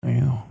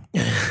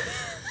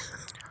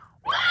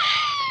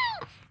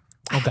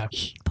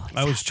Okay.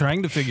 I was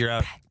trying to figure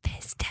out,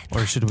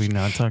 or should we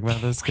not talk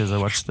about this? Because I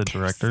watched the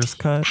director's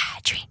cut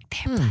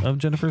of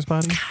Jennifer's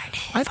Body.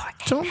 I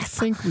don't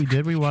think we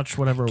did. We watched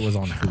whatever was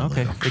on Hulu.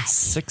 Okay, it's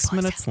 6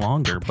 minutes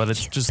longer, but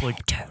it's just like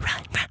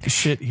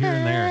shit here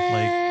and there.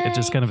 Like, it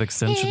just kind of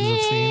extensions of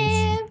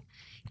scenes,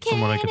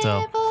 from what I could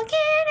tell. Okay.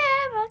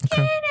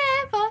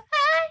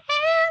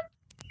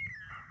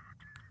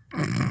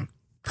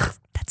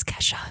 That's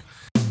Kesha.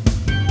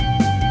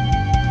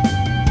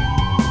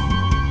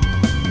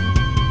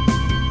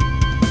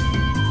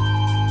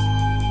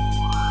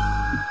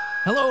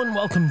 Hello and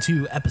welcome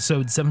to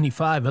episode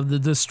 75 of the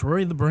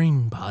Destroy the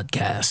Brain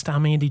podcast.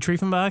 I'm Andy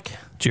Triefenbach.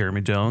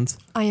 Jeremy Jones.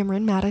 I am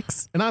Rin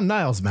Maddox. And I'm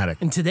Niles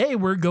Maddox. And today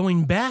we're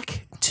going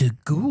back to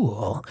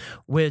Ghoul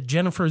with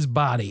Jennifer's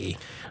Body.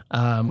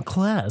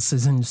 Class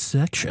is in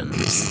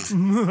sections.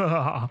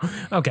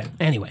 Okay,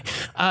 anyway.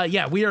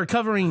 We are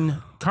covering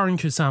Karyn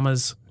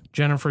Kusama's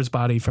Jennifer's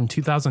Body from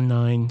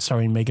 2009,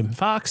 starring Megan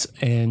Fox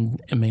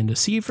and Amanda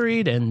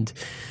Seyfried and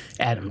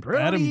Adam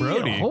Brody.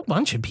 A whole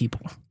bunch of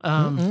people.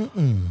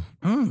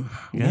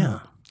 Yeah.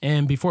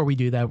 And before we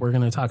do that, we're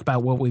going to talk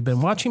about what we've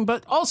been watching.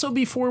 But also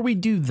before we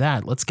do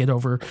that, let's go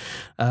over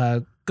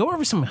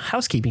some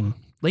housekeeping.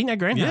 Late Night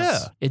Grindhouse.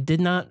 Yeah. It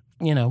did not,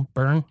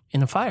 burn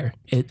in a fire.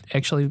 It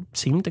actually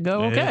seemed to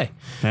go okay. It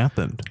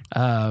happened.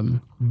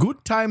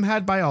 Good time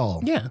had by all.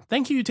 Yeah.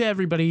 Thank you to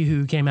everybody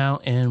who came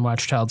out and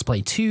watched Child's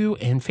Play 2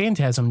 and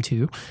Phantasm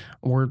 2,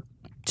 or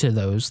to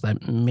those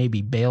that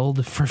maybe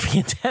bailed for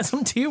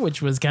Phantasm 2,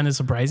 which was kind of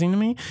surprising to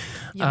me.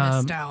 You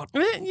missed out.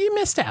 You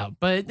missed out,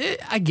 but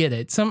I get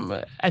it.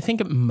 I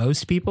think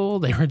most people,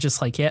 they were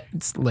just like, yeah,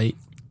 it's late.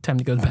 Time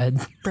to go to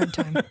bed. Bread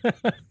time.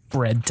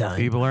 Bread time.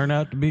 People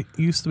aren't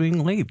used to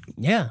being late.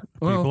 Yeah.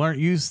 Well, People aren't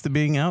used to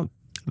being out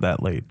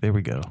that late. There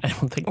we go. I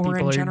don't think Or people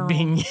in are general.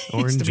 being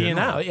Or used in to being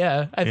general. out.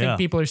 Yeah. I think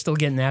people are still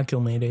getting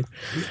acclimated.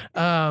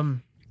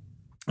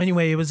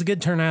 Anyway, it was a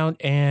good turnout,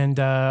 and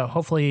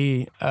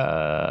hopefully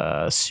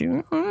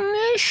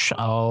soonish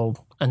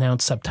I'll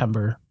announce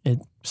September.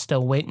 It's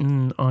still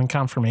waiting on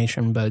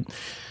confirmation, but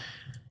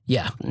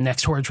yeah,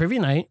 next Horror Trivia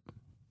Night.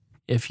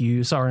 If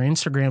you saw our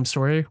Instagram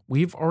story,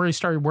 we've already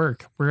started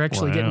work. We're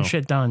actually getting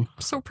shit done.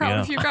 I'm so proud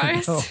of you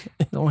guys. Oh,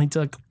 it only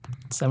took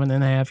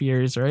 7.5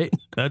 years, right?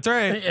 That's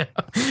right. Yeah.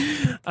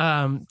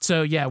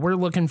 So yeah, we're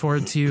looking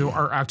forward to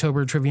our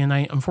October trivia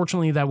night.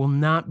 Unfortunately, that will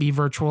not be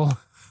virtual.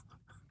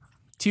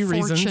 Two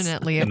reasons.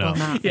 Fortunately, it will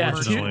not. Yeah,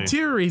 Fortunately.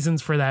 two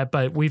reasons for that,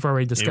 but we've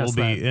already It will discussed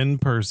that. be in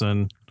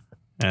person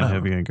and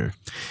heavy anchor.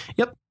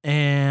 Yep.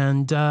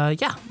 And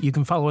you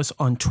can follow us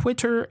on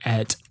Twitter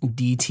at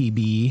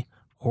DTB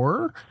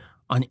Horror,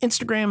 on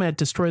Instagram at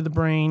Destroy the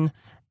Brain,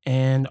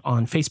 and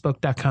on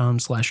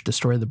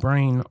Facebook.com/Destroy the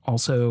Brain.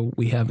 Also,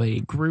 we have a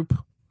group,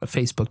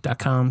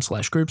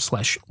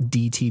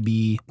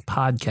 Facebook.com/group/DTB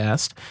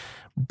podcast.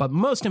 But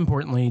most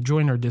importantly,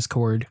 join our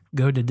Discord.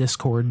 Go to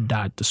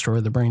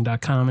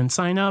discord.destroythebrain.com and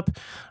sign up.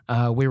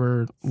 We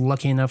were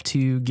lucky enough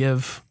to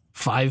give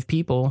 5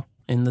 people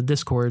in the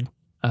Discord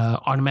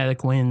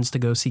automatic wins to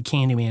go see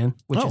Candyman,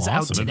 which is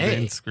out today.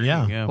 Advanced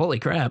screening, Yeah. Holy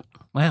crap.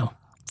 Wow.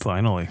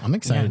 Finally. I'm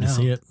excited Yeah, to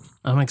see it.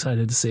 I'm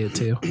excited to see it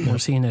too. We're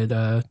seeing it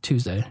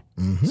Tuesday.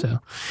 Mm-hmm. So,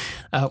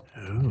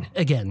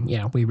 again,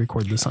 yeah, we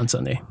record this on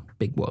Sunday.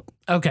 Big whoop.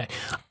 Okay.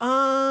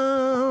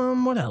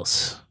 What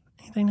else?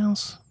 Anything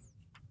else?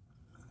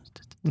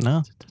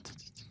 No.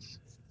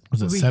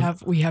 Was it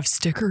We have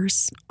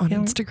stickers on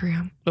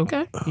Instagram.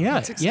 Okay. Yeah.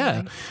 That's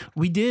exciting. Yeah.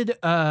 We did.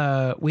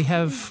 We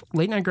have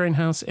Late Night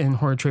Grindhouse and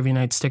Horror Trivia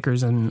Night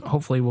stickers, and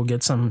hopefully we'll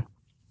get some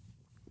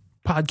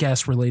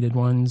podcast related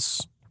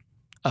ones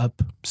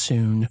up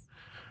soon.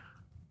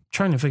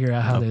 Trying to figure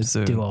out how Up to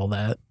soon. do all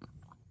that,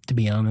 to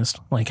be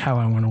honest, like how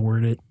I want to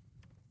word it.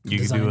 You could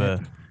Design do it.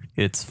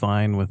 it's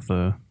fine with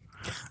the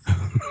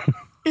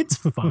It's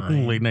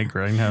fine. Late Night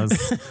Grindhouse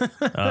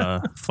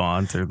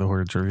font or the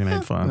Horror Trivia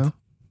Night font. well.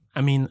 I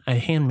mean, I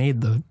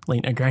handmade the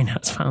Late Night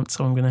Grindhouse font,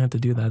 so I'm gonna have to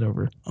do that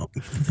over. Oh,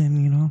 then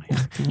you don't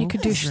have to. You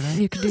could do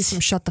some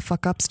shut the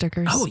fuck up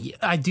stickers. Oh, yeah,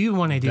 I do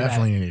want to do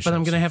Definitely need that, to but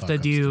I'm shut gonna some have to fuck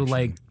up do stickers.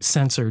 like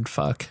censored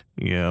fuck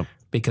Yeah.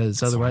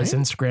 because otherwise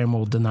fine. Instagram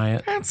will deny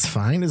it. That's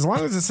fine, as long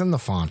as it's in the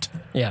font.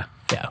 Yeah,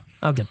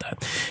 I'll get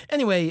that.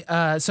 Anyway,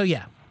 so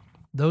yeah,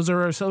 those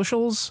are our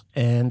socials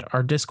and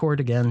our Discord,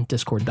 again,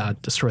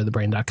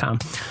 discord.destroythebrain.com.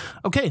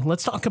 Okay,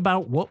 let's talk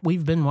about what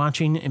we've been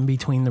watching in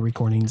between the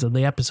recordings of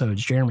the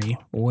episodes. Jeremy,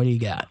 what do you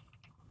got?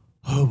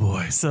 Oh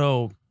boy.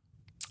 So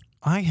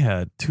I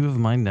had 2 of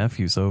my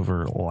nephews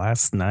over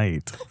last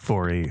night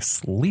for a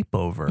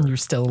sleepover. You're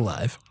still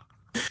alive.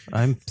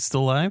 I'm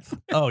still alive?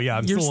 Oh yeah,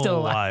 I'm You're still, still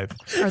alive.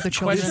 Are the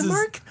children? Question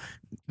mark?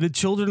 The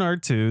children are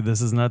too.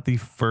 This is not the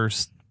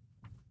first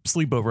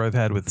sleepover I've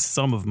had with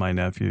some of my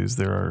nephews.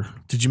 There are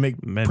Did you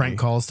make Many. prank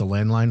calls to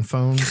landline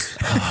phones?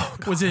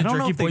 Was it a I don't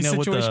know jerky if they voice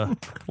know situation?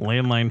 what the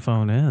landline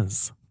phone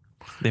is.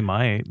 They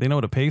might. They know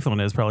what a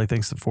payphone is, probably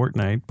thanks to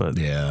Fortnite, but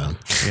Yeah.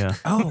 yeah.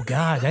 Oh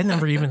God, I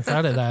never even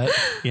thought of that.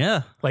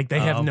 Yeah. Like they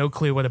have no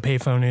clue what a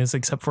payphone is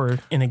except for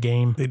in a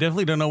game. They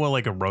definitely don't know what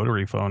like a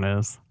rotary phone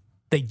is.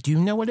 They do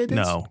know what it is?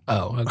 No.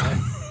 Oh, okay.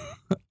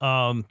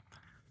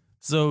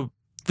 So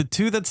the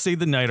two that stayed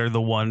the night are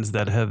the ones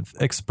that have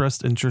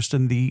expressed interest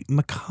in the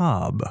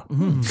macabre.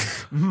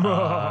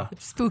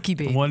 Spooky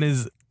baby. One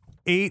is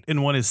 8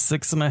 and one is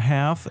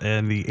 6.5,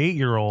 and the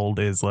 8-year-old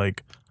is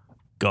like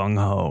gung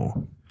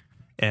ho.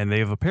 And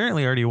they've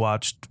apparently already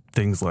watched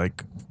things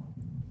like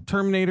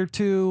Terminator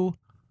 2,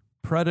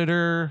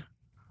 Predator,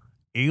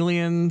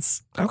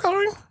 Aliens.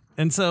 Okay.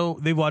 And so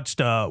they watched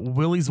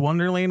Willy's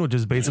Wonderland, which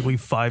is basically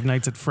Five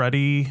Nights at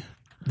Freddy,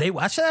 They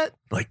watch that?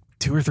 like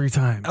 2 or 3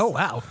 times. Oh,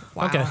 wow.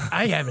 Okay.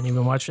 I haven't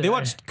even watched it. They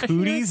watched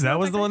Cooties. That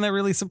was the one that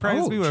really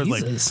surprised me. Where I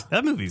was Jesus. like,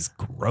 that movie's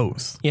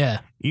gross. Yeah.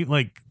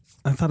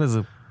 I thought as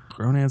a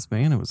grown ass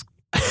man, it was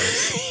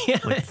Yeah.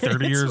 like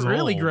 30 it's years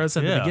really old. gross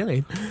at the Yeah.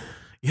 beginning.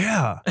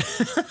 Yeah.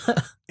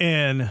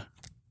 And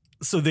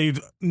so they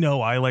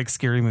know I like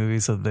scary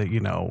movies, so they,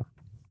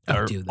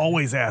 are do they?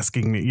 always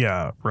asking me.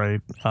 Yeah,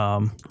 right.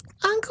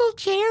 Uncle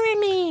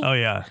Jeremy. Oh,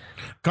 yeah.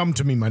 Come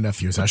to me, my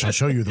nephews. I shall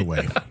show you the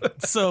way.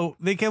 So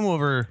they came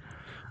over,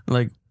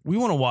 like, we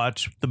want to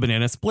watch the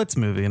Banana Splits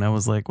movie. And I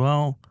was like,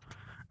 well,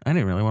 I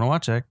didn't really want to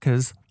watch that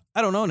because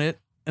I don't own it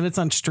and it's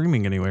not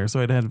streaming anywhere. So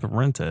I'd had to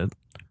rent it.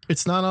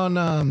 It's not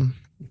on.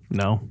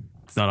 No,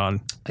 it's not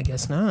on. I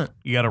guess not.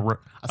 You got to.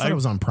 I thought it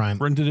was on Prime.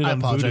 rented it I on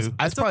apologize. Vudu.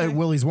 That's It's probably okay.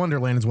 Willy's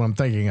Wonderland is what I'm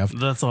thinking of.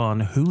 That's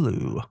on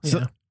Hulu.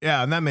 So,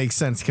 yeah, and that makes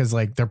sense because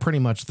like they're pretty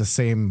much the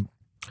same.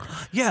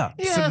 Yeah.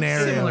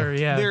 Scenario. Similar,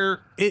 yeah.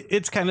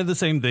 It's kind of the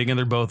same thing, and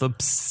they're both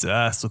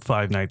obsessed with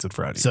Five Nights at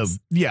Freddy's. So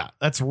yeah,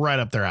 that's right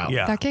up their alley.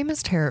 yeah, That game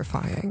is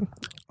terrifying.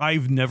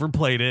 I've never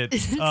played it.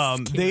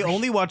 They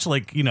only watch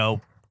like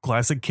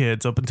classic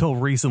kids up until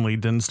recently.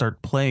 Didn't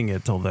start playing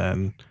it till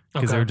then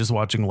because Okay. they were just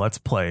watching Let's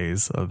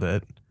Plays of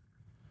it.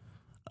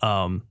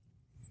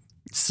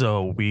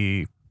 So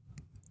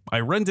I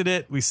rented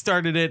it. We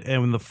started it,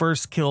 and when the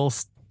first kill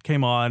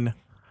came on,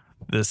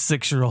 the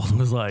 6-year-old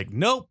was like,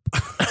 "Nope."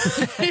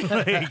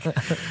 Like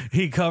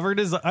he covered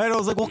his. I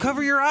was like, "Well,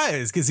 cover your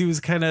eyes," because he was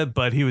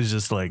but he was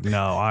just like,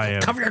 "No, I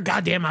am." Cover your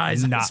goddamn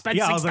eyes. Not, Spend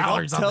yeah, I $6 was like, I'll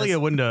on tell this. you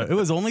when to. It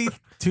was only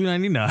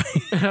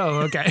 $2.99. Oh,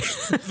 okay.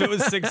 If it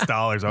was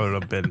 $6, I would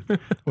have been.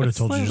 Would have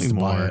told you just to Slightly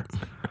buy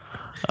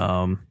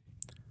more. it.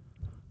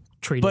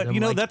 Treated But them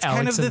like that's kind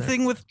Alex of in the there.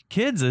 thing with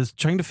kids is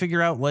trying to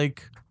figure out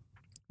like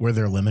Where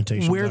their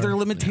limitations where are. their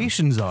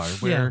limitations are.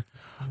 Where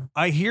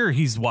I hear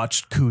he's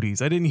watched Cooties.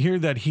 I didn't hear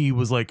that he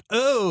was like,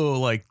 oh,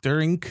 like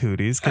during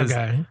Cooties, because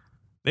Okay.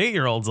 the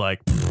 8-year-old's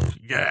like,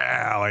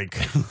 yeah, like.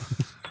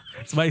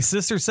 So my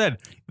sister said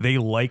they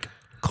like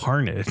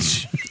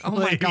Carnage. Oh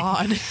my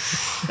God.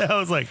 I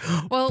was like,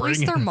 Well, at least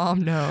bring their it.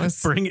 mom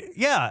knows. Bring it.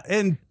 Yeah.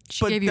 And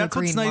She but gave you a that's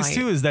what's green nice light.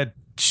 too is that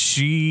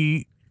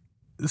she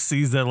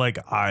sees that like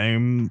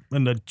I'm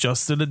an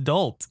adjusted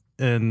adult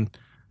and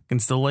can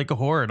still like a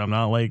horror, and I'm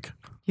not like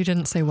You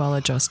didn't say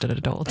well-adjusted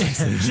adult.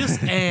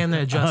 Just an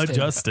adjusted.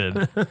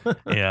 adjusted.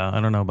 Yeah,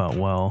 I don't know about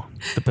well.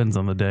 Depends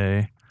on the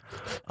day.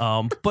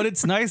 But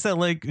it's nice that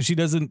like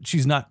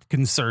she's not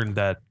concerned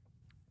that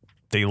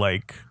they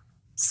like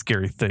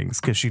scary things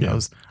because she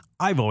knows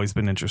I've always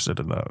been interested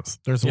in those.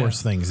 There's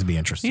worse things to be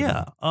interested in.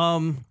 Yeah.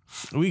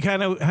 We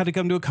kind of had to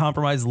come to a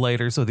compromise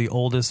later. So the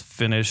oldest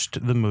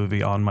finished the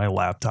movie on my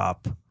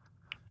laptop,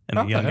 and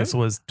the Okay. youngest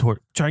was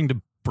trying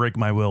to break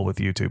my will with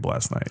YouTube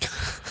last night.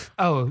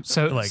 Oh,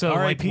 so Like, like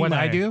RIP what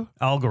my I do?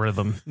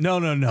 algorithm. No.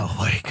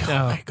 Like, oh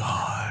Oh. my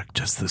God,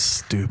 just the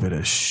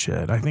stupidest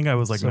shit. I think I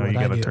was like, So no, you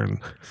what I got to do. turn.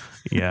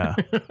 Yeah.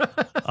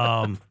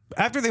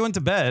 After they went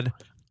to bed,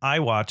 I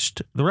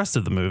watched the rest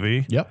of the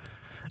movie. Yep.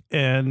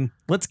 And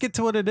let's get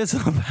to what it is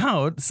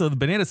about. So the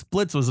Banana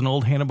Splits was an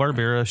old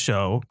Hanna-Barbera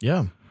show.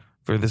 Yeah.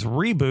 For this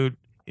reboot,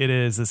 it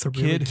is this a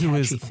really kid who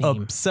is catchy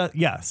theme. obsessed.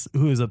 Yes,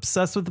 who is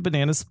obsessed with the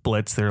Banana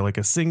Splits. They're like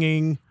a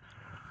singing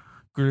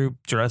group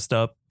dressed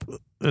up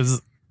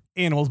as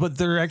animals, but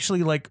they're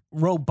actually like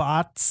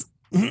robots,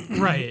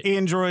 Right.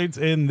 androids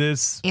in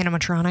this.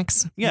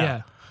 Animatronics.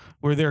 Yeah,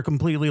 where they're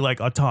completely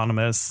like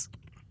autonomous.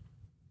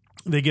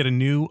 They get a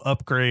new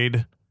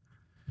upgrade,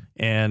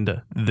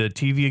 and the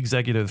TV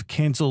executive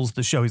cancels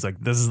the show. He's like,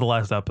 "This is the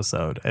last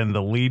episode," and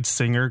the lead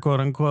singer,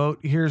 quote unquote,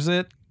 hears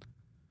it,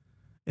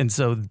 and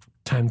so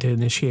Time to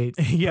initiate.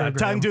 yeah, program.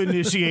 time to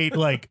initiate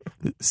like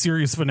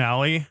series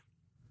finale,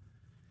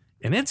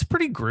 and it's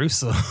pretty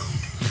gruesome.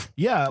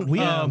 Yeah, we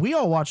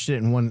all watched it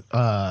in one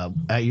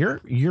at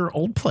your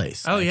old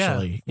place. Oh, yeah.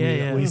 actually. Yeah, we,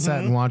 yeah. we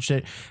sat and watched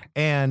it,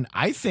 and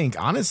I think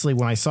honestly,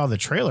 when I saw the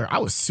trailer, I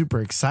was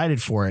super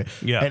excited for it.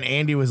 Yeah. and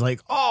Andy was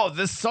like, "Oh,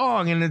 this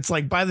song," and it's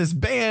like by this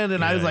band,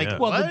 and I was Yeah, like, yeah.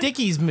 Well, the "What?"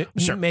 Dickies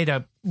made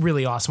a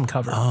really awesome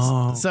cover.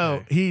 Oh,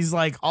 So he's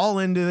like all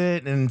into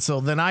it, and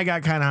so then I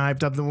got kind of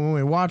hyped up. That when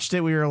we watched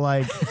it, we were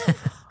like,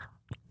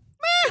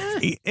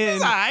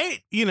 and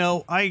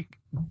I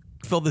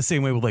felt the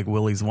same way with like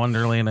Willy's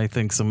Wonderland. I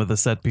think some of the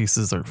set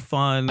pieces are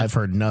fun. I've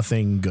heard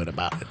nothing good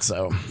about it.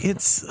 So,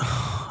 It's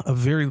a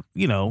very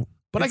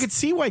but I could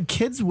see why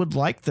kids would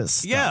like this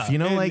stuff. yeah,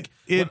 and like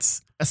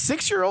it's. a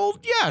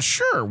 6-year-old. Yeah,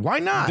 sure, why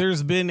not?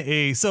 There's been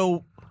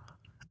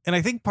and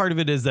I think part of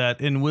it is that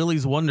in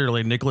Willy's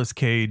Wonderland, Nicolas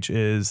Cage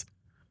is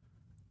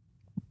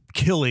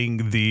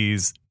killing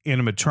these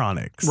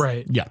animatronics.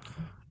 Right. Yeah.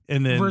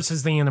 And then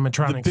Versus the the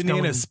animatronics.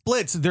 banana going-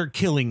 splits, they're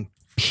killing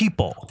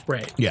people.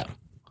 Right. Yeah.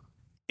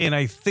 And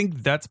I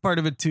think that's part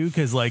of it too,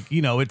 because like,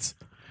 you know, it's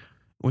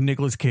when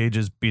Nicolas Cage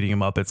is beating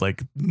him up, it's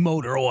like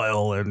motor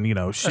oil and, you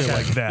know, shit Okay.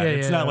 like that. Yeah,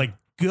 It's yeah, not yeah. like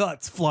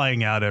guts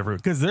flying out everywhere,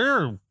 because there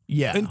are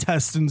Yeah.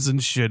 intestines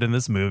and shit in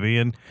this movie.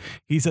 And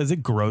he says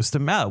it grossed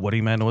him out. What he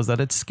meant was that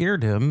it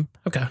scared him.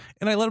 Okay.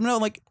 And I let him know,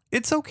 like,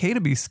 it's okay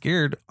to be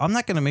scared. I'm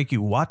not going to make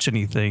you watch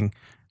anything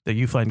that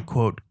you find,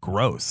 quote,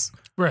 gross.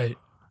 Right.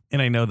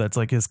 And I know that's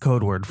like his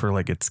code word for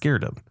like it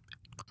scared him.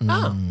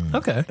 Oh,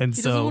 okay. And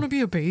He doesn't so want to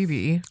be a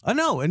baby. I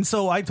know. And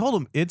so I told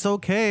him it's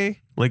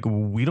okay. Like,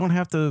 we don't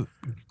have to,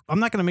 I'm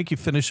not going to make you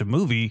finish a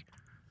movie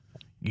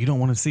you don't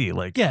want to see.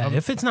 Like, Yeah,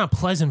 if it's not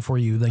pleasant for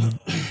you, then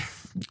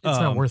it's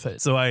not worth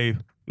it. So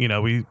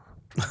we,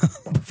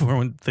 before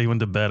when they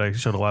went to bed, I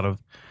showed a lot of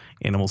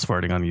animals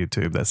farting on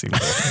YouTube. That seemed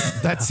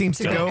That seems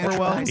to go over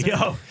well.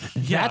 Yo,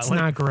 yeah, That's like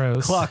not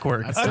gross.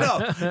 clockwork. I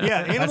know.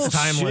 Yeah, animal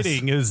timeless.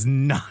 shitting is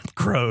not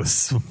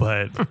gross,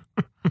 but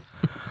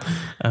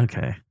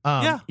okay.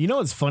 Yeah. You know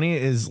what's funny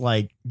is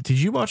like, did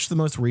you watch the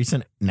most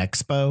recent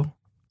Nexpo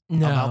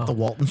No. about the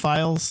Walton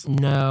Files?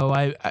 No,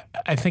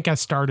 I think I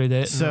started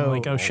it. And I'm So-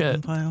 like, oh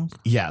shit.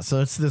 Yeah,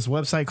 so it's this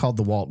website called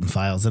the Walton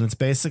Files, and it's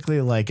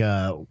basically like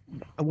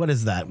what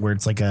is that? Where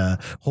it's like a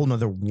whole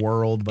nother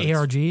world, but it's-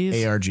 ARGs?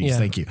 ARGs, Yeah.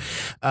 thank you.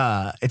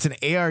 It's an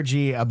ARG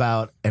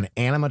about an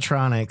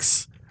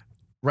animatronics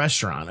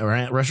restaurant or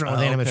a restaurant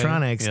with Oh, okay.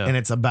 animatronics, Yeah. and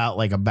it's about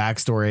like a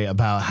backstory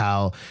about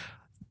how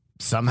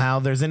somehow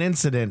there's an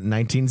incident in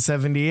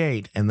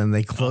 1978 and then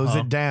they close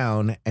it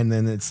down, and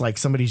then it's like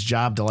somebody's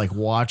job to like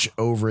watch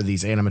over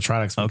these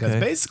animatronics because Okay.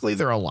 basically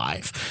they're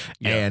alive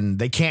Yeah. and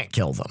they can't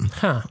kill them.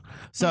 Huh.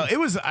 So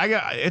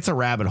it's a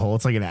rabbit hole.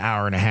 It's like an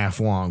hour and a half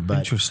long, but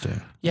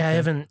Interesting. Yeah, I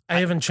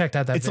haven't checked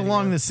out that it's video.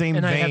 along the same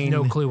and vein. I have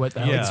no clue what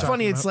that Yeah. was It's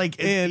funny. It's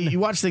like you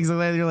watch things like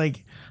that, you're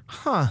like,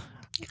 huh.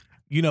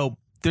 You know,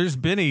 there's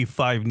been a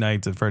Five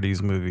Nights at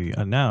Freddy's movie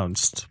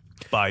announced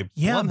by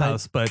Yeah,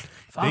 Blumhouse, but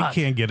they fuck.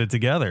 can't get it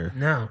together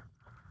No.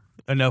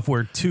 enough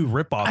where two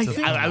ripoffs. I have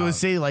think- come I would out.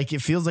 say like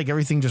it feels like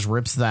everything just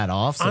rips that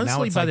off. So now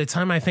Honestly, it's by like, the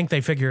time I think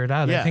they figure it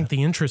out, I Yeah. think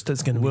the interest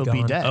is going to we'll be be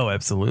gone. dead. Oh,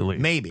 absolutely.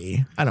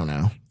 Maybe. I don't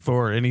know.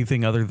 For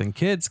anything other than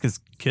kids, because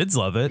kids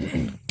love it.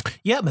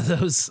 Yeah, but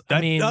those, I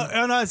mean,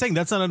 I'm not saying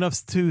that's not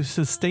enough to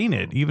sustain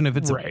it, even if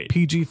it's Right. a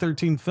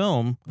PG-13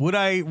 film. Would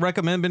I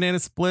recommend Banana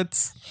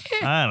Splits?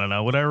 I don't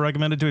know. Would I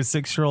recommend it to a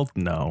 6-year-old?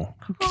 No.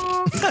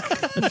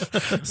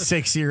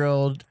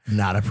 6-year-old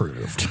not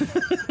approved.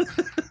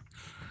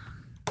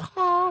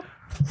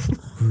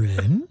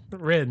 Rin?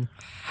 Rin.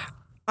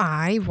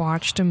 I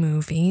watched a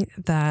movie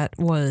that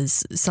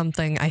was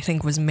something I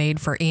think was made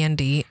for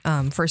Andy.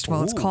 First of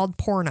all, it's called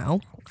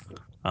Porno.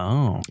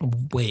 Oh.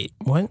 Wait,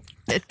 what?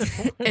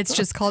 It's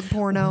just called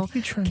Porno. What are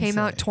you trying to Came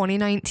out say?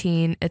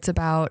 2019. It's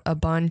about a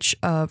bunch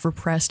of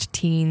repressed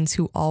teens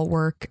who all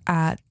work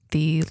at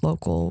the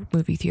local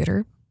movie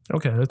theater.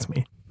 Okay, that's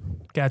me.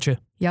 Gotcha.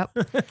 Yep.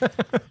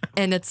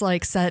 And it's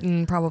like set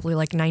in probably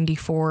like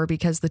 94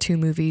 because the two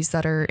movies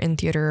that are in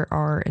theater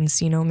are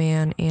Encino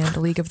Man and A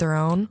League of Their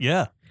Own.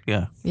 Yeah.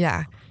 Yeah.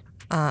 Yeah.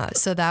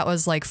 So that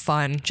was like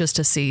fun just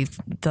to see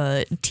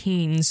the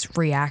teens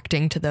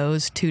reacting to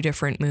those two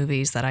different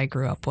movies that I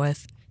grew up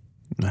with.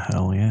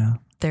 Hell yeah.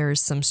 There's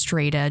some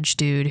straight edge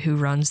dude who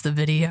runs the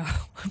video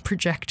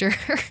projector.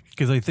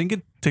 Because I think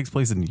it takes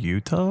place in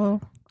Utah.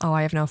 Oh,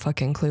 I have no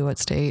fucking clue what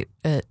state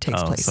it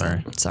takes Oh, place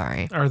sorry. in.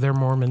 Sorry. Are there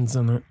Mormons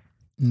in it?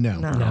 No.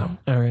 No. No.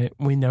 All right.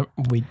 We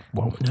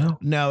won't know.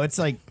 No, it's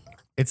like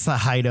it's the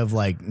height of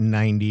like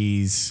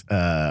 90s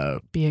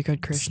Be a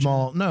good Christian.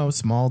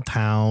 small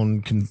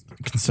town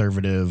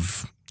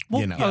conservative,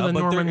 Well, you know. yeah. Oh, the but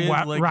there Norman is,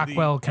 like, the-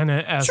 Rockwell kind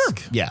of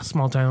esque. Yeah.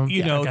 Small town.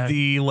 You know, okay.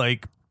 the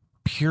like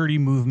purity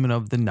movement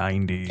of the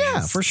 90s.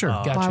 Yeah, for sure.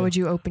 Gotcha. Why would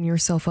you open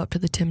yourself up to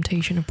the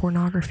temptation of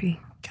pornography?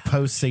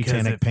 Post 'Cause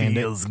satanic it panda.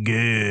 feels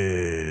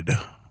good.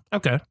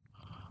 Okay.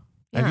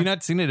 Have you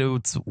not seen it? It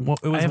was one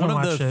haven't of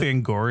watched the it.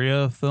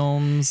 Fangoria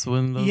films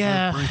when those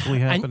were briefly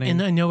happening.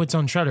 And I know it's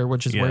on Shudder,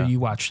 which is where Yeah. you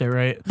watched it,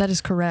 right? That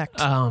is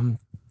correct.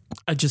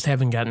 I just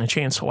haven't gotten a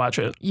chance to watch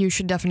it. You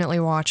should definitely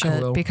watch I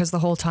it will. because the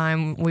whole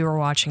time we were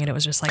watching it, it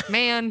was just like,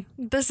 man,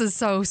 this is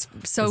so This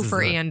is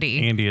for the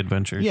Andy. Andy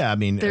Adventures. Yeah, I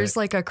mean, There's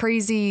like a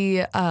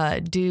crazy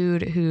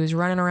dude who's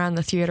running around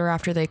the theater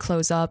after they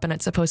close up, and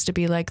it's supposed to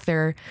be like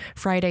their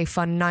Friday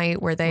fun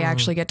night where they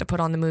actually get to put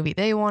on the movie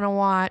they want to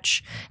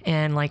watch,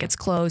 and like it's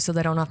closed so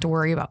they don't have to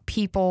worry about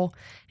people.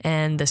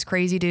 And this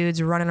crazy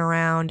dude's running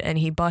around, and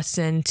he busts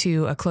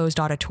into a closed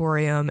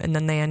auditorium, and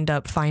then they end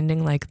up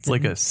finding like It's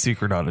like a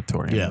secret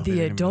auditorium. Yeah. They the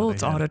didn't even know adult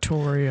they had.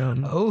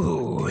 auditorium.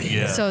 Oh,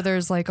 Yeah. So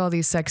there's like all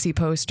these sexy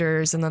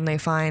posters, and then they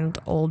find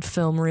old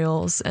film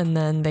reels, and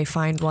then they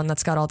find one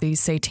that's got all these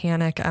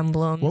satanic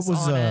emblems what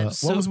was on it.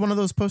 what was one of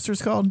those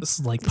posters called? this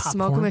is like popcorn.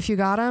 Smoke them if you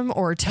got them,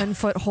 or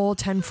 10-foot hole,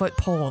 10-foot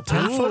pole.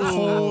 10-foot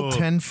hole,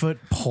 10-foot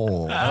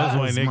pole. That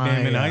was my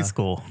nickname in high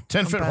school.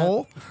 10-foot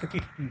hole?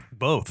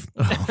 Both.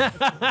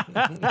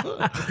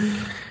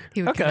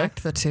 He would Okay.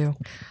 connect the two.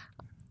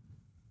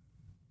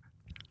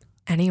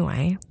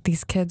 Anyway,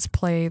 these kids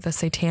play the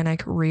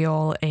satanic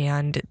reel,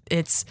 and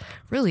it's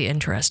really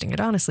interesting. It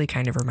honestly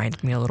kind of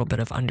reminded me a little bit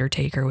of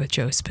Undertaker with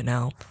Joe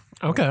Spinell.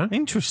 Okay.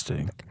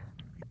 Interesting.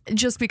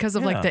 Just because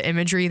of like the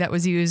imagery that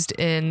was used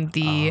in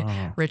the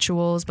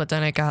rituals, but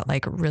then it got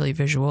like really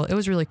visual. It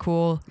was really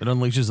cool. It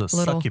unleashes a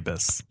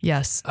succubus.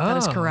 Yes, that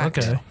is correct.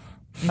 Okay.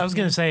 I was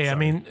gonna say. I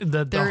mean,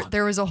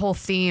 There was a whole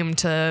theme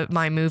to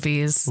my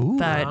movies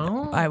that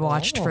I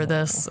watched for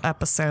this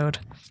episode.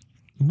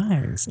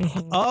 Nice.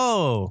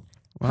 Oh,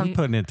 I'm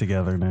putting it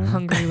together now.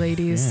 Hungry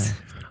ladies.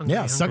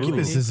 Yeah,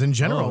 succubuses in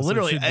general. Oh, so it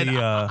literally. should And be,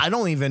 I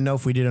don't even know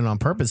if we did it on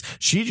purpose.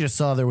 She just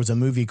saw there was a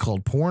movie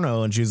called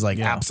Porno, and she was like,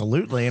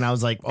 absolutely. And I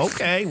was like,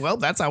 okay, well,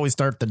 that's how we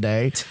start the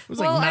day. It was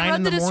Well, like 9 I read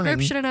in the the morning.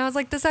 description and I was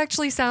like, this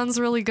actually sounds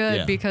really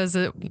good because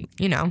it,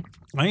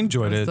 I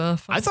enjoyed it. I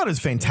thought it was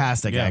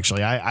fantastic,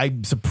 actually.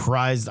 I'm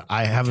surprised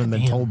I haven't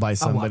been told by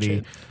somebody.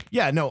 it.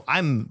 Yeah, no,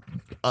 I'm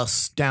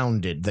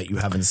astounded that you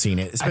haven't seen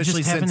it, I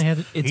especially just haven't since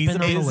had. It's he's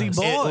been a on the busy list.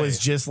 boy. it was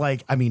just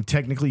like, I mean,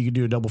 technically you could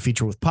do a double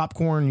feature with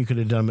Popcorn. You could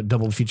have done a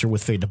double feature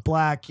with Fade to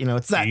Black. You know,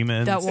 it's that.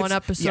 Demons. that one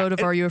episode of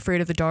Are You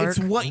Afraid of the Dark? It's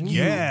what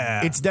you.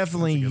 Yeah. It's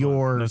definitely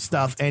your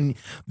stuff, and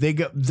they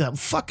go the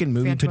fucking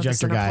movie Phantom of the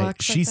projector guy. Cineplex,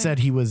 I She think. said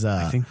he was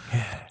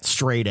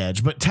straight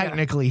edge, but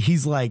technically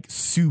he's like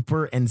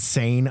super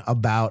insane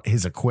about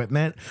his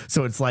equipment.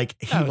 So it's like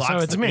he Oh, locks. so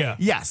it's me. Yeah.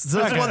 Yes, so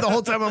that's what the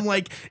whole time I'm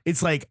like,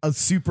 it's like a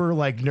super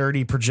like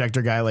nerdy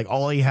projector guy. Like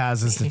all he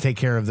has is to take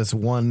care of this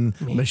one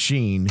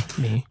machine.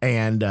 Me.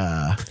 And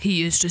He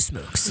used to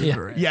smoke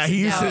cigarettes. yeah,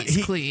 he used Now to,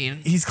 he's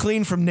clean. He's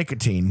clean from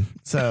nicotine.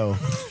 So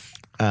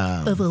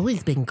I've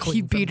always been clean.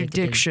 He from beat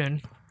nicotine.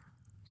 addiction.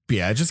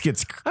 yeah, it just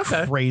gets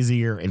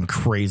crazier and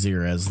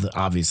crazier as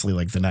obviously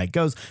like the night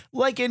goes,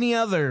 like any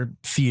other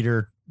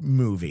theater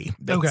movie,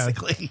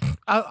 basically.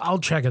 I'll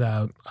check it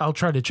out. I'll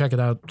try to check it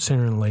out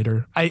sooner than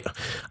later. I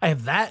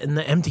have that and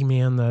the Empty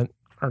Man that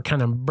are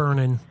kind of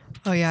burning.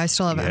 Oh yeah, I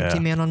still have Empty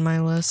Man on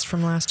my list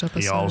from last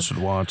episode. Y'all should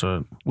watch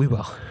it. We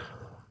will.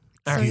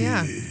 So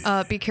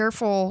yeah, be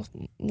careful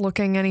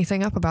looking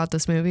anything up about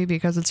this movie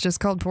because it's just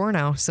called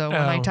Porno. So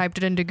when I typed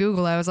it into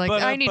Google, I was like,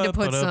 I need to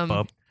put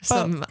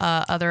some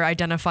other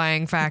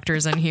identifying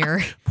factors in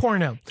here.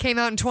 Porno. Came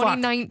out in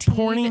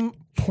 2019.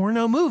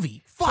 Porno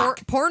movie.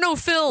 Fuck. Porno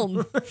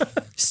film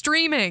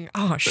streaming.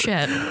 Oh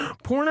shit!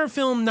 Porno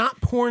film,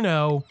 not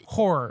porno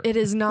horror. It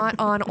is not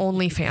on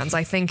OnlyFans.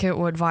 I think it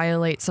would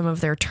violate some of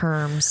their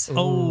terms.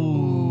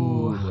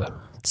 Oh.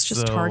 It's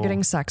just So-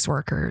 targeting sex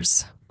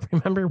workers.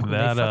 Remember when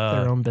That, they fucked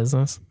their own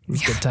business? It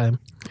was a good time.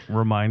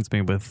 Reminds me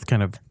with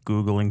kind of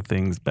Googling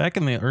things back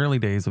in the early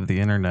days of the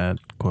internet,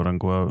 quote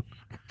unquote,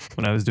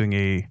 when I was doing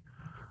a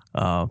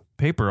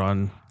paper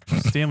on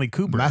Stanley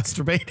Kubrick.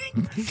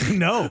 Masturbating.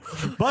 No,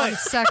 but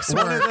Sex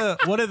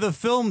work. one of the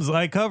films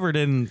I covered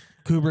in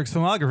Kubrick's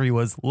filmography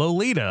was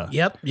Lolita.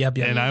 Yep.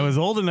 And I was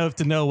old enough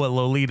to know what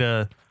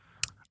Lolita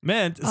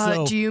meant.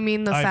 So Do you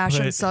mean the I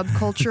fashion put-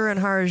 subculture in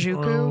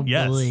Harajuku?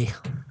 Yes. Boy.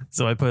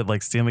 So I put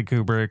like Stanley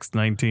Kubrick's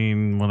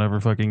 19 whatever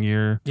fucking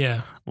year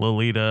Yeah.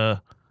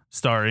 Lolita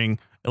starring,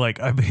 like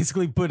I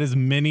basically put as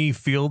many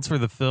fields for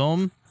the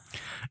film,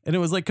 and it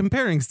was like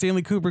comparing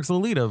Stanley Kubrick's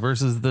Lolita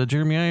versus the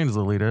Jeremy Irons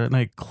Lolita, and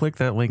I clicked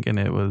that link and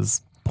it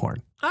was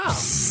porn.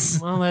 Oh.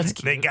 Well, that's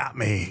cute. They got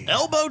me.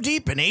 Elbow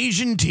deep in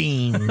Asian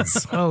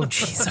teens. Oh,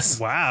 Jesus.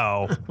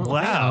 Wow.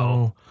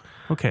 Wow.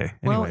 Okay.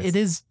 Well, anyways. it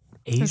is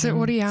Asian. Is it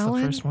Woody It's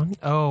Allen? The first one?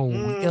 Oh.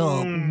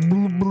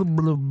 Blah, blah,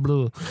 blah,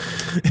 blah.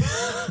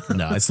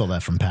 No, I stole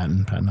that from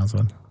Patton. Patton knows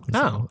one.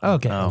 Oh,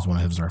 okay. That was one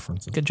of his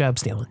references. Good job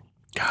stealing.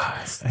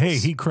 Hey,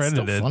 he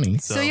credited Still it. funny.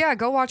 So yeah,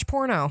 go watch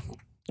Porno.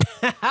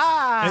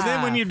 And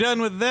then when you're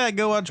done with that,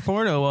 go watch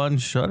porno on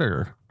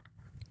Shudder.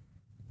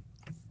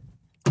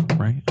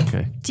 Right?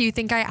 Okay. Do you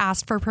think I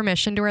asked for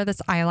permission to wear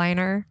this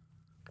eyeliner?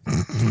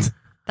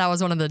 That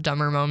was one of the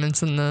dumber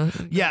moments in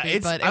the Yeah, movie,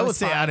 it's. but it I would was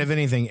say fun. out of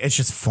anything, it's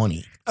just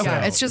funny.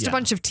 Yeah, So, it's just a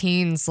bunch of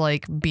teens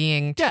like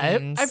being Yeah,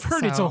 teens. I've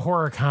heard it's so- a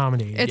horror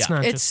comedy. It's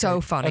not it's just so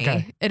like- funny.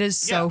 Okay. It is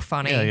so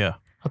funny. Yeah, yeah.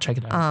 I'll check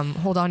it out.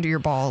 Hold on to your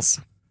balls.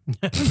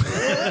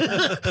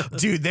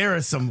 Dude, there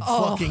is some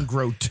fucking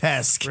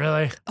grotesque.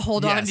 Really?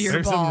 Hold on Yes, to your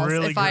there's some balls.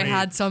 really If I great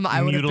had some,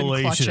 I would have been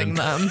mutilation. clutching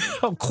them.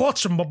 I'm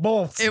clutching my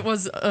balls. It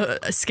was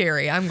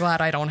scary. I'm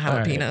glad I don't have a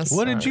right. penis.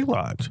 What did you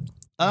watch?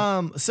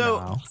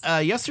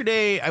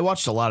 Yesterday I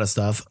watched a lot of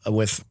stuff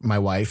with my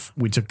wife.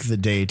 We took the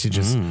day to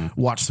just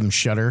watch some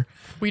Shudder.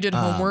 We did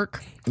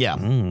homework.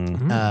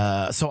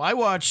 Yeah. So I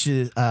watched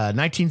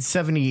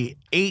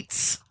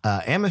 1978's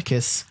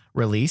Amicus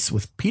release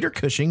with Peter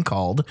Cushing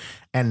called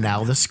 "And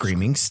Now the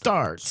Screaming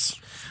Starts,"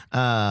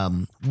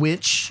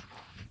 which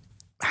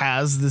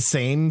has the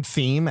same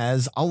theme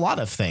as a lot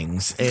of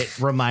things. It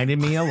reminded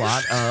me a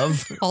lot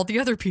of All the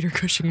other Peter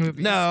Cushing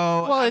movies.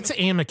 Well, it's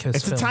Amicus.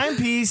 It's a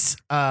timepiece,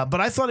 but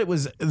I thought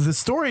the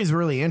story is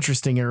really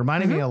interesting. It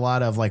reminded me a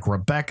lot of like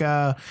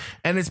Rebecca,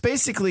 and it's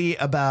basically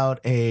about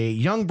a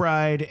young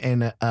bride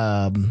and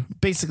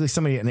basically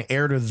somebody, an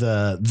heir to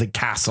this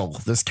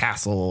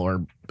castle,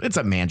 or it's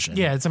a mansion.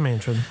 Yeah, it's a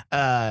mansion.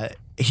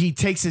 he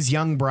takes his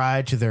young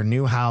bride to their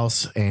new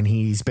house, and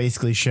he's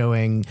basically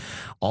showing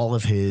all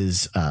of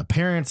his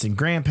parents and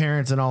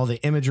grandparents and all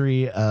the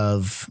imagery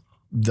of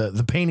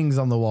the paintings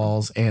on the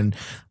walls. And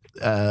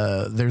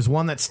there's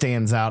one that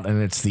stands out,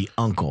 and it's the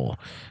uncle.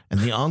 And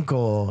the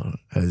uncle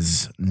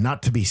is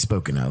not to be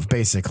spoken of.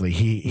 Basically,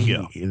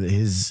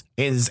 his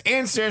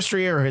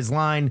ancestry or his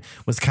line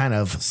was kind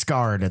of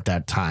scarred at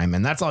that time,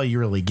 and that's all you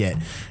really get.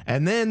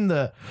 And then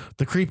the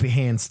creepy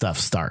hand stuff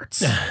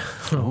starts.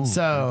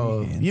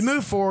 So you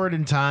move forward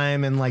in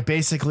time, and like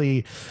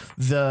basically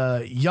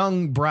the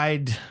young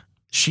bride,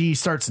 she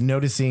starts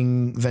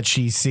noticing that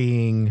she's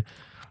seeing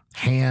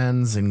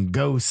hands and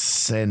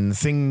ghosts and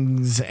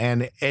things,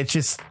 and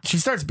she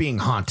starts being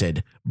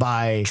haunted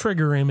by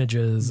Trigger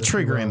images.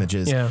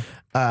 Yeah.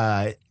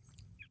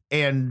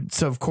 And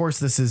so of course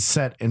this is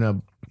set in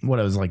the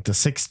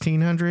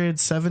 1600s,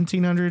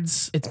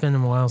 1700s. It's been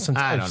a while since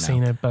I've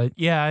seen it, but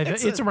yeah,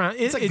 it's around.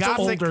 It's gothic,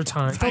 older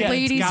time. The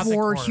ladies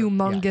wore horror.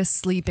 humongous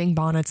sleeping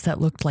bonnets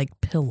that looked like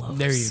pillows.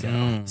 There you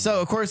go.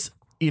 So of course,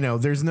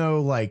 there's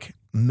no like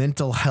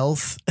mental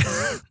health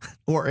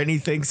or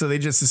anything, so they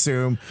just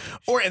assume,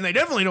 and they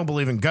definitely don't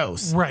believe in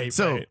ghosts, right?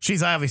 So right.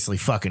 she's obviously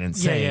fucking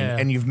insane,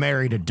 and you've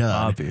married a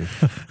dud.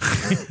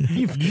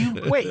 You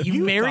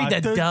married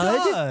a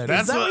dud?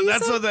 That's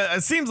what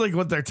it seems like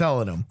what they're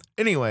telling him.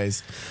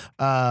 Anyways,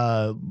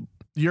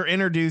 you're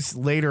introduced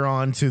later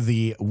on to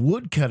the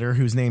woodcutter,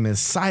 whose name is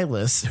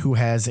Silas, who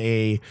has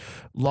a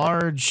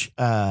large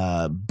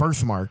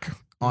birthmark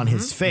on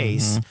his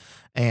face,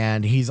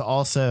 and he's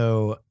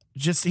also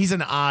he's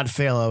an odd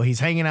fellow. He's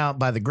hanging out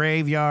by the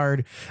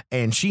graveyard,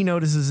 and she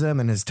notices him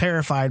and is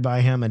terrified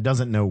by him and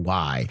doesn't know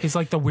why. He's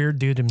like the weird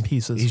dude in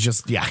Pieces. He's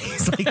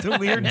like the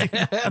weird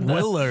dude.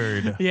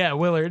 Willard. Yeah,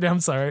 Willard. I'm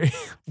sorry.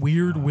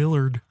 Weird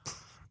Willard.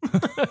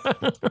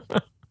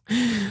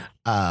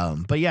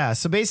 But yeah,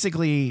 so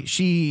basically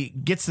she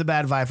gets the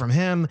bad vibe from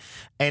him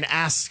and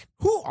asks,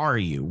 "Who are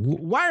you?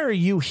 Why are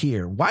you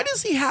here? Why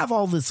does he have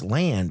all this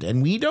land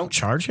and we don't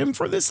charge him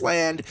for this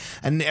land?"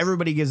 And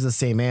everybody gives the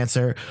same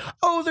answer.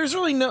 "Oh, there's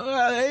really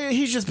no,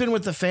 he's just been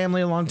with the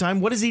family a long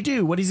time. What does he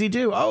do? What does he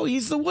do? Oh,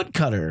 he's the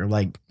woodcutter."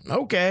 Like,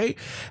 okay.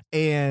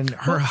 And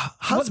her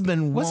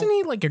husband wasn't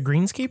he like a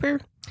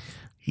greenskeeper?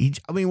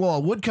 A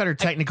woodcutter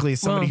technically is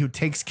somebody who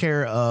takes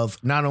care of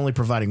not only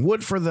providing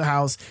wood for the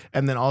house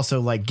and then also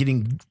like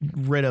getting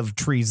rid of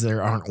trees that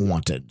aren't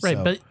wanted. Right,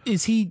 So, but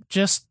is he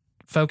just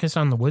focused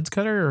on the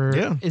woodscutter,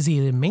 or is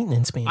he a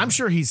maintenance man? I'm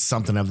sure he's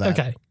something of that.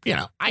 Okay.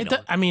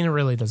 I mean, it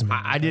really doesn't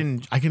matter.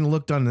 I can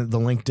look on the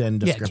LinkedIn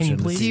description. can you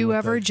to please? see Do you what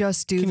ever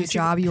just do the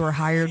job you were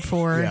hired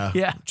for?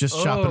 Yeah.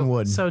 Just chopping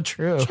wood. So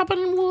true.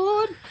 Chopping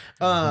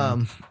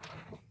wood.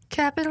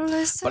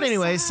 Capitalist. But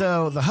anyway,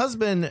 so the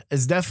husband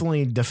is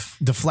definitely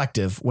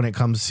deflective when it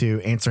comes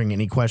to answering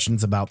any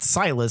questions about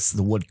Silas,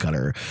 the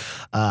woodcutter.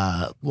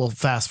 We'll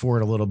fast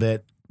forward a little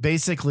bit.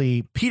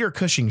 Basically, Peter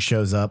Cushing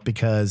shows up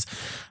because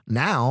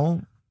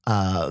now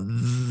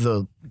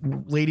the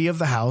lady of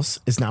the house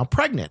is now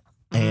pregnant.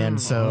 And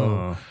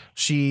so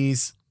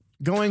she's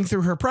going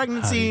through her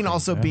pregnancy and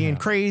also being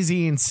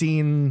crazy and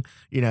seeing,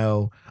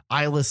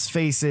 eyeless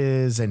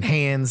faces and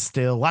hands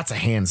still. Lots of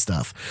hand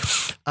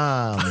stuff.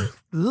 Yeah.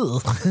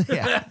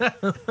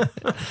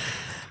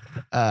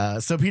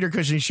 So Peter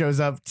Cushing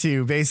shows up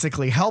to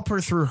basically help her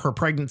through her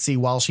pregnancy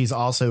while she's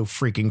also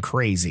freaking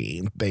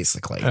crazy,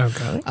 basically.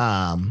 Okay.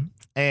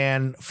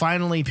 And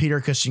finally, Peter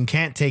Cushing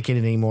can't take it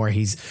anymore.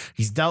 He's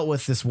dealt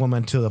with this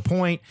woman to the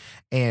point,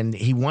 and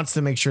he wants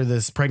to make sure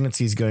this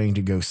pregnancy is going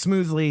to go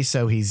smoothly.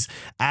 So he's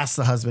asked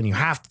the husband, "You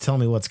have to tell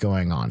me what's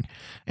going on."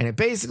 And it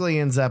basically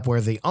ends up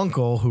where the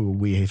uncle, who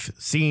we've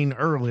seen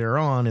earlier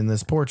on in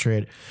this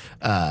portrait,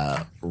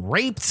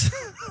 raped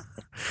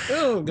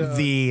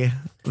the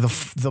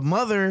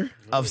mother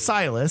of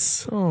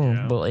Silas.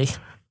 Oh boy.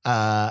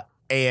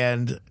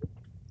 And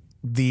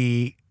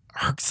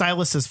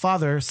Silas's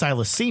father,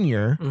 Silas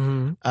Sr.,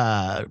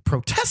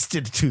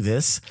 protested to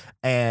this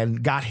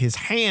and got his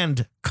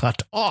hand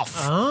cut off.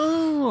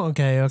 Oh,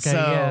 okay. So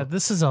yeah,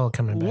 this is all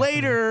coming back.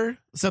 Later,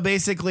 so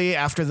basically,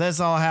 after this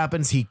all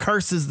happens, he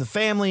curses the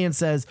family and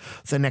says,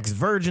 "The next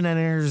virgin that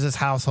enters this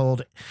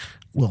household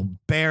will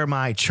bear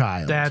my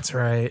child." That's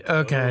right.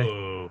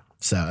 Okay.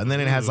 So, and then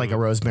it has like a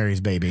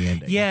Rosemary's Baby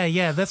ending.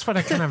 Yeah. That's what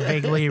I kind of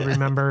vaguely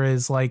remember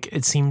is like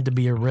it seemed to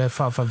be a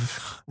riff off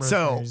of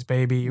Rosemary's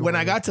Baby. When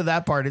I got to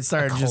that part, it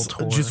started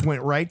just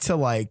went right to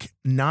like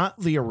not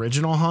the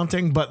original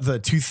haunting, but the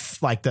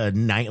late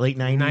 90s.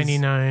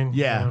 99.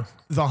 Yeah.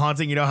 The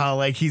haunting, how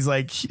like he's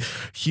like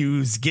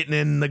Hugh's getting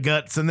in the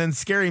guts, and then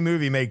Scary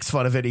Movie makes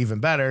fun of it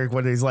even better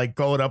when he's like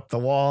going up the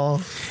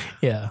wall.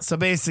 Yeah. So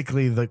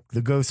basically the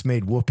ghost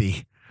made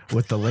whoopee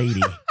with the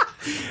lady.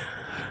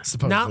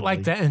 Not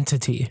like the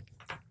entity.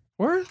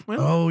 Or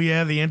oh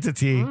yeah, the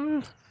entity.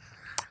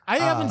 I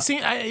haven't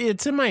seen.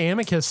 It's in my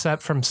Amicus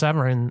set from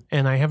Severin,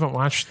 and I haven't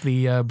watched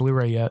the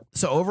Blu-ray yet.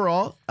 So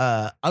overall,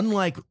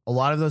 unlike a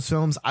lot of those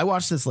films, I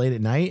watched this late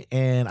at night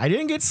and I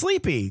didn't get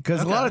sleepy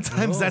because a lot of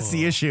times that's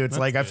the issue. It's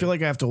like I feel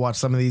like I have to watch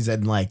some of these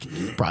in like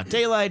broad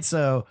daylight.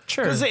 So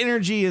Sure. because the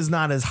energy is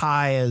not as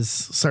high as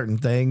certain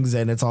things,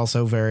 and it's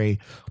also very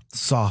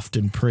soft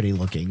and pretty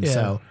looking. Yeah.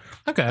 So.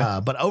 Okay.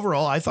 But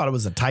overall, I thought it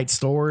was a tight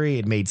story.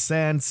 It made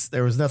sense.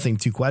 There was nothing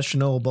too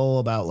questionable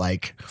about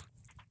like,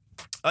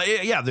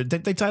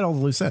 they tied all the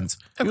loose ends.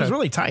 It was Okay.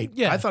 really tight.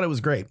 Yeah. I thought it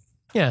was great.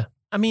 Yeah.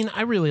 I mean,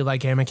 I really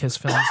like Amicus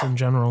films in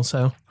general,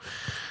 so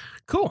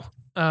cool.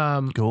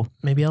 Cool.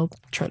 Maybe I'll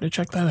try to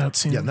check that out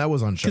soon. Yeah, that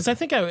was on show. Because I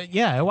think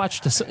I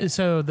watched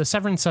so the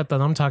Severin set that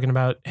I'm talking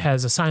about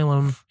has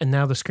Asylum and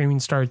Now the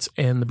Screaming Starts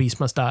and The Beast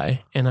Must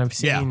Die, and I've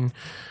seen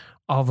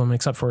all of them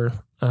except for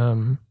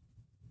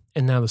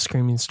and Now the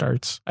Screaming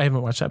Starts. I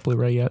haven't watched that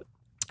Blu-ray yet.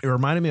 It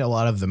reminded me a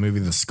lot of the movie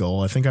The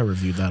Skull. I think I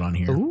reviewed that on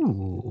here,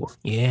 Ooh,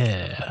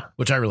 yeah,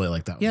 which I really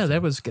like that one. yeah,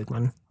 that was a good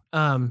one.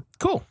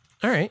 Cool.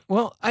 All right.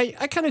 Well, I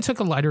kind of took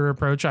a lighter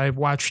approach. I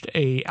watched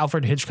a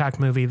Alfred Hitchcock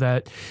movie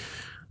that,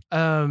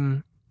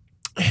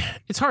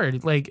 it's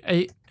hard. Like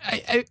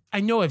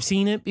I know I've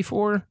seen it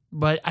before,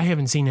 but I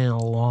haven't seen it in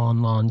a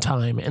long, long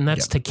time. And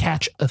that's To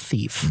Catch a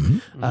Thief,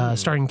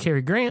 starring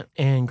Cary Grant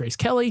and Grace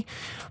Kelly.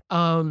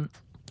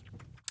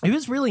 It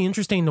was really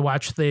interesting to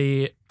watch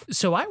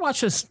so I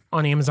watched this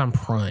on Amazon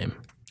Prime.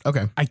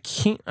 Okay.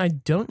 I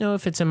don't know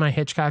if it's in my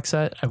Hitchcock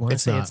set. I want to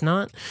say it's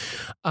not.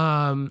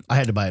 I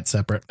had to buy it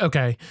separate.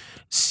 Okay.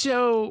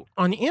 So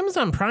on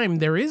Amazon Prime,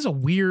 there is a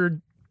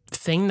weird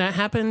thing that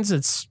happens.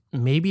 It's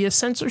maybe a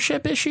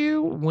censorship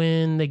issue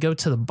when they go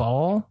to the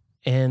ball,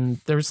 and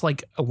there's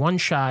like a one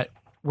shot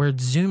where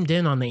it's zoomed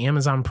in on the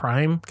Amazon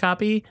Prime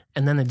copy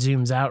and then it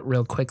zooms out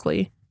real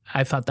quickly.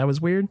 I thought that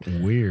was weird.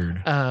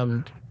 Weird.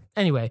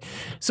 Anyway,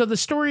 so the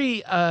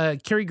story,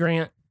 Cary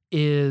Grant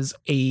is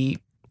a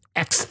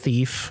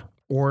ex-thief,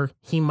 or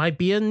he might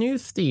be a new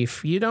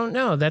thief. You don't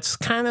know. That's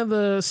kind of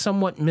the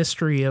somewhat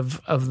mystery of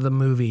the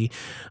movie.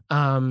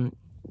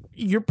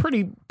 You're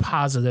pretty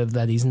positive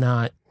that he's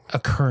not a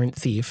current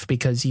thief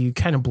because you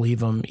kind of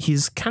believe him.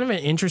 He's kind of an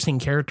interesting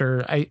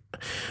character.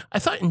 I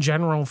thought in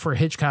general for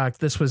Hitchcock,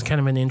 this was kind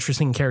of an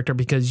interesting character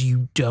because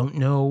you don't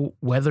know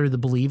whether to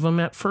believe him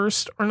at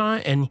first or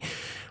not. And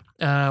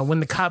when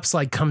the cops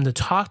like come to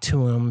talk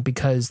to him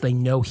because they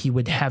know he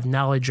would have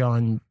knowledge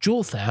on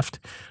jewel theft,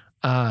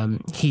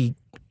 he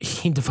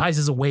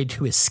devises a way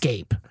to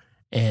escape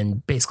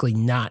and basically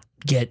not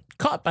get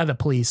caught by the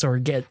police or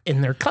get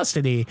in their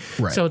custody.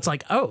 Right. So it's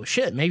like, oh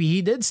shit, maybe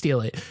he did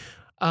steal it.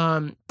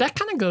 That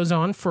kind of goes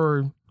on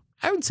for,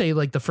 I would say,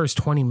 like the first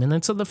 20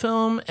 minutes of the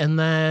film. And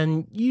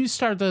then you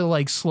start to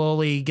like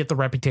slowly get the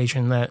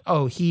reputation that,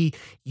 oh, he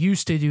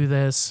used to do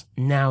this.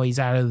 Now he's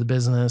out of the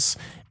business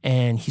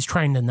and he's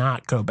trying to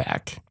not go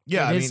back.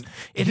 Yeah,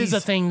 it is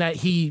a thing that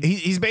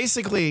he's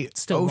basically,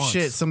 Still wants.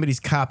 shit, somebody's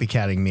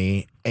copycatting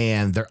me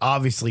and they're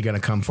obviously going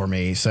to come for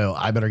me. So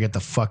I better get the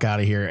fuck out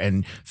of here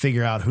and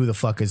figure out who the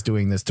fuck is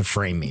doing this to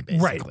frame me,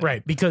 basically.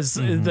 Right. Because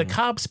the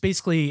cops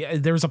basically,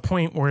 there's a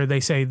point where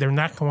they say they're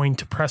not going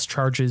to press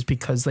charges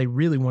because they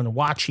really want to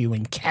watch you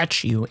and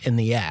catch you in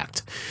the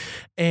act.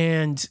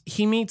 And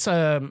he meets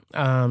a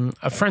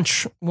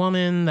French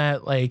woman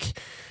that like,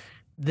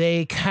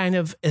 they kind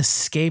of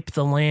escape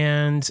the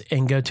land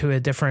and go to a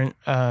different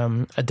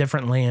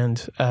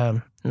land.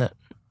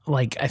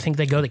 Like I think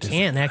they go to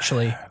Cannes,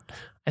 actually.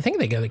 I think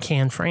they go to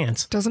Cannes,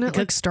 France. Doesn't it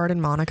like start in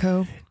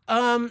Monaco?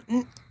 I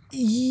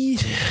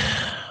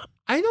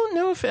don't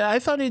know if I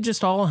thought it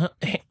just all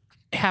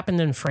happened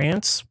in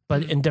France,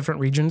 but in different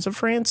regions of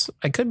France.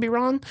 I could be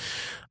wrong.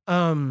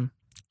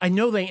 I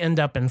know they end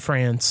up in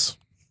France,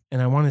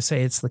 and I want to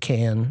say it's the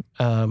Cannes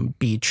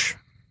beach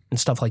and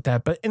stuff like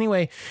that. But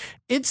anyway,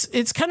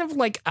 it's kind of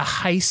like a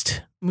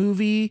heist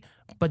movie,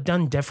 but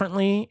done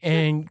differently.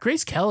 And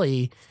Grace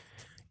Kelly,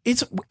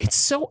 it's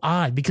so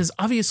odd because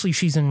obviously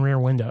she's in Rear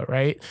Window,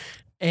 right?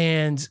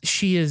 And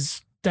she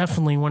is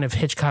definitely one of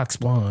Hitchcock's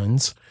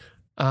blondes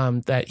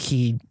that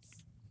he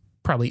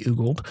probably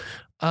oogled.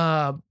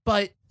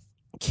 But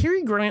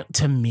Cary Grant,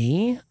 to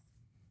me,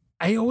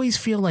 I always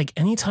feel like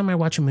anytime I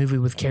watch a movie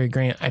with Cary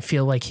Grant, I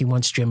feel like he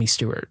wants Jimmy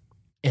Stewart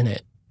in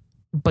it.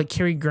 But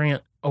Cary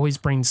Grant always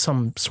brings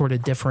some sort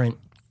of different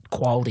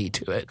quality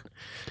to it.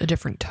 A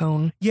different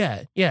tone.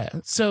 Yeah.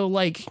 So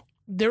like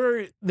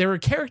there are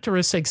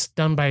characteristics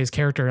done by his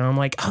character, and I'm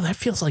like, oh, that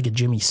feels like a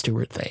Jimmy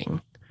Stewart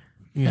thing.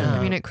 Yeah.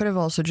 I mean, it could have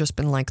also just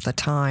been like the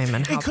time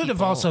and how It could have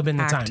people also been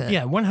the time. acted.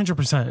 Yeah,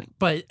 100%.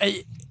 But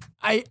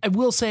I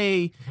will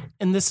say,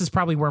 and this is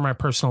probably where my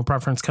personal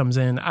preference comes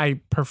in, I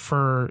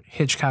prefer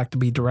Hitchcock to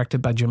be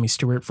directed by Jimmy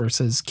Stewart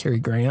versus Cary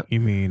Grant. You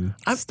mean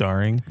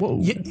starring?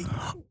 Whoa.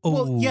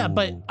 Well, yeah,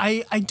 but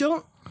I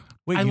don't.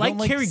 Wait, I you like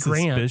don't Cary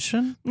Grant.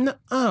 Suspicion? No,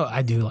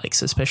 I do like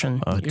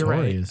Suspicion. You're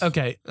toys. right.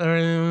 Okay.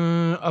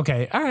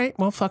 Okay. All right.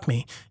 Well, fuck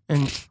me.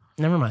 And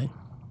never mind.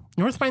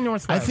 North by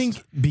Northwest. I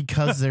think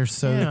because they're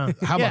so. Yeah.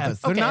 How Yeah, about this?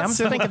 They're okay, not I'm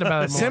thinking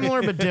about it more.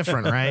 similar but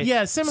different, right?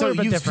 Yeah, similar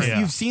but different. Yeah.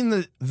 You've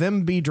seen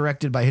them be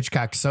directed by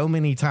Hitchcock so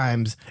many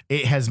times,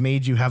 it has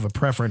made you have a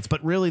preference.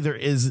 But really,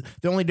 the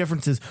only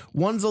difference is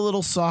one's a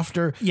little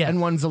softer Yeah.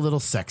 and one's a little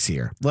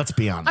sexier. Let's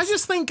be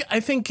honest. I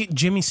think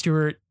Jimmy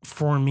Stewart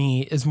for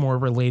me is more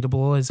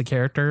relatable as a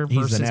character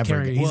versus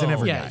Cary. He's an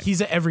every yeah, guy.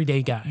 he's an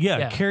everyday guy.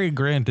 Yeah, Cary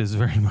Grant is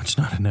very much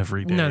not an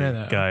everyday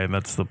No. guy, and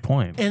that's the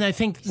point. And I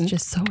think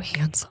Just so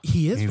handsome.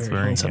 he is He's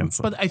very handsome.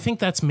 But I think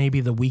that's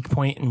maybe the weak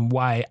point and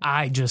why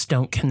I just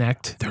don't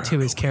connect to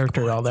his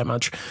character all that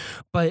much.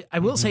 But I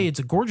will say it's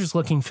a gorgeous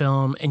looking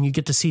film, and you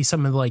get to see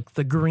some of like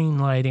the green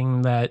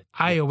lighting that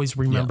I always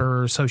remember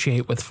or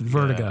associate with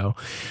Vertigo.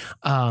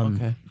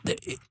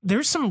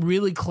 There's some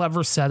really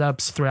clever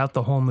setups throughout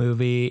the whole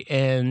movie,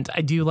 and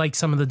I do like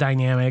some of the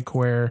dynamic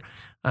where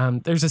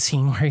there's a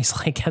scene where he's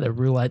like at a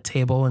roulette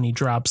table and he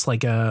drops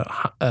like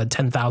a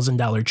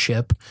 $10,000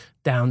 chip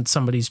down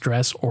somebody's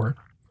dress, or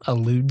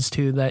alludes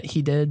to that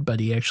he did, but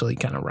he actually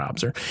kind of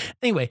robs her.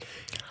 Anyway,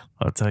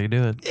 That's how you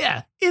do it.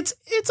 yeah, it's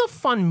a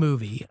fun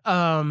movie.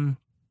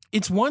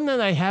 It's one that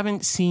I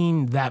haven't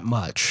seen that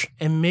much,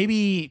 and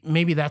maybe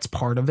that's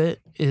part of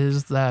it.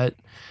 Is that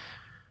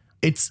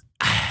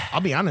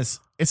I'll be honest,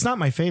 it's not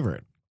my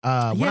favorite. When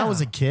I Yeah.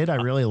 was a kid, I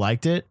really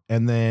liked it,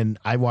 and then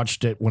I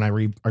watched it when I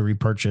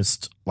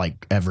repurchased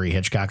like every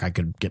Hitchcock I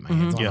could get my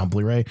hands on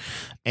Blu-ray.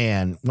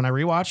 And when I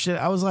rewatched it,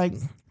 I was like,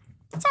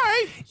 it's all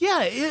right.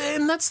 yeah,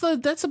 and that's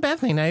the bad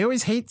thing. I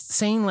always hate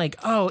saying like,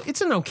 oh,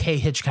 it's an okay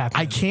Hitchcock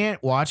movie. I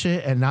can't watch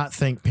it and not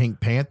think Pink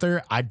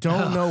Panther. I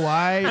don't know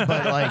why,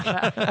 but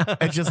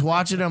like, I just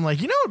watch it. I'm like,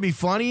 you know, it'd be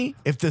funny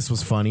if this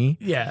was funny.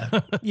 Yeah.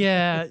 You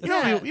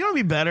know, it'd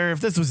be better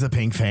if this was the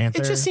Pink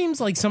Panther. It just seems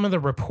like some of the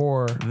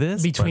rapport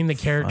between the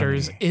but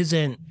characters funny.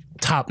 isn't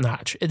top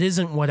notch. It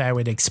isn't what I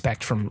would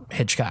expect from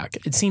Hitchcock.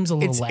 It seems a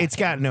little lacking. it's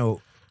got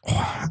no.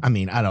 I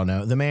mean, I don't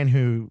know. The Man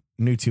Who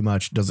Knew Too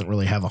Much doesn't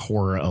really have a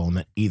horror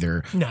element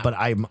either. No. But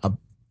I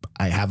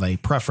have a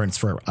preference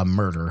for a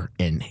murder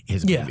in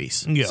his Yeah.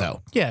 movies. Yeah.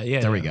 So yeah.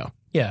 there we go.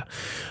 Yeah.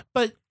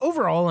 But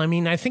overall, I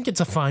mean, I think it's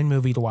a fine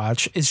movie to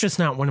watch. It's just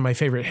not one of my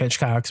favorite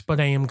Hitchcocks, but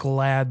I am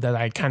glad that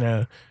I kind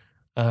of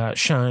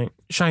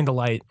shine the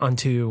light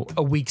onto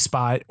a weak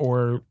spot,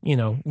 or, you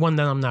know, one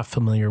that I'm not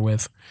familiar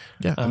with.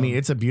 Yeah. I mean,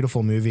 it's a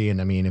beautiful movie. And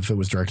I mean, if it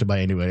was directed by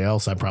anybody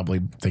else, I probably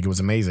think it was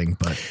amazing.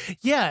 But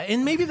Yeah.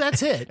 And maybe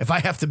that's it. if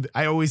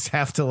I always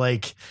have to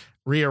like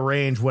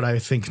rearrange what I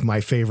think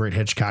my favorite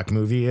Hitchcock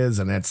movie is.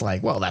 And it's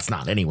like, well, that's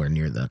not anywhere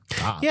near the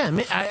top. Yeah,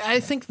 I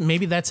think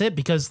maybe that's it,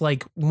 because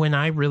like when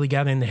I really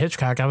got into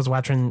Hitchcock, I was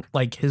watching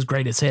like his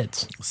greatest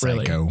hits.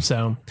 Really. Psycho.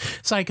 So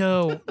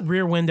Psycho,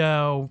 Rear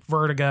Window,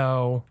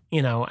 Vertigo,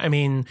 you know, I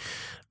mean,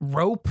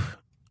 Rope.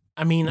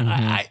 I mean,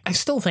 I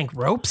still think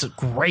Rope's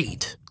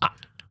great.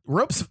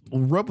 Rope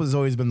has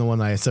always been the one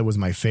that I said was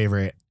my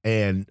favorite.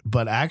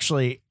 But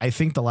actually, I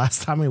think the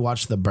last time we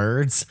watched The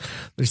Birds,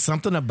 there's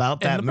something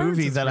about And that The Birds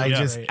movie is that I really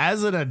just, great.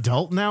 as an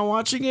adult now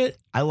watching it,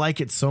 I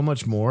like it so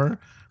much more.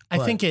 I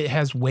think it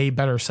has way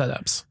better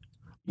setups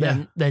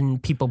than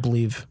people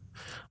believe.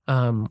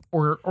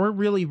 Or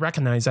really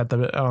recognize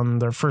on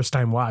their first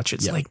time watch.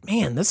 It's like,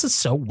 man, this is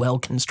so well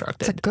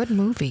constructed. It's a good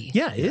movie.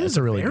 Yeah, it is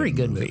a really very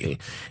good good movie. movie.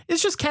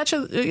 It's just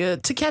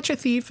To Catch a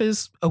Thief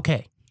is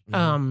okay.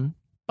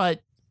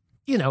 But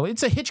you know,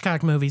 it's a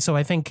Hitchcock movie, so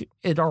I think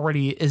it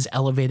already is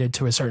elevated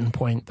to a certain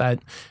point that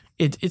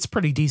it's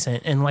pretty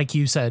decent. And like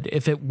you said,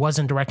 if it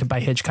wasn't directed by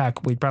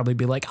Hitchcock, we'd probably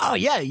be like, oh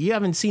yeah, you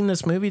haven't seen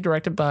this movie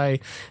directed by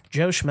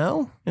Joe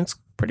Schmo? It's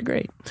pretty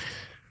great.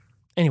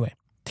 Anyway,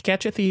 To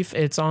Catch a Thief,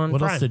 it's on What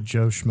Prime. else did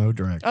Joe Schmo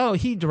direct? Oh,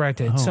 he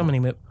directed so many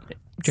movies.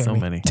 So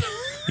many.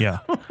 Yeah.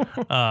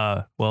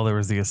 Well, there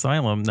was The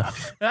Asylum. No.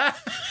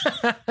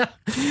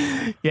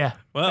 Yeah.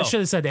 Well, I should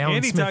have said Alan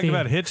Andy Smithy. talked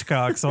about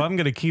Hitchcock, so I'm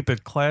going to keep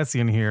it classy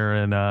in here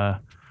and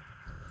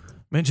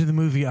mention the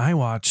movie I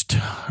watched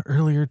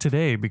earlier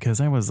today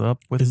because I was up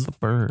with the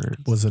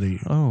birds. Was it a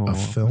With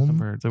the film?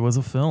 birds. It was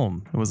a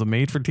film. It was a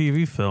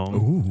made-for-TV film.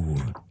 Ooh.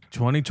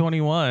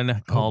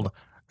 2021 called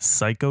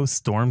Psycho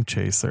Storm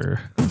Chaser.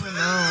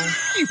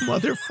 You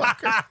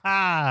motherfucker.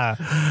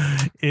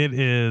 It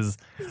is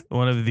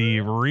one of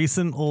the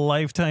recent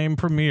Lifetime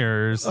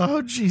premieres,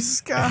 Oh, Jesus,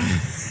 God.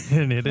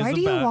 and it is Why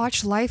do you about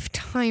watch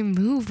Lifetime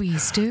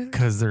movies, dude?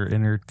 because they're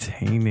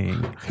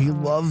entertaining. He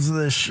loves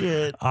this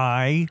shit.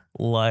 I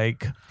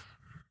like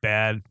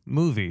bad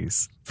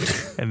movies,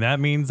 and that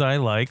means I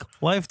like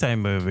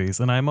Lifetime movies,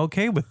 and I'm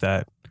okay with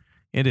that.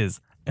 It is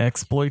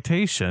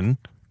exploitation,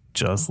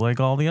 just like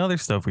all the other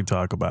stuff we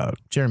talk about.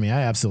 Jeremy,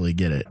 I absolutely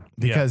get it.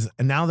 Because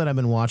now that I've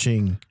been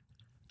watching,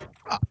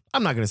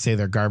 I'm not going to say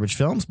they're garbage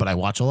films, but I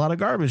watch a lot of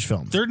garbage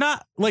films. They're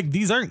not like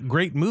these aren't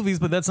great movies,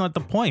 but that's not the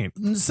point.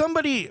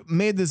 Somebody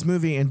made this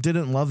movie and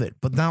didn't love it,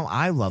 but now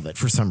I love it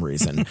for some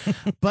reason.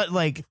 But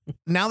like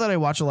now that I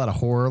watch a lot of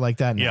horror like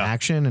that and Yeah.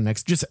 action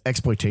and just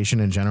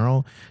exploitation in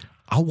general,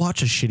 I'll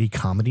watch a shitty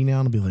comedy now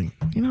and be like,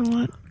 you know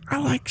what? I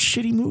like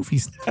shitty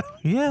movies now.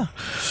 Yeah,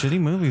 shitty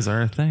movies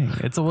are a thing.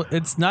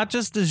 It's not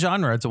just a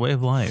genre; it's a way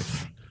of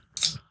life.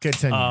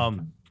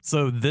 Continue.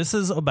 So this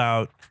is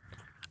about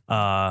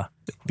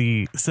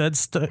the said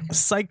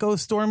psycho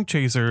storm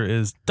chaser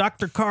is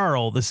Dr.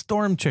 Carl, the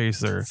storm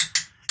chaser.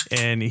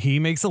 And he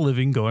makes a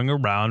living going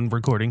around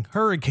recording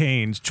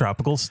hurricanes,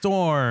 tropical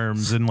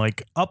storms, and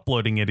like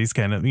uploading it. He's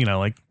kind of,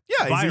 like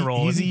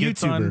viral. He's a He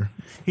gets on- YouTuber.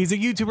 he's a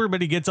YouTuber,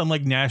 but he gets on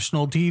like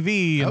national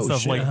TV and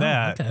stuff shit. like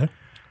that. Okay.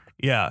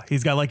 Yeah,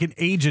 he's got like an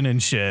agent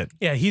and shit.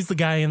 Yeah, he's the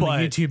guy in the But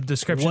YouTube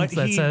descriptions what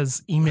that he-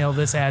 says email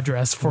this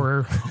address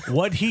for.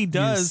 What he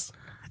does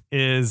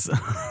is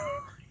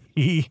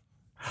he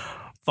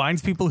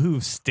finds people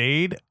who've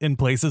stayed in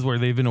places where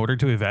they've been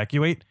ordered to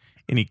evacuate,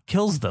 and he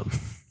kills them.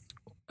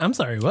 I'm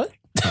sorry, what?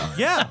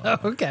 Yeah.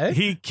 Okay.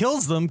 He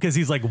kills them because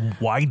he's like,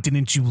 why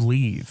didn't you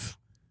leave?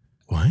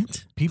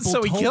 What? People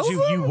So he told kills you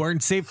them? you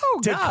weren't safe Oh,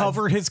 to God.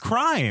 cover his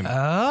crime.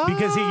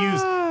 Because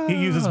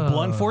he uses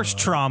blunt force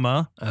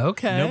trauma.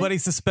 Okay. Nobody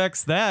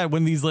suspects that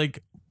when these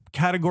like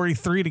category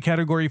 3 to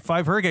category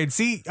 5 hurricanes.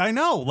 See, I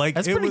know. Like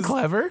That's it pretty was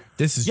clever.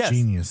 This is Yes,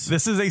 genius.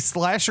 This is a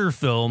slasher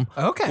film.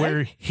 Okay.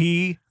 Where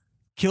he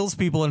kills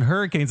people in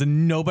hurricanes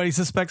and nobody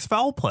suspects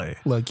foul play.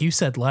 Look, you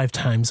said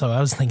Lifetime, so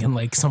I was thinking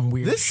like some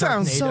weird. This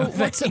sounds So Sharknado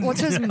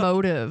what's thing. his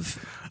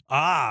motive?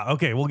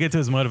 Okay, we'll get to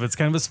his motive. It's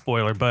kind of a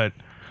spoiler, but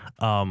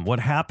what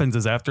happens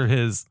is after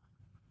his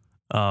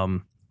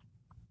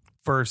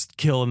first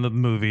kill in the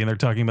movie, and they're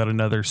talking about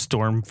another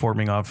storm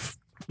forming off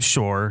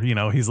shore,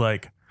 he's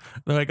like,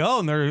 they're like, oh,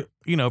 and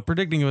they're,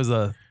 predicting it was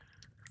a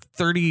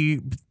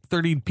 30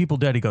 people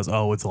dead. He goes,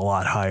 oh, it's a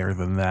lot higher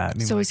than that.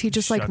 And So is he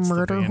just like shuts the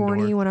murder van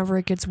horny door. whenever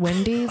it gets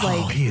windy? Oh,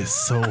 Like he is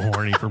so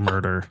horny for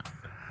murder.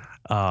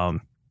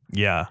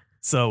 Yeah.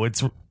 So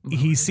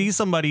he sees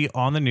somebody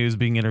on the news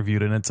being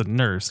interviewed, and it's a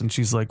nurse, and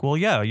she's like, well,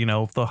 yeah,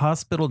 if the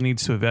hospital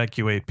needs to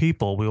evacuate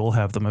people, we will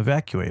have them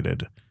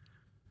evacuated.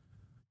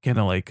 Kind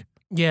of like,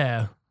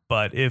 Yeah.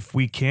 but if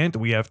we can't,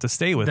 we have to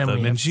stay with Then we them.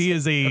 have And to she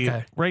is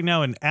okay. right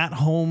now an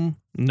at-home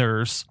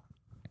nurse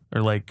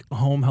or like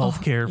home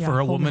health care yeah, for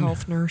a home woman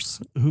health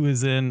nurse. who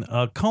is in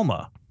a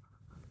coma.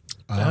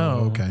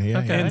 Oh, okay. Yeah,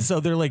 okay. yeah. And so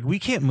they're like, we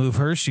can't move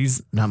her.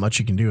 She's, Not much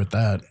you can do with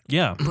that.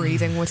 yeah.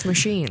 Breathing with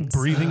machines.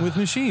 breathing with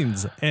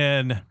machines,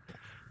 and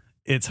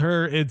it's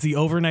the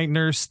overnight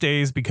nurse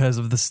stays because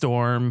of the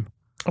storm,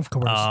 Of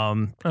course.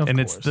 Of and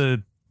it's course.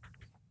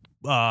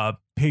 the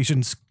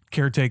patient's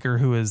caretaker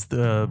who is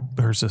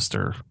her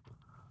sister,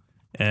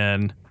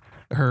 and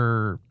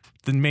the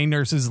main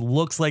nurse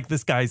looks like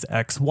this guy's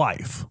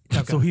ex-wife.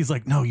 So he's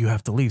like, no, you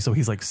have to leave. So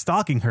he's like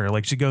stalking her.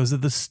 Like she goes to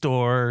the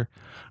store,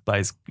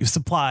 buys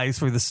supplies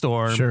for the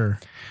storm. Sure.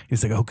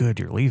 He's like, oh, good,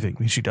 you're leaving.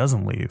 And she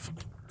doesn't leave.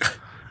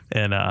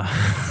 And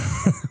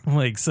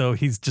like, so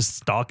he's just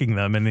stalking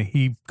them, and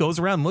he goes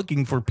around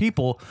looking for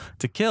people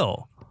to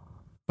kill.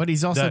 But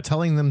he's also That-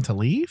 telling them to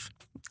leave?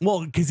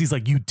 Well, because he's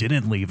like, you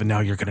didn't leave, and now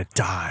you're going to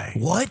die.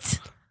 What?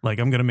 Like,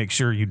 I'm going to make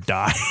sure you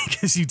die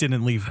because you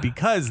didn't leave.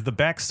 Because the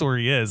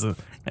backstory is,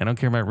 I don't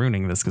care about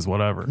ruining this because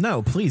whatever.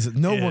 No, please.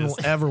 No one Is- will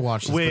ever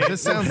watch this. Wait. But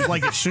this sounds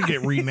like it should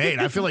get remade.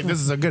 I feel like this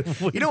is a good.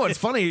 You know what's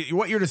funny?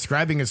 What you're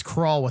describing is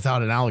Crawl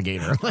without an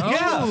alligator. Like,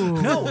 Yeah,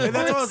 no, and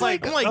that's what I was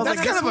like. I'm like, I was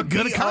that's kind this of a would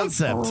good be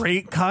concept.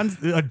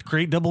 A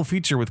great double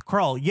feature with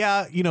Crawl.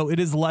 Yeah, it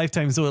is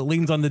Lifetime, so it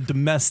leans on the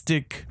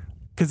domestic,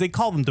 because they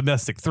call them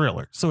domestic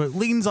thriller. So it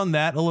leans on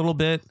that a little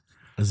bit.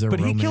 Is there But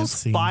he romance kills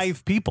scenes?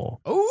 5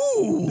 people.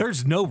 Ooh.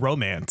 There's no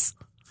romance.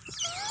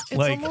 It's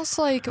like- almost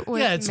like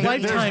when Yeah, it's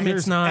maybe- Lifetime.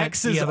 It's not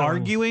exes the other-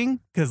 arguing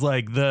because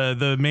like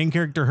the main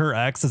character, her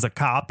ex, is a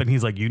cop, and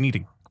he's like, you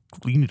need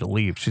to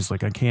leave. She's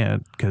like, I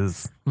can't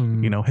because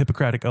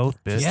Hippocratic oath,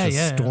 bitch. Yeah, The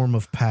yeah. storm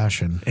of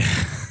passion.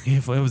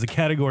 If it was a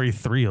category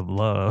 3 of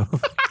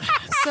love.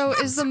 So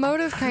is the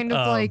motive kind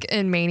of like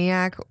in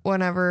Maniac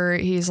whenever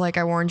he's like,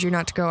 I warned you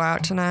not to go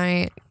out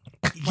tonight?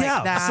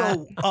 Yeah. that.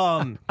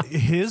 So,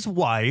 his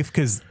wife,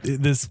 because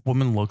this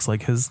woman looks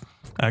like his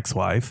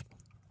ex-wife,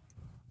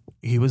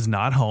 he was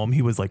not home.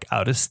 He was like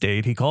out of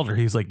state. He called her.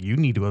 He's like, you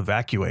need to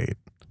evacuate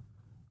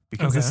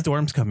because the Okay.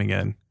 storm's coming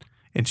in.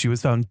 And she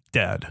was found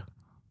dead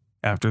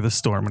after the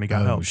storm when he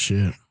got Oh, home.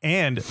 shit.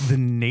 And the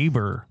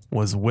neighbor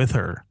was with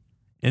her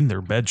in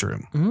their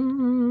bedroom.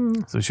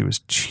 So she was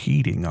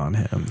cheating on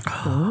him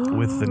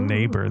with the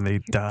neighbor, and they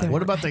died.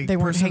 What about the They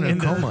weren't person in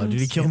hanging coma? Did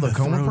he kill In the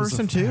coma throes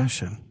person of too?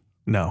 passion.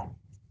 No.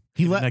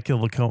 He Did let. not kill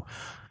the coma.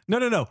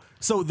 No.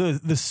 So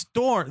the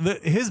storm,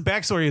 his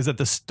backstory is that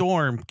the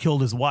storm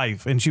killed his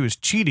wife and she was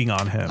cheating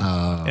on him.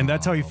 And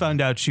that's how he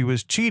found out she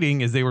was cheating,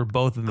 is they were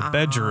both in the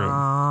bedroom.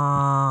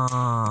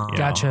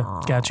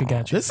 Gotcha.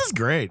 This is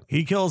great.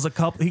 He kills a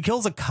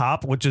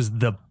cop, which is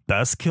the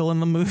best kill in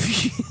the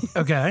movie.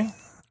 Okay.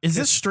 Is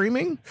this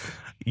streaming?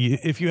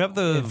 If you have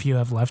If you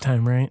have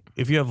Lifetime, right?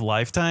 if you have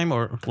Lifetime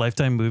or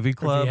Lifetime Movie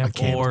Club, have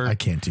or I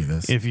can't do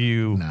this. if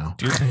you No.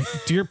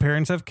 do your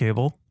parents have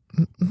cable?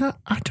 No,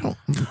 I don't.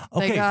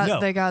 Okay,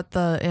 They got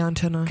the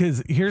antenna.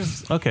 Because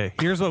here's what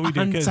we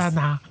do. Because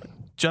Antenna.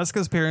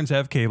 Jessica's parents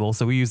have cable,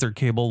 so we use their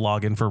cable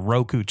login for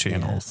Roku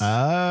channels.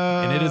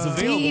 And it is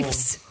available.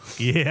 Thieves.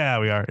 Yeah,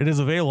 we are. It is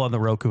available on the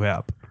Roku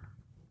app.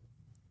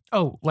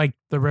 Oh, like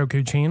the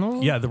Roku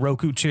channel? Yeah, the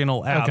Roku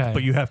channel app, Okay.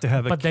 but you have to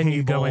have a But then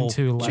you go cable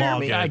into like,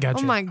 login. I got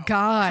Oh you. my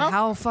God.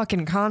 How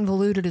fucking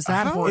convoluted is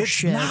that How- horse It's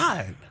shit?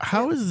 not.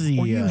 How is the?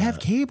 Or you have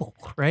cable,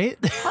 right?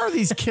 how are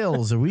these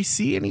kills? Do we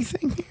see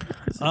anything here?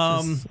 Is it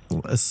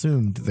just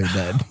assumed they're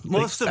dead.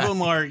 Most of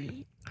them are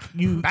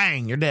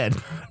Bang, you're dead.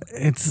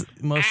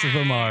 most of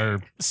them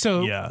are.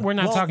 So Yeah. we're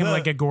not Well, talking the-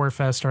 like a gore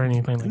fest or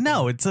anything like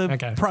No, it's a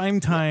Okay. prime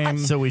time.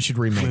 So we should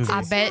remake.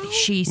 I This. bet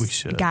she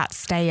should. got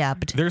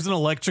stabbed. There's an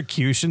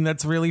electrocution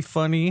that's really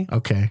funny.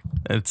 Okay.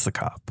 It's the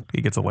cop.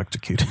 He gets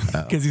electrocuted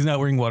because he's not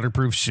wearing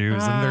waterproof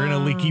shoes and they're in a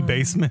leaky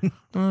basement.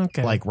 that.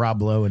 Okay. Like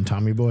Rob Lowe and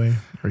Tommy Boy,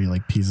 or he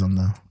like pees on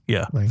the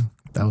Yeah. thing.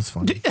 That was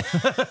funny.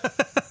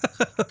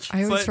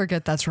 I always But-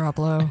 forget that's Rob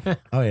Lowe.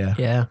 Oh yeah.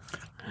 yeah.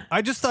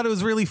 I just thought it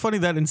was really funny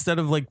that instead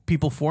of like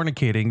people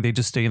fornicating, they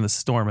just stay in the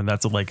storm, and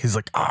that's like he's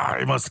like,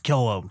 I must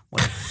kill him.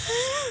 Like,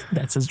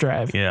 That's his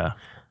drive. yeah,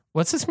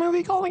 What's this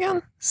movie called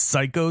again?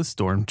 Psycho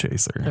Storm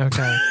Chaser.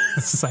 Okay.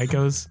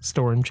 Psycho's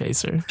Storm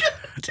Chaser.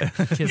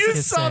 Kiss, You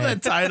kiss, saw say. the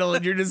title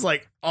and you're just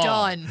like, oh,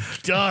 Done.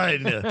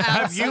 done.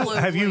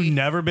 Have you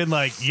never been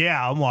like,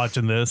 yeah, I'm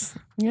watching this?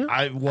 Yeah.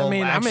 I'm I'm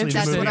actually, interested. the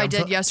That's movie what I I'm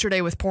did ta-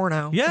 yesterday with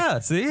porno. Yeah,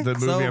 see The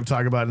movie So, I'm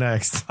talking about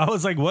next. I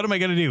was like, what am I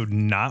gonna do?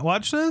 Not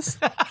watch this?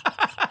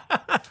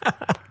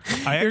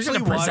 I You're gonna actually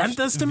present watched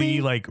this to the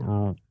me? like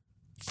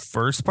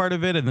first part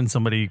of it, and then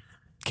somebody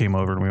came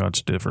over and we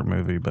watched a different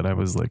movie. But I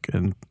was like,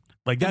 and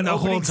like that And the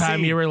whole opening time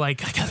scene, you were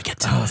like, I gotta get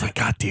to I it. was like,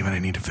 God damn it, I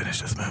need to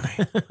finish this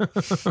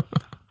movie.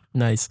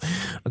 Nice.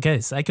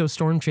 Okay, Psycho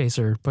Storm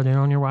Chaser. Put it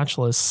on your watch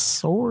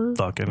list. Or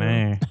Fucking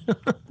A.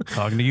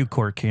 Talking to you,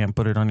 Court Camp.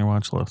 Put it on your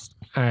watch list.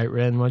 all right,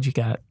 Ren, what you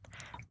got?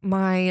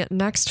 My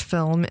next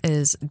film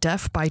is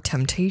Death by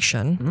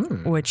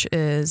Temptation, which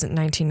is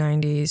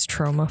 1990s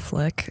trauma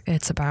flick.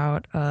 It's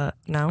about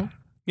no.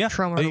 Yeah.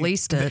 Trauma they-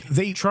 released it.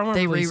 They Trauma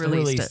They released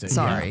re-released it.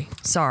 Sorry.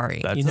 Sorry.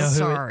 That's- You know who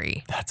it-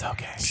 Sorry. That's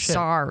okay.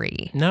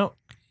 Sorry. No,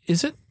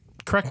 is it?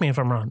 Correct me if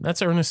I'm wrong.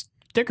 That's Ernest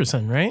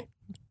Dickerson, right?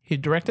 He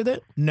directed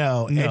it.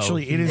 No, No,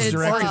 actually, it is It's,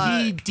 directed,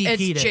 he DP'd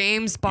it. it's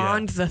James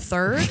Bond the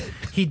Third.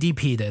 He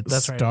DP'd it.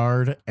 That's right.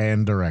 starred,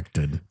 and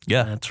directed.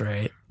 Yeah. That's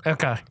right.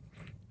 Okay.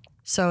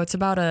 So it's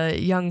about a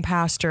young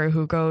pastor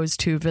who goes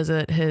to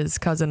visit his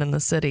cousin in the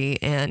city,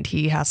 and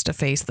he has to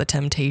face the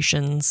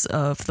temptations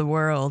of the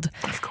world.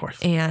 Of course.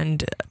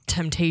 And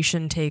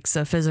temptation takes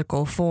a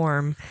physical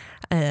form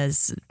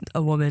as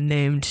a woman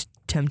named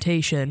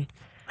Temptation,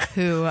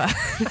 who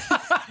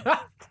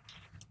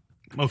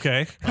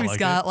Okay. I who's like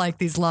got like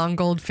these long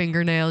gold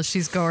fingernails.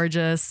 She's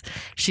gorgeous.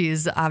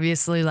 She's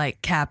obviously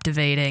like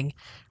captivating.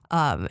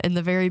 In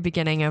the very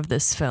beginning of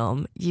this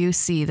film, you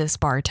see this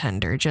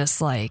bartender just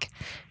like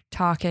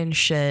talking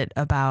shit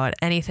about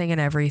anything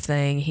and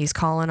everything. He's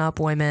calling up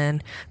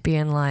women,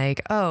 being like,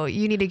 "Oh,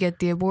 you need to get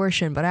the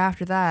abortion, but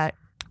after that,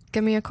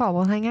 give me a call.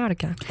 We'll hang out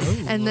again."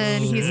 And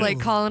then he's like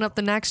calling up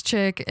the next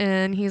chick,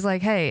 and he's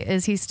like, "Hey,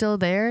 is he still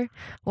there?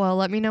 Well,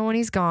 let me know when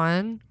he's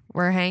gone.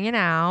 We're hanging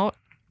out."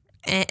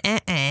 And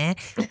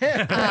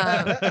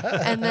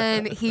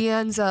then he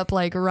ends up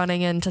like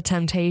running into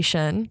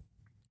temptation,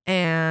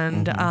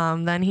 and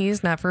then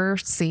he's never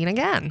seen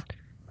again.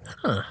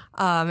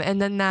 And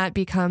then that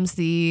becomes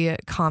the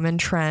common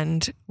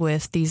trend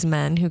with these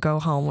men who go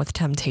home with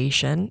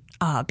temptation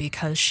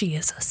because she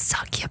is a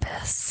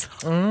succubus.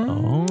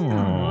 Oh.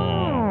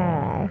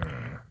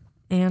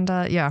 And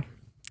yeah,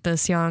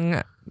 this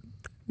young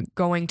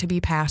going to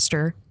be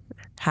pastor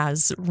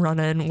has run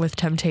in with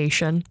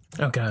temptation.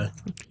 Okay.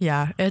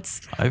 Yeah,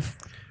 I've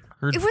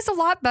heard it was a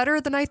lot better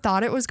than I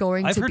thought it was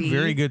going I've to heard be.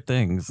 very good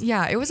things.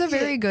 Yeah, it was a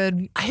very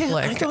good I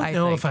flick. don't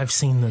know think. if I've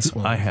seen this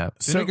one. I have.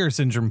 Vinegar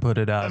Syndrome put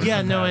it out. Yeah,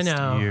 in the no, I past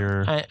know.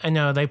 Year. I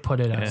know they put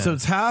it out. Yeah. So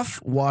it's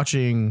half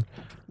watching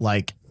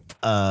like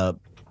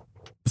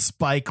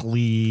Spike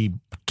Lee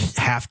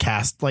half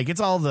cast, like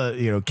it's all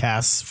the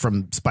casts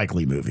from Spike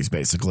Lee movies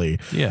basically.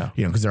 Yeah.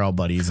 Because they're all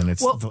buddies, and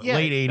it's Well, the yeah,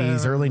 late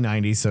 80s, early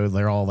 90s, so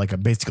they're all like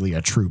basically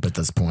a troupe at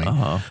this point.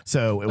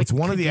 So it was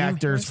one of the Kadeem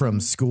actors from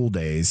School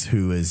Days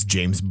who is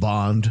James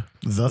Bond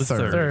the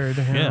third. Third.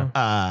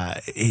 Yeah.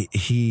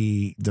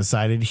 He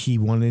decided he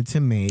wanted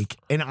to make,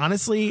 and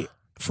honestly,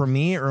 for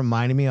me, it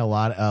reminded me a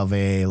lot of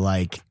a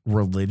like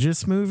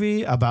religious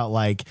movie about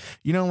like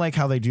like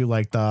how they do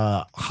like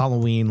the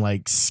Halloween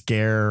like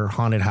scare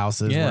haunted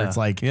houses where it's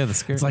like the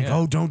scare. it's like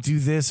oh, don't do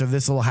this or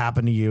this will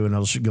happen to you, and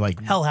it'll be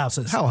like Hell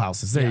Houses. hell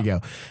houses. There you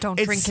go. Don't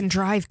It's- drink and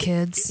drive,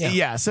 kids.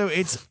 Yeah, so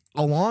it's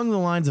along the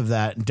lines of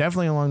that,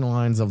 definitely along the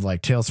lines of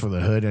like Tales for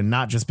the Hood, and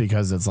not just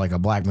because it's like a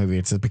black movie,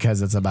 it's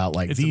because it's about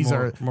like It's a these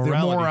are the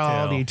morality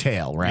morality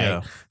tale, right?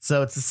 Yeah.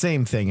 So it's the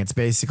same thing. It's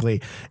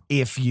basically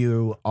if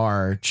you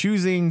are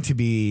choosing to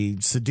be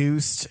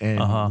seduced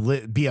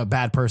and be a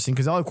bad person,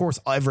 because of course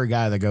every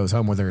guy that goes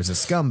home with her is a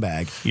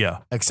scumbag, Yeah.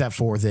 except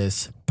for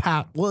this.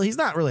 Well, he's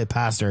not really a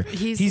pastor.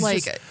 He's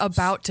like just-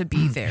 about to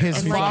be there.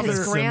 his and like his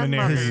father-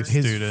 grandmother. seminary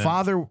his student.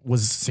 father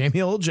was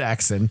Samuel L.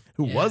 Jackson,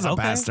 who was a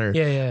Okay. pastor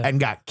Yeah. and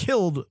got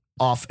killed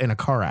off in a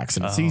car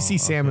accident. So you see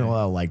Samuel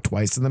L. like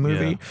twice in the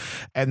movie.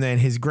 And then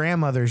his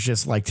grandmother's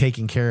just like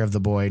taking care of the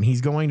boy. And he's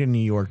going to New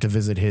York to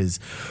visit his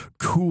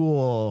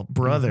cool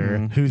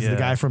brother, who's the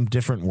guy from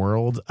Different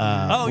World with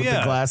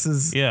the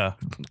glasses. Yeah.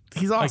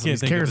 He's awesome. He's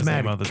think of his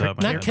name charismatic. off the top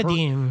of my Not head.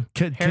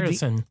 Kadeem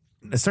Harrison.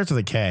 It starts with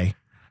a K.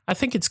 I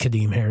think it's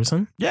Kadeem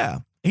Harrison. Yeah.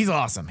 He's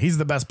awesome. He's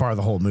the best part of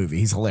the whole movie.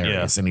 He's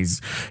hilarious. And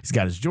he's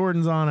got his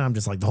Jordans on. I'm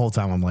just like the whole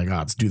time I'm like, oh,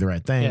 let's do the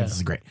right thing. Yeah. This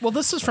is great. Well,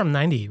 this is from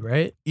 90,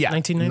 right? Yeah.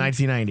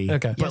 1990. 1990.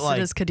 Okay. But Yes, like,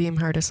 it is Kadeem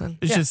Hardison.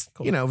 it's just,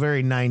 cool. you know,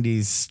 very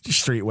 90s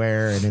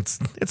streetwear and it's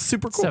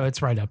super cool. So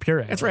it's right up your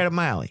alley. It's right up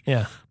my alley.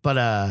 Yeah.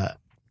 But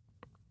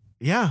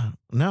yeah,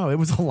 no, it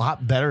was a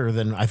lot better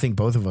than I think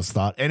both of us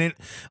thought. And it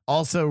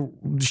also,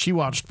 she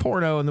watched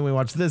porno and then we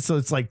watched this. So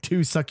it's like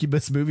two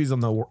succubus movies on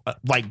the,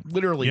 like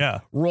literally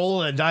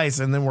rolling a dice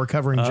and then we're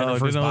covering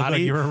Jennifer's didn't look body.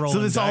 like you were rolling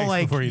so it's all dice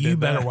like, before You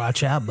did better that.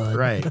 watch out, bud.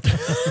 right.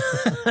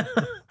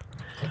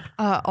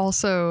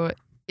 Also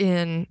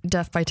in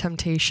Death by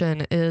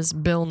Temptation is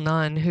Bill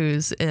Nunn,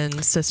 who's in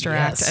Sister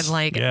Act Yes. and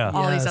like Yeah.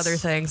 all these Yes. other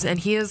things. And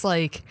he is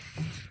like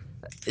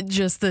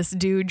just this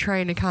dude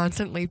trying to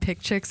constantly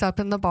pick chicks up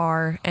in the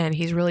bar, and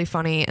he's really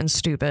funny and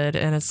stupid.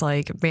 And it's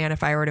like, man,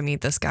 if I were to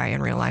meet this guy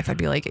in real life, I'd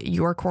be like,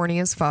 you're corny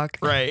as fuck.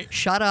 Right.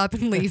 Shut up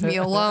and leave me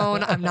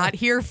alone. I'm not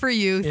here for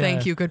you.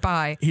 Thank you.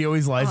 Goodbye. He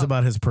always lies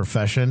about his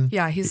profession.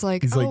 Yeah, he's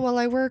like, He's oh, like, well,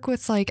 I work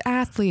with like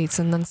athletes.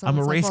 And then I'm a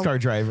someone's like, race well, car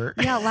driver.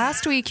 yeah,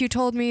 last week you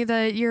told me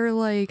that you're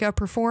like a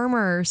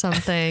performer or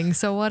something.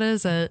 So what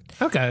is it?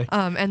 Okay.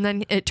 And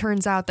then it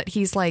turns out that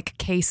he's like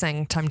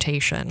casing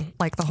Temptation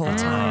like the whole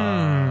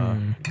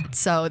time.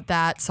 So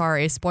that,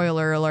 sorry,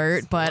 spoiler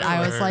alert, but I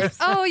was like,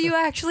 oh, you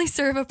actually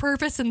serve a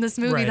purpose in this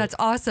movie. Right. That's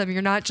awesome.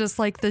 You're not just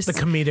like this. The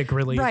comedic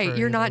relief. Right,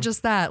 you're not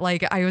just that.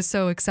 Like, I was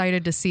so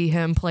excited to see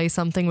him play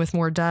something with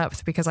more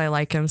depth because I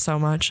like him so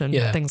much and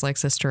Yeah. things like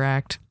Sister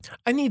Act.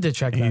 I need to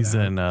check that He's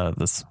out. in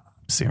the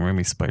Sam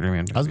Raimi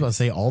Spider-Man. I was about to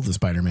say all the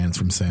Spider-Mans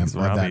from Sam. He's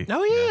Like Robbie. that.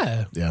 Oh,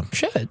 yeah. Yeah.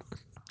 Shit.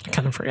 I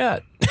kind of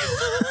forgot.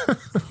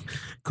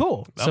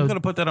 Cool. I'm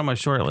gonna put that on my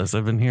short list.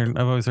 I've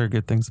always heard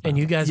good things about And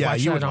you guys Yeah,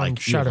 watch you that would on like- you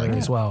would Shudder like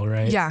as it. well,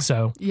 right? Yeah.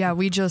 So Yeah,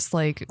 we just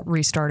like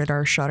restarted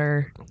our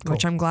Shudder,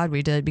 which I'm glad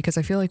we did because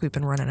I feel like we've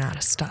been running out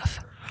of stuff.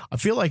 I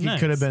feel like it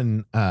could have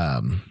been.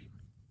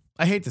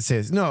 I hate to say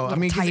this. No, I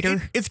mean 'cause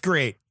tighter. it's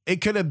great. It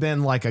could have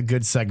been like a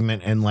good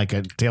segment in like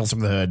a Tales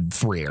from the Hood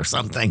 3 or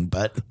something,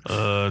 but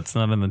It's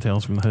not in the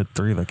Tales from the Hood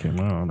 3 that came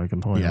out. I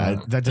can tell you yeah,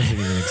 that. that doesn't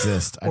even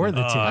exist. Or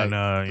the two. Oh,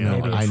 no, yeah. No,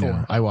 Maybe I 4.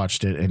 know. I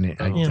watched it and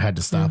I had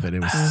to stop it.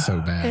 It was so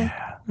bad.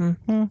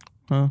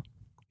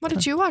 What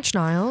did you watch,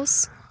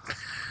 Niles?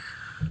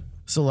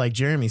 So, like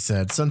Jeremy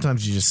said,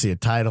 sometimes you just see a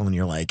title and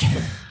you're like,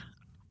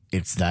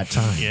 "It's that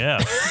time." Yeah.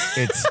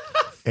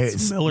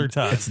 It's Miller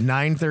time. It's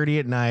 9:30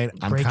 at night.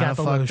 I'm Break kind out of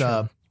the fucked lotion.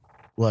 up.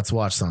 Let's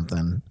watch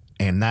something.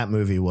 And that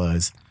movie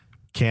was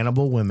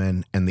Cannibal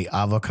Women and the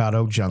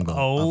Avocado Jungle.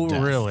 Oh, of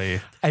Death.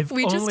 really? I've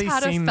We just only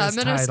had a seen this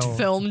feminist title.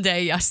 film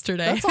day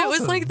yesterday. It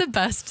was like the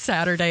best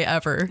Saturday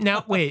ever.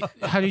 Now, wait,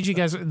 how did you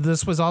guys?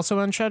 This was also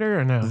on Shudder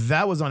or no?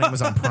 That was on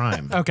Amazon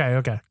Prime.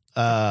 Okay.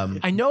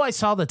 I know I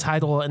saw the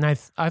title and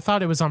I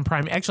thought it was on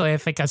Prime. Actually, I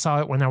think I saw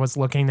it when I was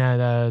looking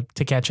at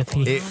To Catch a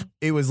Thief.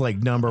 It was like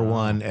number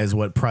one as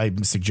what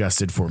Prime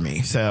suggested for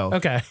me. So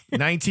Okay.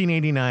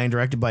 1989,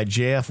 directed by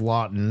J.F.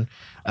 Lawton,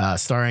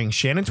 starring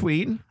Shannon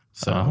Tweed.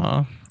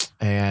 So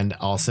and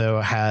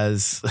also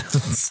has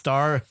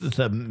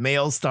the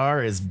male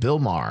star is Bill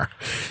Maher.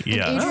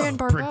 Yeah. Adrienne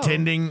Barbeau.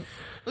 Pretending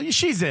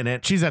she's in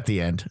it. She's at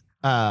the end.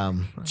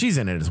 She's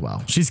in it as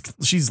well. She's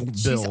She's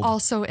Bill.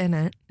 also in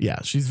it. Yeah,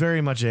 she's very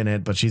much in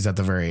it, but she's at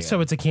the very end.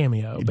 So it's a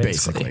cameo,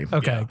 basically. Basically,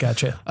 Okay,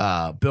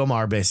 gotcha. Bill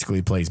Maher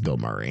basically plays Bill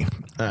Murray.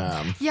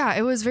 Yeah,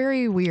 it was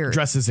very weird.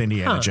 Dresses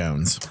Indiana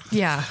Jones.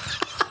 Yeah.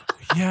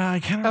 Yeah, I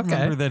kind of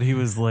remember that he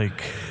was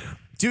like,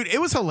 Dude,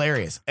 it was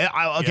hilarious. Okay.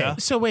 Yeah.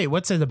 So wait,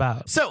 what's it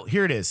about? So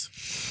here it is.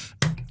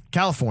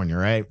 California,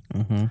 right?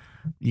 Mm-hmm.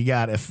 You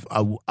got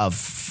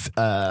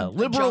a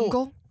liberal.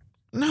 Jungle.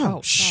 No,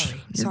 Oh, shh,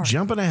 sorry. you're Sorry.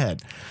 jumping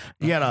ahead.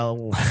 You got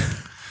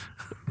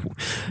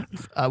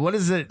what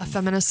is it? A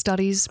feminist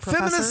studies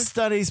professor. Feminist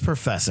studies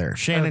professor,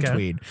 Shannon Okay.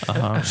 Tweed.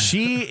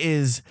 She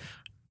is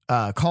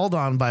called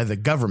on by the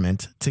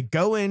government to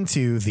go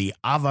into the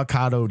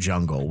avocado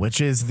jungle, which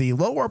is the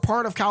lower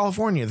part of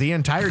California, the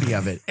entirety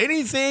of it.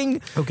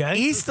 Anything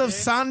east of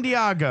San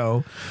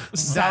Diego.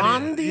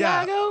 San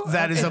Diego?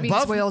 That is It means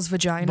above whale's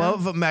vagina.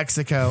 above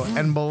Mexico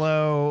and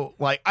below,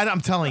 like I'm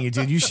telling you,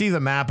 dude, you see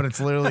the map and it's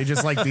literally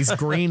just like these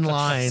green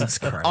lines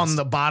on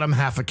the bottom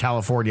half of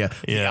California.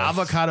 The Yeah.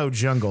 avocado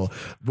jungle,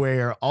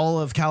 where all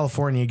of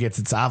California gets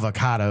its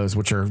avocados,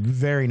 which are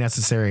very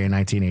necessary in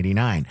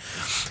 1989.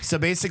 So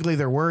basically,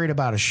 they're worried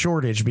about a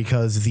shortage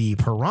because the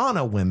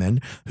piranha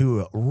women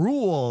who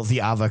rule the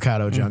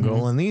avocado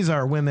jungle, and these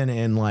are women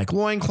in like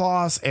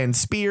loincloths and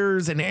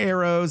spears and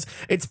arrows.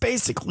 It's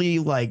basically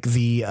like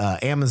the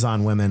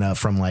Amazon women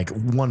from like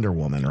Wonder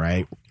Woman,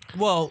 right?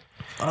 well,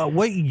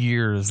 what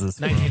year is this?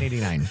 from?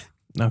 1989.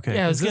 Okay.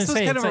 Yeah, I was this gonna is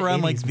say kind it's of like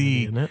around 80s like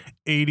movie, isn't the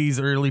it? 80s,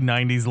 early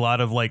 90s, a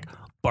lot of like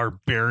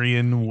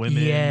barbarian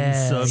women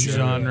Yes,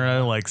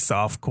 subgenre, like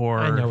softcore.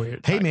 I know what you're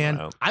Hey talking man,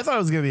 about. I thought it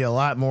was gonna be a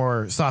lot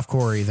more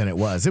softcore than it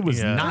was. It was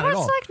Yeah. not at That's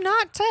all. like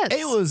not tits.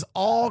 It was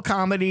all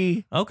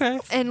comedy, Okay.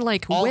 and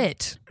like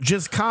wit.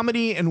 just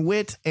comedy and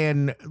wit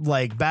and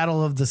like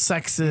battle of the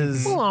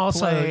sexes. Well,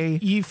 also, play.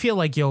 you feel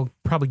like you'll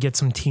probably get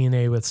some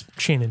TNA with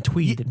Shannon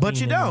Tweed. but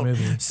you being in the don't.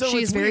 movie. So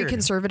She's it's very weird.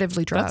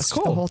 conservatively dressed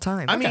cool. the whole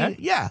time. I mean,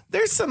 yeah,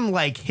 there's some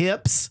like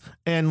hips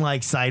and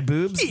like side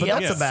boobs, but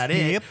that's Yes. about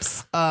it.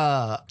 Yips.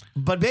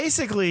 But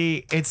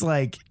basically, it's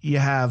like you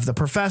have the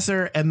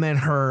professor and then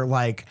her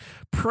like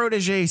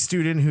protege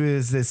student who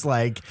is this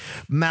like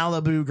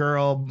Malibu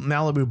girl,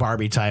 Malibu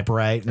Barbie type,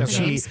 right? And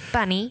Name's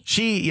Bunny.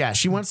 she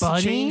wants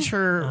Bunny? to change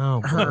her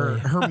Oh,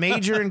 her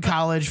major in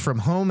college from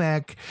home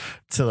ec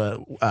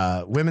to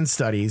women's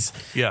studies.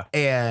 Yeah.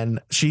 And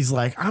she's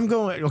like, I'm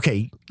going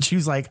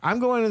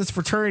to this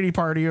fraternity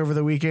party over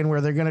the weekend where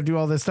they're going to do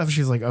all this stuff.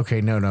 She's like,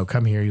 okay, no,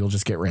 come here. You'll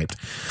just get raped.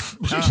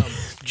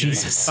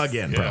 Jesus.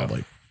 Again,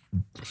 probably.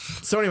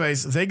 So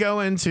anyways, they go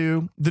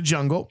into the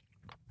jungle.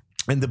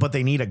 But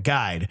they need a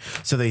guide,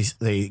 so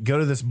they go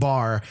to this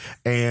bar,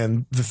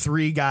 and the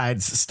three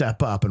guides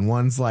step up, and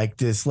one's like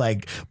this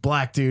like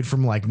black dude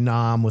from like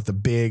Nam with a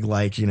big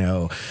like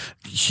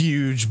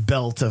huge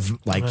belt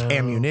of like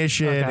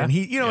ammunition, okay. and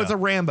he it's a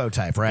Rambo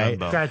type, right?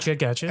 Rambo.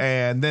 Gotcha.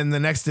 And then the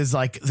next is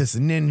like this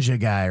ninja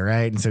guy,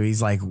 right? And so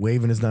he's like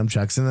waving his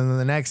nunchucks, and then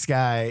the next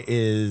guy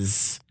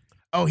is.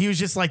 Oh, he was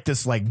just like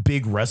this like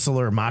big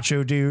wrestler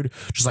macho dude,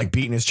 just like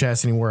beating his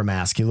chest, and he wore a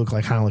mask. He looked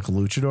like kind of like a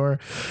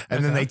luchador.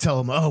 And then they tell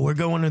him, "Oh, we're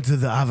going into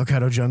the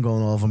avocado jungle,"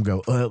 and all of them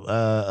go,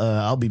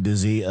 I'll be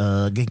busy.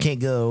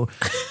 Can't go."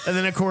 And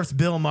then of course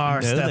Bill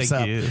Maher steps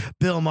up.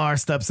 Bill Maher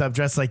steps up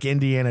dressed like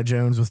Indiana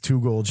Jones with 2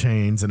 gold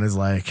chains and is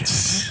like,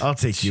 "I'll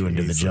take you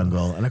into the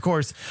jungle." And of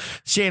course,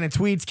 Shannon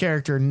Tweed's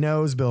character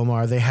knows Bill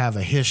Maher. They have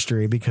a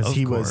history because Of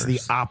he was the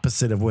course.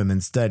 opposite of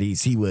women's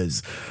studies. He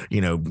was,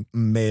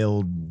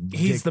 male.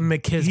 He's the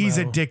Machismo. He's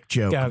a dick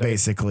joke, Got it.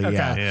 basically. Okay.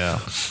 Yeah.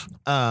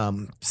 Yeah.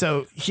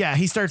 So yeah,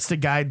 he starts to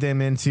guide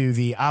them into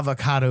the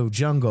avocado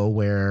jungle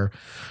where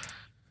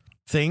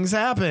things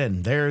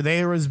happen.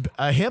 There was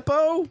a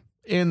hippo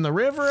in the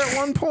river at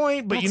one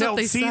point, but That's you what don't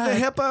they see the said.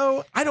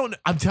 hippo.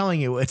 I'm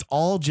telling you, it's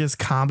all just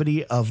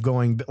comedy of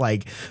going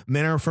like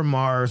men are from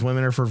Mars,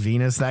 women are for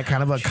Venus, that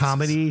kind of a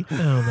comedy.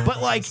 my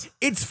But like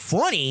it's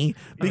funny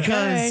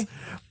because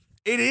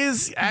it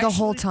is actually, The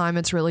whole time,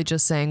 it's really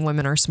just saying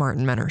women are smart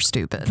and men are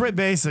stupid.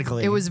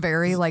 basically It was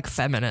very like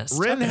feminist.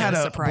 Rin It had was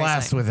a surprising.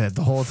 blast with it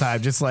the whole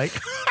time, just like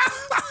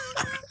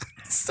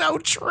so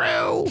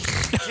true.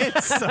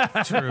 It's so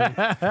true.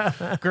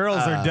 Girls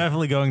are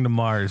definitely going to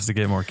Mars to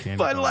get more candy.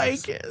 But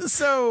bars. like,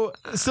 so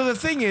the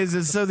thing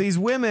is so these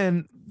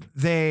women,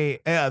 the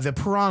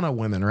piranha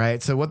women,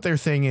 right? So what their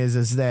thing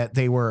is that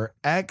they were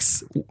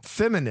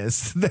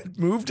ex-feminists that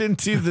moved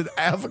into the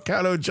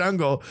avocado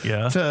jungle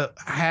Yeah. to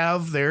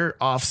have their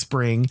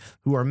offspring,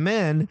 who are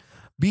men,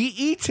 be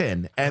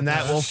eaten, and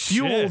that will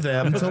fuel Shit.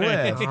 them to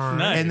live.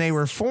 Nice. And they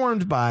were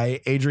formed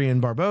by Adrienne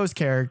Barbeau's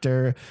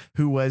character,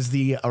 who was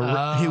who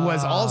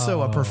was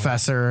also a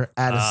professor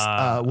at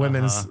a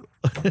women's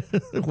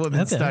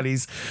women's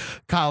studies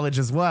college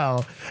as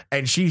well,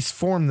 and she's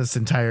formed this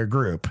entire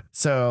group.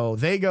 So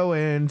they go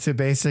into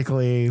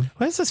basically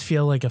Why does this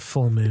feel like a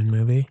full moon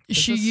movie?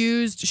 She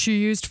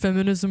used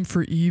feminism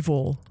for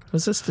evil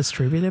Was this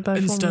distributed by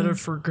Full Moon?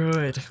 for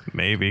good.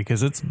 Maybe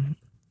because it's.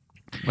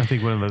 I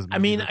think one of those. I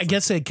mean, I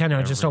guess it kind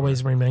of just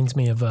always reminds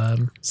me of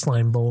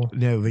Slime Bowl.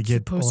 no, they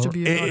get Supposed to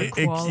be about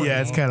equality.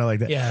 yeah, it's kind of like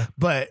that. Yeah.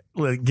 But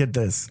look, get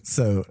this.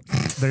 So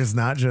there's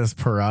not just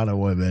piranha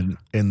women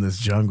in this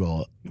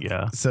jungle.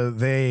 Yeah. So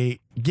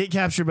they get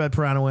captured by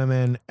piranha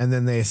women and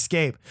then they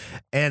escape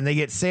and they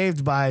get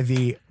saved by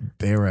the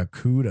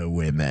barracuda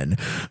women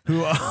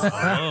who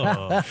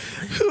Oh.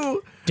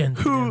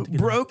 who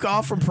broke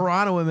off from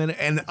piranha women,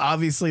 and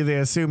obviously they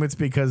assume it's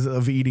because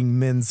of eating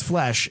men's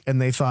flesh, and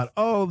they thought,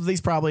 oh,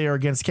 these probably are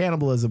against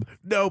cannibalism.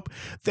 Nope,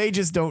 they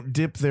just don't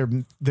dip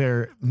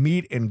their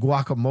meat in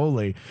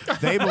guacamole.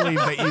 They believe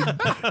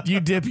that you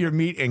dip your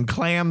meat in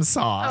clam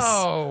sauce.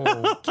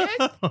 Oh,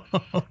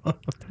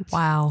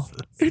 Wow.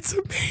 It's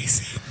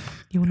amazing.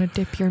 You want to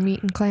dip your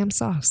meat in clam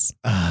sauce?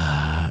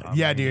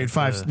 Yeah, dude.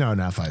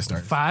 Not 5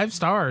 stars. 5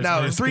 stars.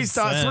 No, man. 3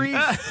 stars. 3.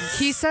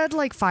 He said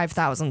like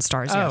 5,000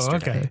 stars Oh, yesterday.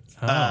 okay.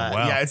 Oh,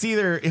 wow. Yeah, it's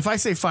either if I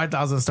say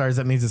 5,000 stars,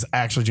 that means it's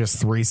actually just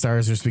 3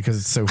 stars, just because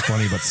it's so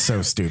funny but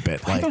so stupid.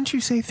 Why Like, don't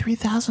you say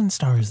 3,000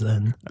 stars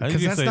then?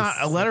 because that's not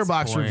a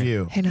letterbox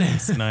review. Hey,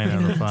 Niles. 9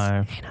 out of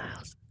 5. Hey,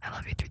 Niles. I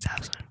love you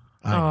 3,000.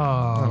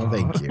 Oh,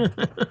 thank you.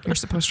 You're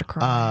supposed to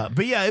cry.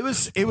 But yeah, it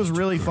was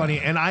really funny,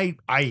 and I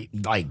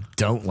like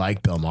don't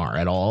like Bill Maher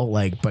at all.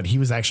 Like, but he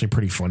was actually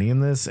pretty funny in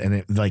this, and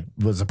it like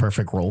was a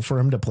perfect role for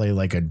him to play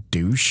like a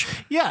douche.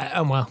 Yeah.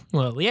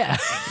 Well, yeah.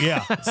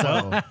 Yeah.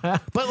 So,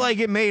 but like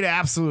it made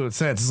absolute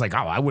sense. It's like, oh,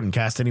 I wouldn't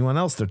cast anyone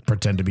else to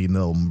pretend to be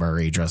Milton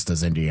Murray dressed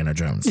as Indiana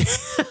Jones.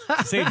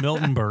 Say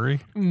Milton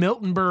Berry.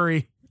 Milton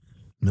Berry.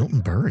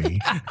 Milton Berry.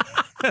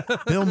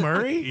 Bill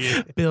Murray?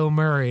 Yeah, Bill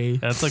Murray.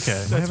 that's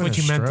okay. That's what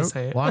you meant to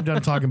say. Well, I'm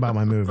done talking about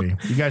my movie.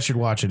 You guys should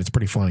watch it. It's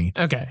pretty funny.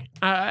 Okay.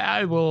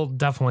 I will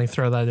definitely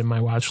throw that in my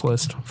watch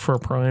list for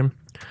Prime.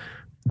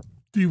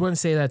 Do you want to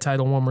say that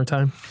title one more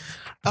time?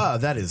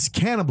 That is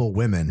Cannibal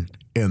Women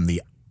in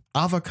the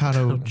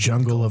Avocado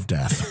Jungle of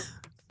Death.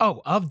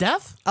 Oh, of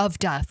death? Of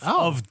death.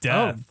 Of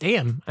death. Oh,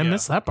 damn. I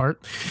missed that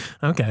part.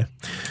 Okay.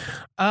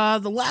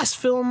 The last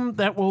film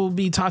that will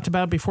be talked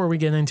about before we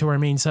get into our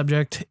main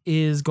subject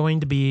is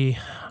going to be,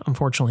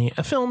 unfortunately,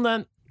 a film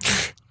that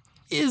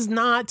is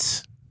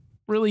not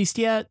released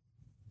yet.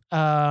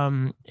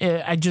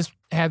 I just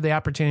had the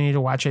opportunity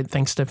to watch it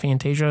thanks to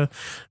Fantasia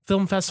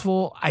Film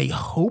Festival. I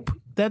hope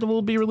that it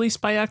will be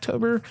released by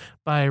October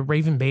by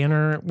Raven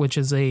Banner, which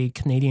is a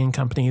Canadian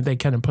company. They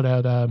kind of put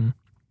out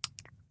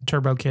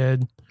Turbo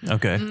Kid.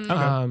 Okay.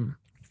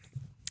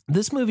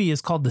 This movie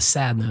is called The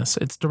Sadness.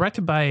 It's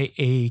directed by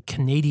a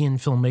Canadian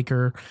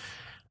filmmaker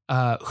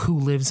who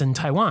lives in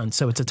Taiwan.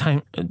 So it's a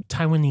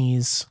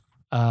Taiwanese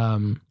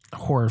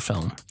horror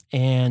film.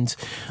 And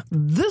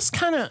this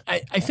kind of,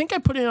 I think I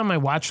put it on my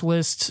watch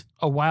list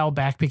a while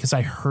back because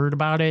I heard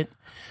about it.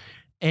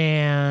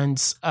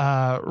 And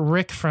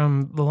Rick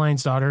from The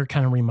Lion's Daughter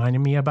kind of reminded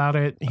me about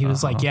it. He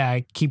was like, yeah,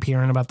 I keep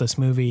hearing about this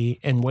movie.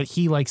 And what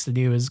he likes to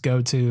do is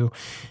go to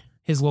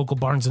his local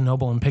Barnes &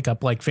 Noble and pick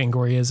up like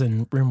Fangorias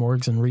and Rue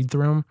Morgues and read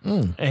through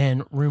them.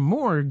 And Rue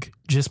Morgue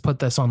just put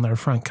this on their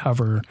front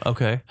cover,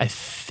 Okay. I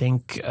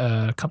think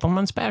a couple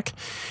months back.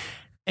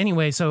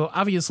 Anyway, so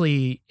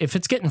obviously if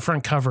it's getting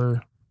front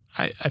cover,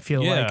 I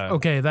feel like,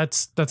 okay,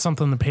 that's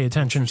something to pay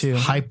attention to.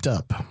 Hyped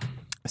up.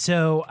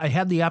 So I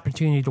had the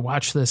opportunity to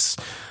watch this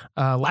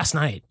last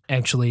night,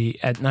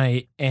 actually, at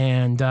night.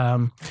 And,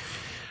 oh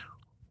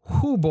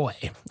boy.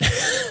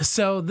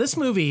 So this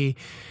movie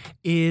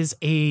is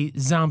a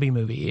zombie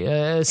movie.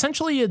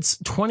 Essentially, it's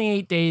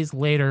 28 Days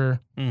Later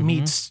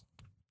meets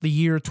the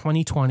year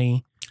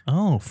 2020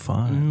 Oh,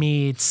 fun.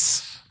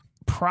 meets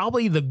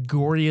probably the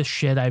goriest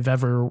shit I've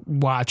ever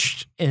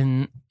watched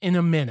in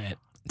a minute.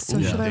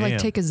 So should I like Damn.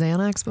 take a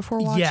Xanax before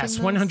watching Yes, this?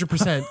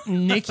 100%.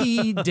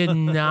 Nikki did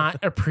not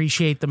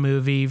appreciate the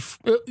movie.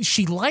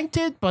 She liked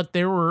it, but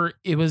the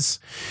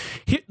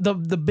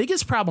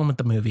biggest problem with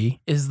the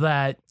movie is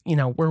that, you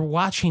know, we're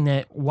watching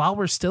it while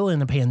we're still in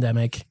the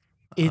pandemic.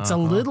 It's a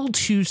little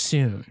too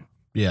soon.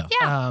 Yeah.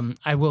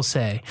 I will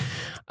say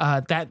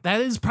that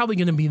is probably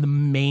going to be the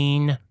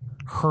main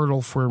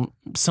hurdle for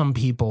some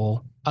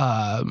people.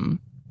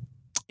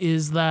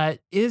 Is that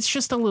it's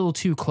just a little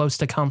too close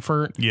to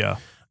comfort. Yeah.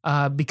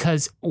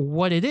 Because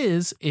what it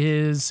is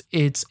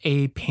it's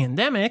a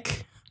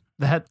pandemic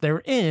that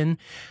they're in,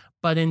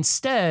 but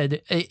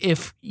instead,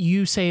 if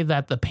you say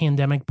that the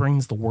pandemic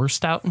brings the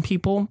worst out in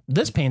people,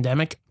 this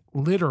pandemic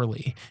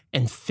literally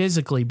and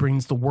physically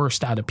brings the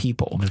worst out of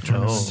people.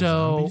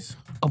 So,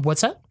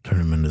 what's that? Turn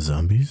them into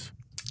zombies?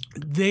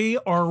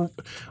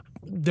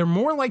 They're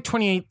more like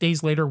 28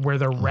 Days Later where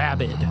they're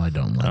rabid. Oh, I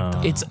don't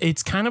like that.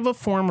 It's kind of a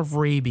form of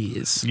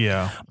rabies.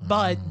 Yeah.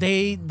 But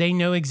they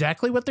know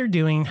exactly what they're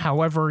doing.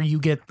 However, you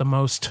get the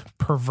most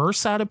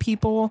perverse out of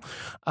people.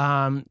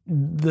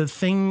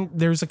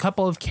 There's a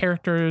couple of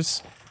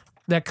characters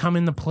that come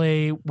into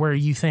play where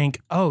you think,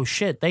 oh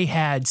shit, they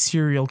had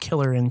serial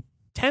killer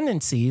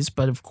tendencies,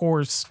 but of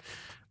course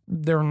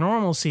their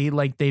normalcy,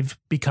 like they've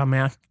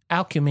become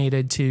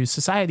acclimated to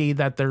society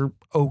that they're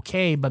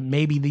okay, but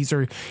maybe these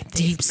are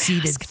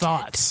deep-seated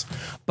thoughts.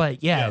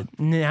 But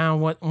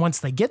now once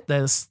they get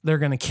this, they're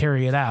going to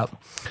carry it out.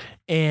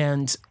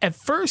 And at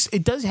first,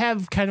 it does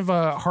have kind of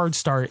a hard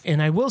start.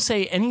 And I will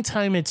say,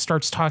 anytime it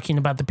starts talking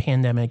about the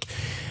pandemic,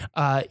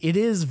 it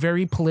is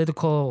very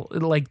political.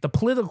 Like the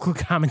political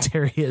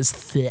commentary is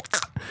thick,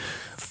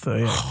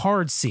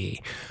 hard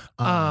C.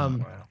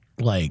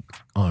 Like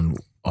on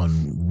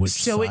which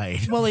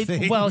side?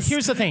 Well,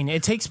 here's the thing.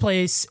 It takes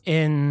place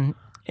in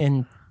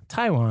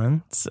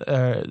Taiwan,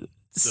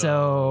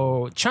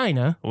 so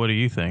China. What do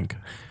you think?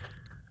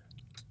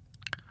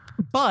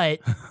 But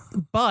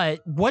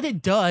what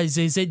it does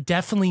is it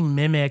definitely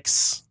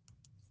mimics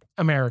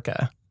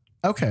America.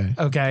 Okay.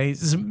 Okay.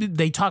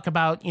 They talk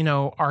about, you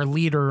know, our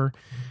leader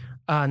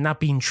not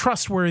being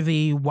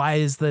trustworthy. Why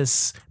is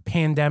this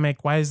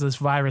pandemic? Why is this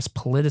virus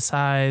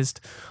politicized?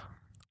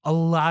 A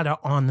lot of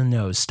on the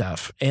nose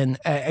stuff. And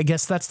I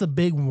guess that's the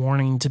big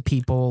warning to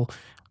people.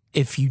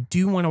 If you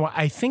do want to,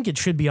 I think it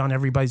should be on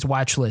everybody's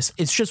watch list.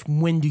 It's just,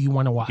 when do you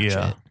want to watch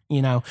it?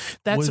 You know,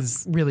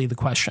 that's really the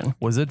question.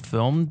 Was it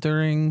filmed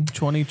during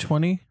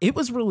 2020? It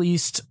was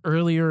released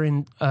earlier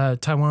in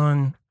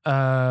Taiwan,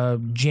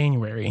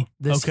 January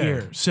this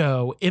year.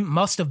 So it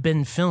must have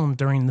been filmed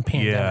during the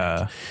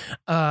pandemic.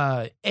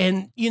 Yeah.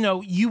 And, you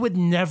know, you would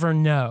never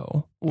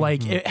know.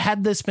 Like,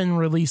 had this been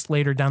released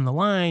later down the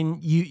line,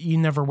 you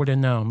never would have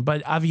known.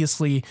 But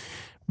obviously,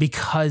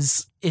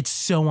 because it's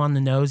so on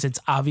the nose, it's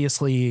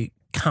obviously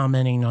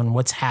commenting on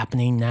what's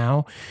happening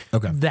now,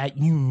 that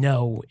you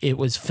know it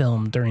was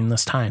filmed during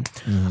this time.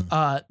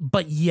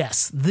 But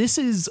yes, this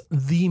is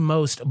the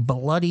most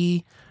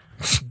bloody,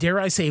 dare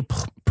I say,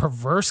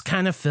 perverse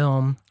kind of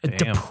film. Damn.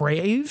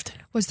 Depraved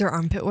Was there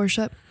armpit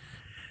worship?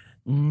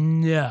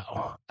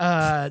 No.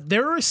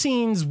 There are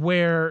scenes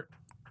where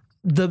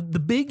the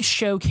big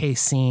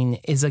showcase scene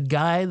is a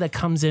guy that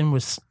comes in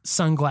with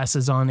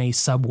sunglasses on a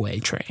subway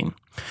train,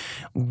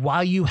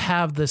 while you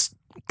have this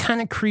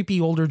kind of creepy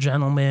older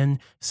gentleman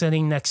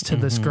sitting next to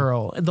this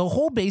girl. The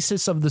whole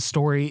basis of the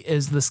story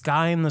is this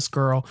guy and this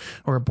girl,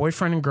 or a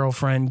boyfriend and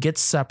girlfriend, gets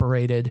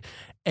separated,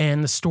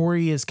 and the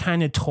story is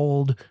kind of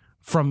told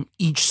from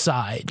each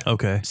side.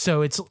 Okay.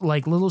 So it's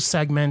like little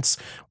segments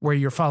where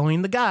you're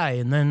following the guy,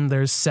 and then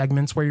there's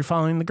segments where you're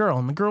following the girl.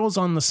 And the girl's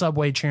on the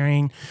subway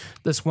train.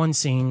 This one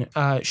scene,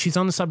 she's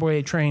on the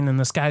subway train, and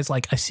this guy's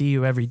like, "I see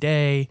you every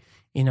day.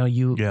 You know,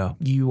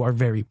 you are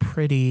very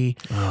pretty."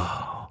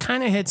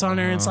 Kind of hits on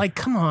her. And it's like,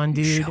 come on,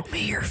 dude. Show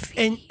me your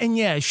feet. And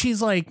yeah,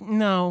 she's like,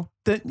 no,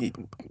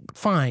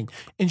 fine.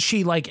 And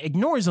she like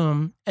ignores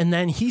him. And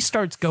then he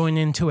starts going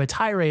into a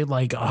tirade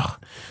like, oh,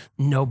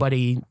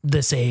 nobody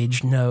this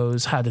age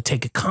knows how to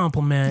take a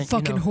compliment.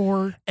 Fucking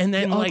whore. And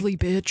then you like, ugly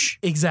bitch.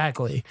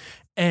 Exactly.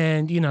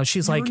 And, you know,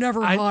 she's You were like,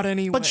 never hot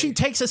anyway. But she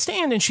takes a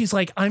stand and she's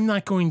like, I'm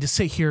not going to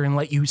sit here and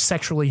let you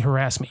sexually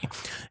harass me.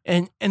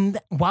 And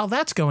while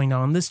that's going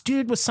on, this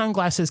dude with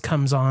sunglasses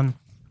comes on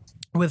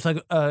with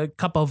a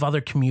couple of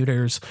other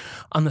commuters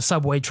on the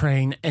subway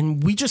train.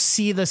 And we just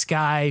see this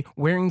guy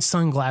wearing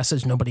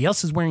sunglasses. Nobody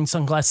else is wearing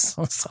sunglasses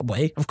on the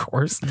subway, of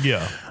course.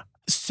 Yeah.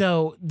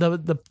 So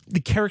the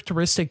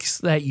characteristics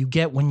that you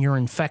get when you're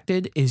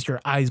infected is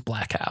your eyes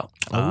black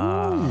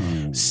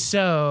out.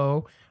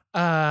 So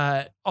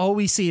all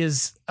we see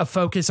is a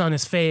focus on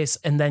his face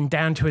and then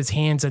down to his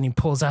hands, and he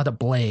pulls out a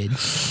blade.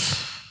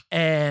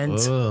 And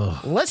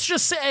let's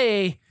just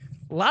say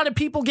a lot of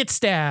people get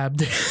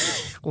stabbed.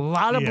 A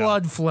lot of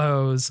blood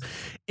flows.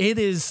 It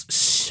is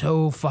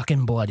so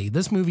fucking bloody.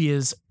 This movie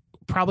is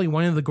probably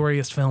one of the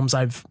goriest films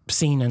I've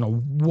seen in a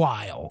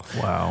while.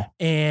 Wow.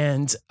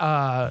 And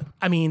I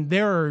mean,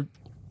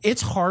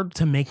 it's hard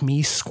to make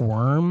me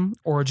squirm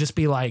or just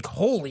be like,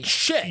 holy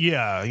shit.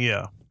 Yeah,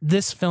 yeah.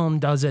 This film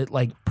does it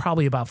like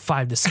probably about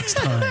 5 to 6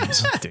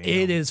 times.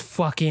 It is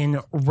fucking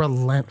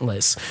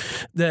relentless.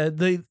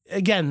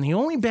 Again, the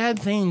only bad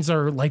things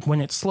are like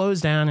when it slows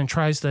down and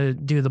tries to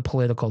do the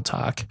political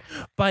talk.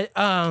 But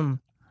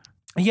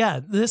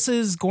yeah, this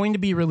is going to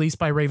be released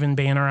by Raven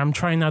Banner. I'm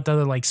trying not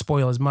to like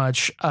spoil as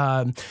much.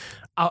 I'll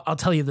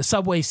tell you the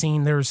subway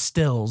scene. There's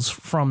stills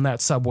from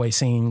that subway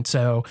scene,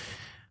 so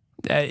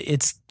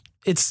it's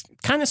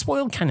kind of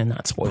spoiled, kind of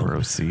not spoiled.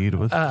 Proceed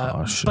with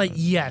caution. But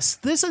yes,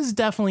 this is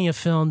definitely a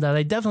film that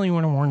I definitely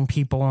want to warn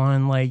people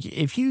on. Like,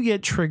 if you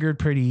get triggered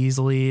pretty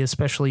easily,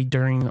 especially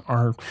during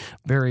our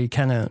very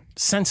kind of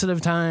sensitive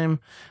time,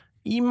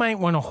 you might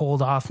want to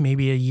hold off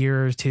maybe a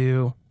year or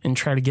two and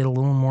try to get a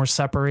little more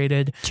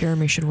separated.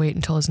 Jeremy should wait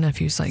until his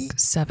nephew's like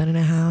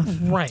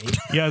 7.5. Right.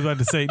 Yeah, I was about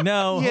to say,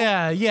 no.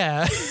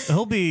 Yeah.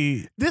 He'll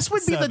be. This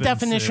would be the 7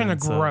 definition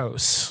of soon, so-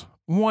 gross.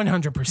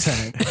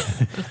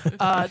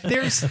 100%.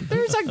 There's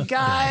a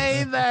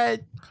guy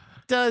that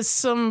does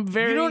some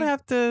very. You don't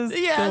have to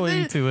go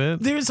into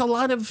it. There's a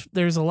lot of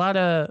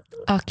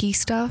Ucky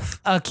stuff.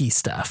 ucky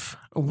stuff.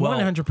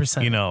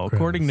 100%. You know,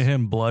 according to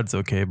him, blood's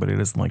okay, but he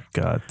doesn't like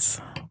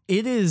guts.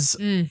 It is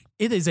a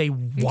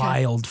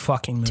wild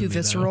fucking movie. Too though.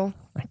 visceral.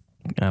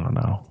 I don't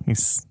know.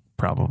 He's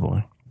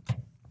probably.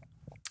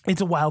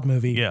 It's a wild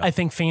movie. Yeah. I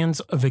think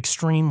fans of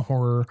extreme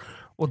horror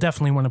will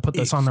definitely want to put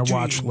this on their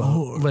watch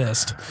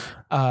list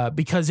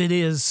because it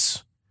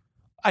is.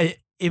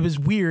 It was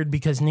weird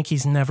because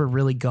Nikki's never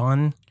really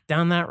gone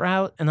down that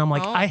route, and I'm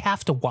like, I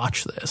have to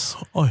watch this,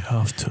 I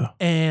have to.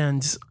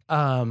 and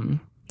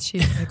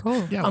She's like,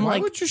 oh. Yeah, I'm why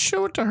like- would you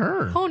show it to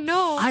her? Oh,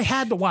 no. I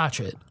had to watch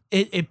it.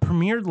 It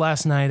premiered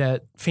last night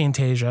at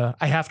Fantasia.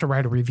 I have to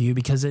write a review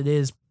because it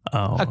is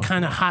a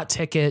kind of hot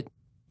ticket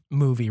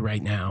movie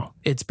right now.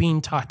 It's being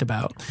talked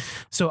about.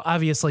 So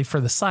obviously for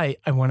the site,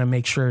 I want to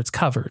make sure it's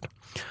covered.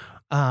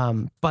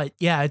 But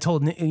yeah, I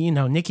told,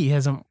 Nikki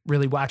hasn't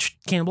really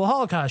watched Cannibal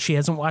Holocaust. She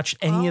hasn't watched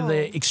any of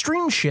the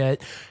extreme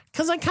shit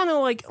because I kind of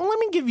like, let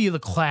me give you the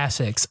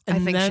classics. And I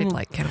think then, she'd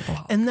like Cannibal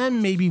Holocaust. and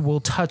then maybe we'll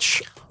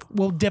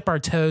dip our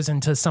toes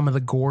into some of the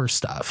gore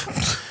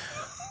stuff.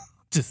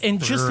 Just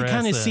to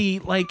kind of see,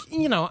 like,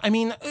 I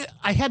mean,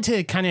 I had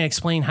to kind of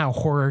explain how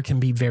horror can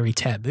be very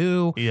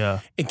taboo. Yeah.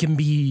 It can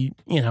be,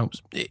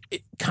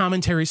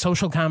 commentary,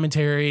 social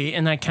commentary.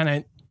 And I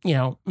kind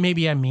of,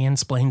 maybe I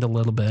mansplained a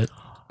little bit.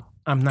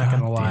 I'm not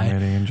going to lie. Damn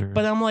it, Andrew.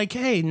 But I'm like,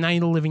 hey, Night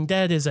of the Living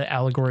Dead is an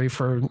allegory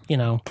for,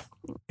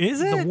 Is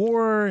the it?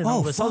 war and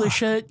all this other fuck.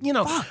 shit.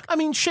 I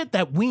mean, shit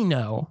that we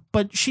know,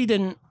 but she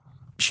didn't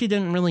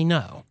really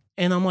know.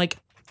 And I'm like,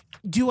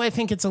 do I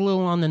think it's a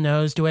little on the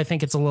nose? Do I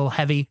think it's a little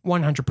heavy?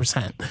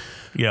 100%.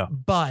 Yeah.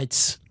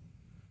 But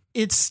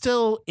it's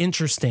still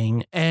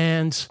interesting.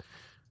 And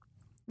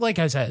like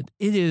I said,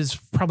 it is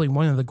probably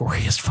one of the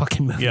goriest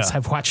fucking movies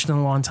I've watched in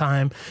a long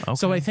time. Okay.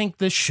 So I think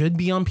this should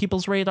be on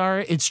people's radar.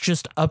 It's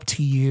just up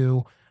to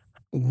you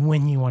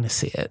when you want to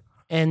see it.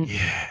 And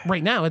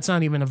right now, it's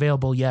not even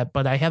available yet,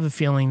 but I have a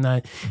feeling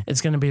that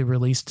it's going to be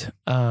released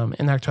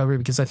in October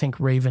because I think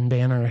Raven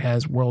Banner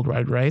has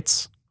worldwide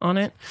rights on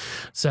it.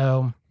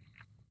 So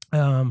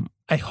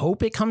I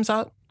hope it comes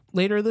out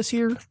later this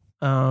year.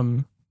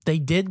 They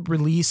did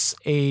release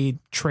a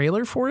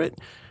trailer for it.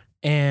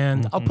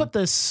 And I'll put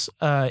this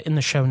in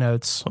the show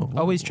notes.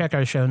 Always check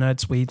our show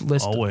notes. We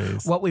list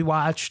what we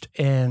watched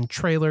and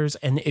trailers.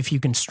 And if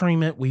you can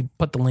stream it, we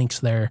put the links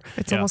there.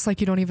 It's almost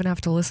like you don't even have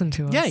to listen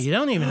to us. Yeah, you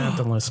don't even have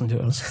to listen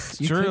to us.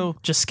 You true.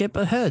 could just skip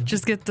ahead.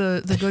 Just get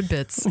the good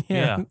bits.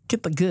 Yeah.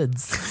 Get the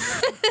goods.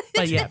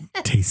 But yeah,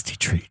 Tasty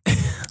treat.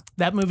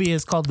 that movie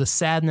is called The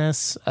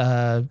Sadness.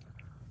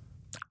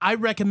 I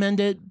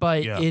recommend it,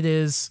 but it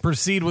is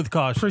Proceed with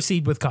caution.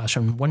 proceed with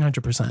caution,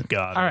 100%.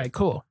 Got it. All right,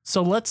 cool.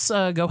 So let's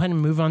go ahead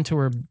and move on to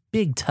our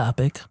big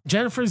topic.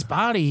 Jennifer's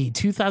Body,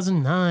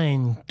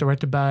 2009,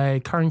 directed by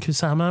Karin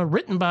Kusama,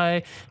 written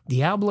by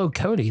Diablo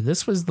Cody.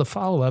 This was the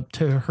follow-up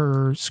to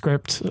her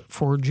script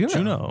for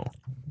Juno,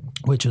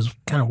 which is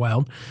kind of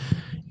wild.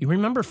 You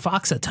remember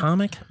Fox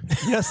Atomic?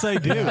 Yes, I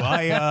do.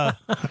 I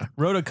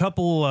wrote a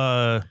couple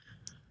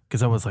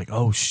because I was like,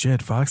 oh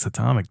shit, Fox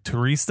Atomic.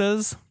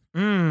 Turistas,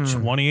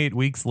 28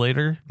 weeks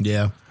later.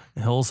 Yeah.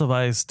 Hills of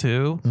Ice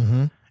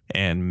 2,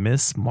 and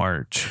Miss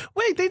March.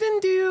 Wait, they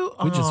didn't do...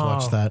 We just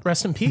watched that.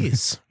 Rest in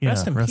peace. Yeah,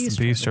 Rest in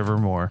peace. Trevor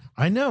Moore.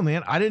 I know,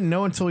 man. I didn't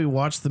know until we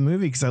watched the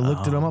movie because I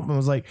looked him up and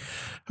was like,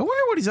 I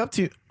wonder what he's up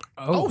to.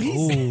 Oh,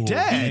 he's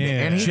dead. yeah.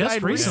 And he Just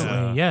died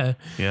recently, yeah.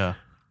 Yeah.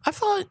 I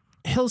thought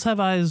Hills Have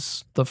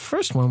Eyes, the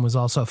first one, was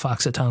also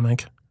Fox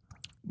Atomic.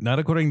 Not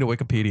according to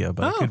Wikipedia,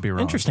 but I could be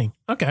wrong. Interesting.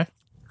 Okay.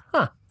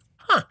 Huh.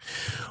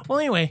 Well,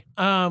 anyway,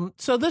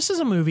 so this is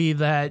a movie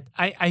that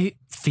I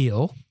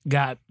feel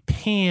got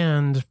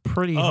panned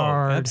pretty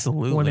hard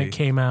absolutely. when it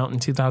came out in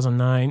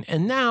 2009.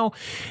 And now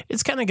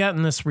it's kind of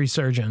gotten this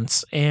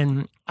resurgence.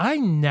 And I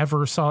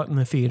never saw it in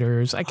the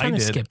theaters. I kind of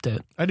did. skipped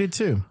it. I did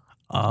too.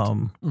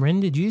 Ren,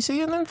 did you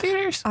see it in the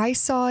theaters? I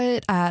saw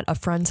it at a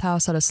friend's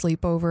house at a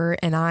sleepover,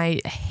 and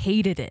I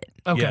hated it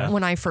Okay. Yeah.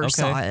 when I first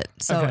Okay. saw it.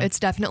 So Okay. it's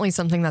definitely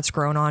something that's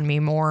grown on me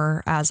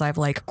more as I've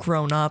like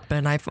grown up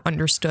and I've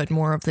understood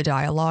more of the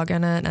dialogue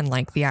in it and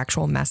like the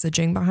actual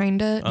messaging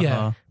behind it.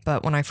 Yeah.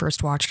 But when I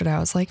first watched it, I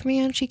was like,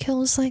 man, she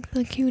kills like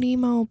the cute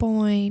emo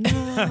boy.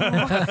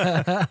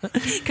 No.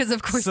 Because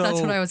of course that's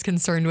So- what I was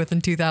concerned with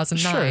in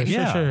 2009.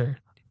 Yeah. Sure.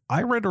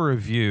 I read a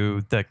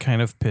review that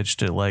kind of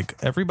pitched it like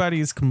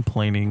everybody's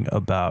complaining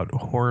about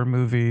horror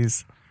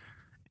movies,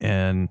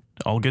 and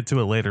I'll get to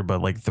it later,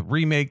 but like the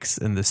remakes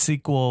and the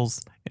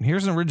sequels, and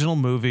here's an original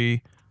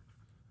movie,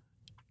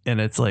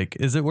 and it's like,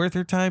 is it worth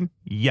your time?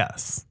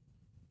 Yes.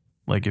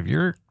 Like if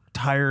you're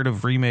tired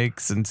of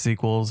remakes and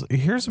sequels,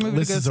 here's a movie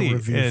This to go is see. a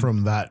review And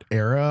from that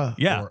era.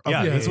 Yeah,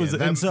 yeah, this was-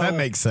 that, and so that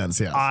makes sense.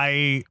 Yeah.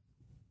 I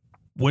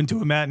went to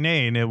a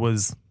matinee, and I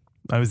was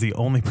the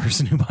only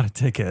person who bought a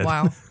ticket.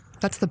 Wow.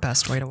 That's the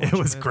best way to watch It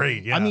was a movie.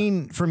 great. Yeah. I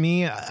mean, for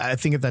me, I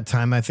think at that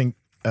time,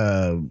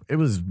 it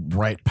was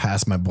right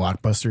past my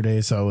Blockbuster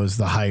days. So it was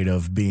the height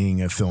of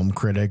being a film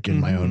critic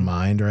in my own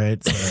mind,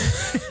 right?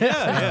 So,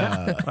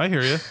 yeah. I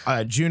hear you.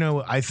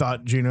 Juno, I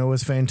thought Juno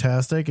was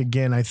fantastic.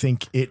 Again, I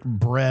think it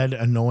bred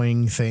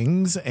annoying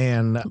things.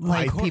 And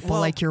Like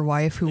people like your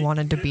wife who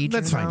wanted to be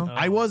that's Juno. fine.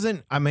 I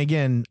wasn't,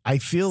 again, I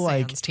feel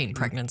like, Sans teen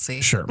pregnancy.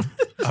 sure.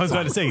 I was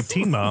about to say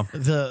Teen Mom.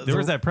 There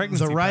was that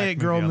pregnancy the Riot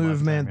pack Girl movie on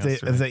movement, Lifetime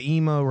yesterday. the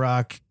emo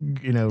rock,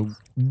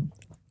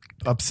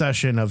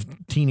 obsession of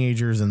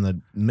teenagers in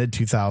the mid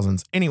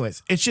 2000s.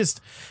 Anyways,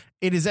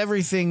 it is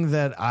everything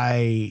that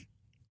I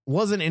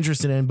wasn't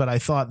interested in, but I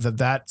thought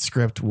that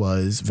script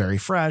was very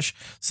fresh.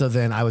 So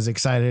then I was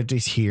excited to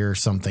hear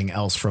something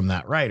else from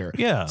that writer.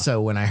 Yeah.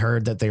 So when I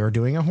heard that they were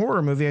doing a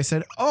horror movie, I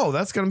said, oh,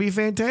 that's going to be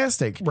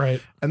fantastic.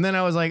 Right. And then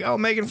I was like, oh,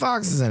 Megan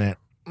Fox is in it.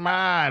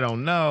 I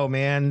don't know,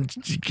 man.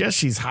 I guess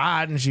she's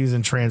hot and she's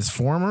in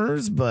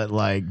Transformers, but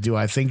like, do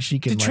I think she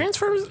can? Did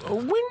Transformers?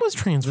 When was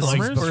Transformers?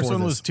 Like, the first before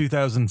one this. was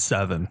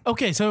 2007.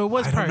 Okay, so it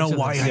was. I prior don't know to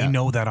why this. I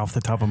know that off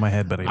the top of my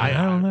head, but I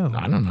don't know.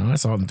 I don't know. I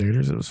saw it in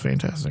theaters. It was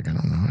fantastic. I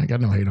don't know. I got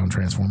no hate on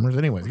Transformers.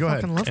 Anyways, go ahead.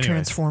 Fucking love Anyways.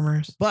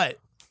 Transformers. But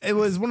it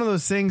was one of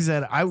those things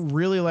that I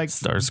really liked.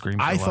 Starscream.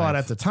 I thought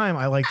at the time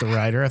I liked the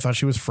writer. I thought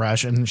she was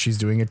fresh and she's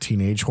doing a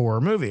teenage horror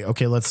movie.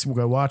 Okay, let's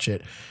go watch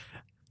it.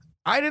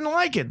 I didn't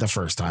like it the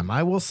first time.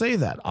 I will say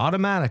that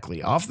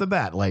automatically off the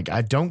bat. Like,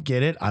 I don't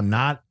get it. I'm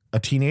not a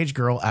teenage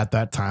girl at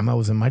that time. I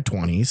was in my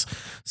 20s.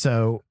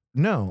 So,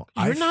 no.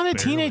 You're not a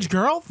teenage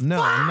girl? No,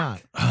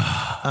 I'm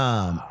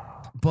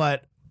not.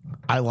 But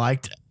I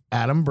liked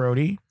Adam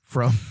Brody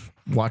from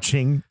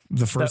watching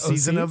the first OC?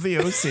 season of the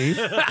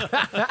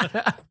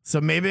OC. So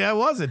maybe I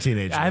was a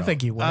teenager. I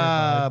think you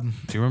were.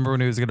 Do you remember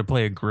when he was going to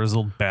play a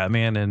grizzled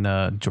Batman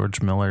in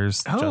George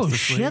Miller's Oh Justice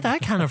shit! League? I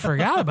kind of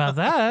forgot about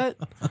that.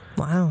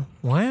 Wow.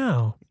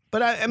 Wow.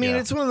 But I mean, Yeah.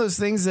 it's one of those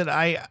things that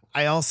I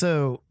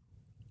also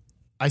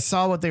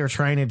saw what they were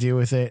trying to do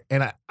with it,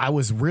 and I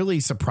was really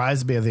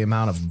surprised by the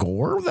amount of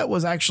gore that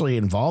was actually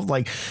involved.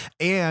 Like,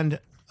 and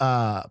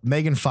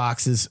Megan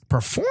Fox's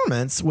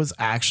performance was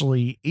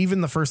actually,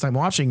 even the first time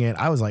watching it,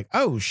 I was like,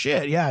 oh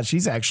shit, yeah,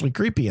 she's actually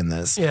creepy in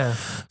this. Yeah.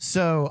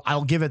 So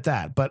I'll give it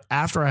that. But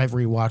after I've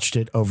rewatched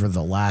it over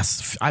the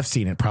last, I've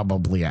seen it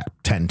probably at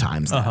 10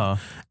 times now.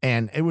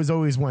 And it was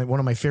always one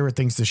of my favorite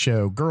things to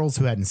show girls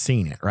who hadn't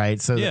seen it, right?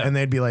 So, Yeah. and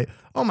they'd be like,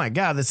 oh my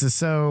God, this is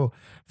so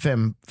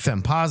femme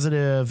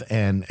positive.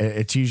 And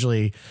it's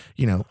usually,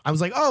 you know, I was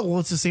like, oh, well,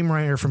 it's the same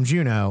writer from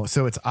Juno.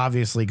 So it's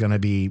obviously going to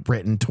be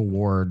written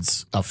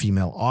towards a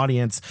female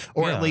audience,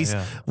 or Yeah, at least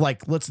yeah.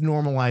 like, let's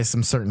normalize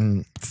some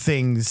certain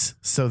things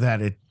so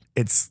that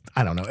it's,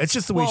 I don't know. It's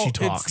just the way she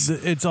talks.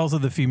 It's also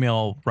the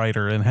female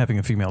writer and having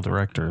a female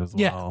director as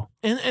Yeah. well.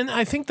 And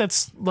I think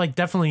that's like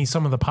definitely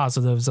some of the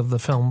positives of the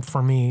film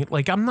for me.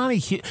 Like I'm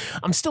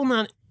still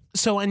not,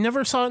 so I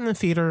never saw it in the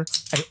theater.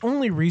 I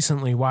only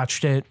recently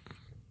watched it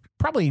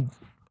probably,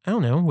 I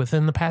don't know,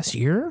 within the past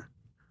year.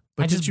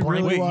 But I did just you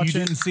really blindly- Wait, watch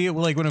you it? didn't see it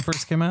like when it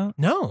first came out?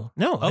 No,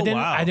 I Oh, didn't.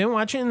 wow. I didn't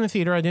watch it in the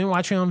theater. I didn't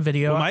watch it on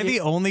video. Am I the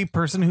only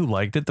person who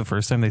liked it the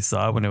first time they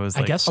saw it when it was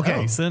like guess so. Okay.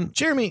 recent?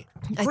 Jeremy,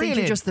 I think granted,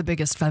 you're just the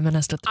biggest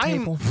feminist at the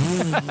table.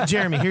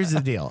 Jeremy, here's the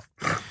deal.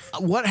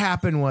 What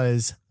happened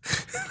was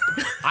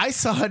I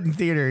saw it in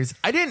theaters.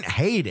 I didn't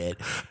hate it,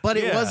 but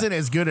it Yeah. wasn't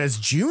as good as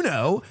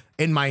Juno.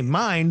 In my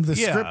mind, the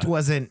Yeah. script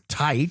wasn't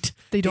tight.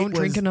 They don't It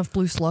drink was- enough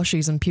blue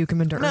slushies and puke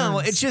them into No,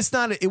 urns. it's just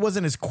not. It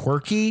wasn't as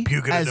quirky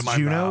Puke it as into my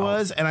Juno mouth.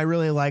 was, and I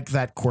really like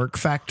that quirk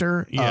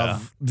factor Yeah.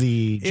 of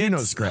the Juno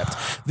It's- script.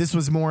 This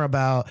was more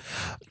about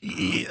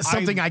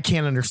something I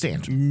can't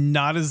understand.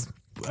 Not as,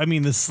 I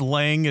mean, the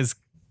slang is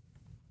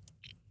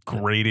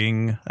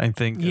grating, I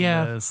think. in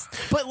Yeah. this.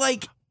 But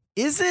like,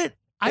 is it?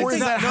 Or is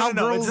It's that not- how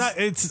no, girls?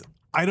 it's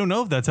I don't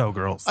know if that's how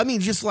girls. I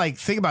mean, just like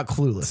think about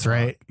Clueless,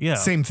 right? Yeah.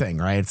 Same thing,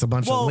 right? It's a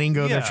bunch of Well,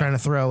 lingo they're yeah. trying to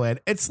throw in.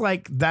 It's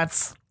like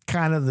that's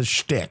kind of the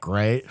shtick,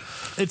 right?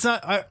 It's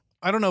not,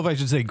 I don't know if I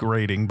should say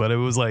grating, but it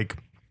was like,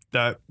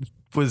 that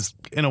was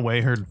in a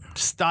way her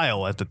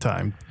style at the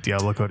time.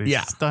 Diablo Cody's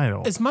Yeah.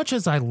 style. as much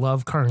as I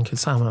love Karin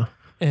Kusama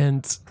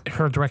and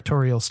her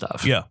directorial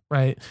stuff. Yeah.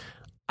 Right.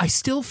 I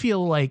still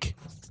feel like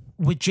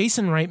with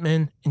Jason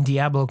Reitman and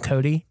Diablo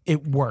Cody,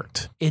 it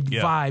worked. It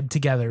Yeah. vibed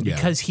together Yeah.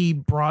 because he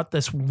brought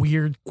this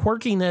weird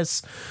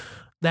quirkiness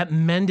that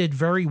mended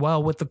very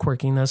well with the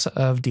quirkiness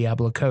of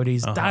Diablo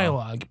Cody's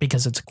dialogue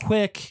because it's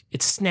quick,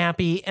 it's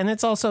snappy, and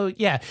it's also,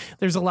 yeah,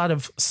 there's a lot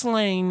of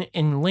slang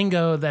and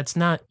lingo that's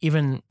not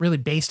even really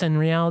based in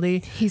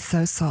reality. He's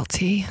so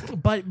salty.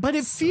 But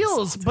it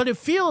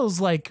feels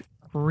like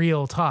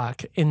real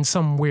talk in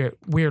some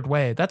weird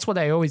way. That's what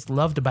I always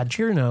loved about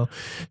Juno.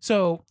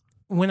 So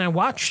when I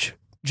watched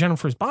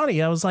Jennifer's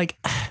Body, I was like,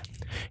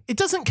 it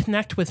doesn't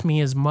connect with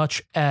me as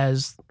much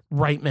as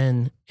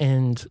Reitman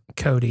and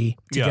Cody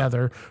Yeah.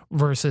 together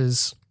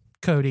versus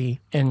Cody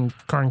and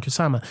Karin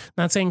Kusama.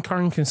 Not saying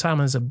Karin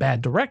Kusama is a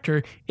bad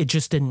director. It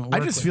just didn't work. I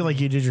just with feel me.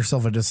 like you did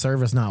yourself a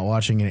disservice not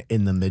watching it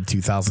in the mid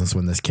 2000s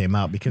when this came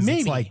out because it's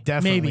Maybe, like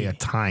definitely maybe. a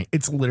time.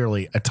 It's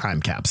literally a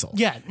time capsule.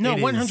 Yeah, no, It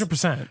is.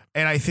 100%.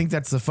 And I think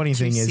that's the funny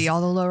thing You is see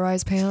all the low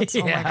rise pants? Oh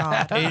my Yeah.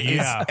 God. It is-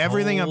 Yeah,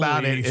 everything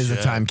about holy it is a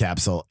shit. time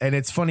capsule, and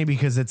it's funny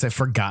because it's a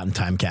forgotten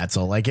time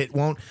capsule. Like it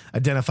won't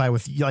identify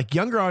with like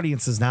younger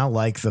audiences now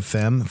like the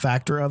femme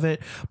factor of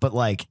it, but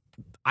like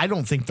I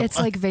don't think It's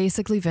like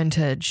basically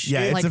vintage.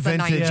 Yeah, it's like a the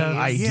vintage 90s.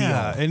 ideal.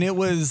 Yeah, and it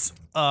was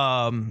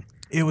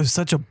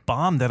such a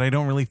bomb that I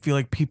don't really feel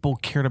like people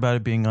cared about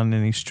it being on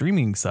any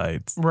streaming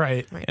sites.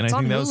 Right. And It's I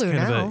on think that was Hulu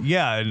kind now. of a,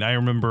 yeah, and I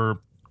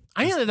remember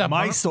I ended up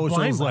my socials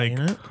like blind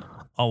buying it.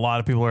 a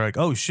lot of people are like,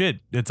 "Oh shit,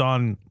 it's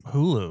on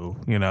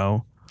Hulu," you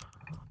know.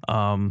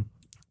 And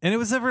it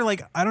was never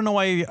like, I don't know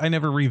why I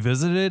never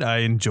revisited it. I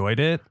enjoyed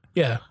it.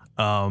 Yeah.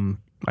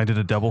 I did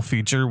a double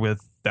feature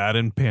with that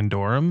and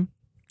Pandorum.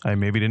 I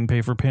maybe didn't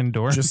pay for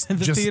Pandorum in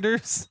the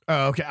theaters.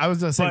 Oh, okay. I was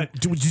gonna say, But-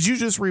 did you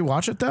just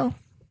rewatch it though?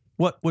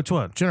 What? Which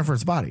one?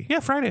 Jennifer's Body. Yeah,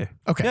 Friday.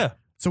 Okay. Yeah,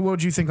 So what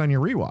would you think on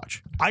your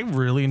rewatch? I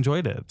really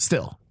enjoyed it.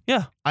 Still,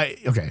 Yeah,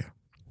 okay.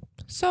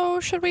 So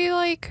should we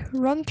like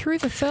run through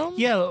the film?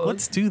 Yeah.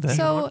 let's do that.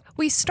 So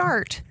we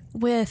start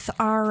with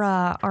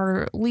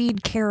our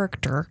lead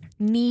character,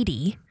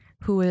 Needy,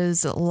 who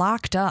is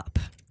locked up,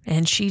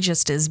 and she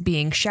just is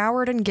being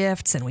showered in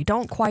gifts, and we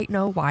don't quite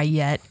know why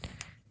yet.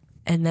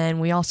 And then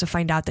we also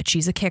find out that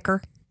she's a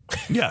kicker,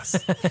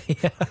 yes,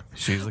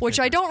 she's which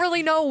I don't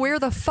really know where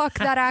the fuck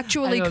that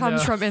actually I don't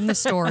comes know. from in the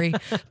story.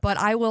 But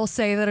I will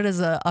say that it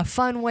is a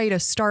fun way to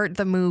start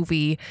the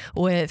movie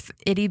with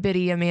itty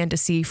bitty Amanda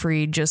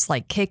Seyfried just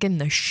like kicking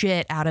the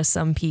shit out of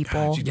some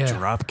people. She Yeah.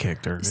 drop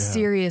kicked her. Yeah.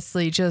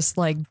 Seriously, just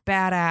like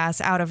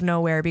badass out of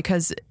nowhere,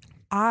 because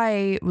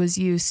I was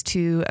used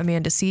to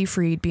Amanda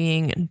Seyfried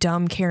being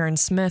dumb Karen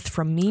Smith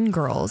from Mean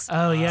Girls.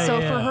 Oh yeah. So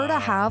yeah. for her to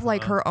have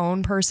like her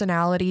own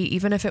personality,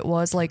 even if it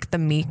was like the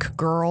meek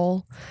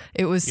girl,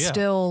 it was Yeah.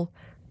 still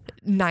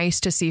nice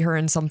to see her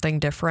in something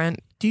different.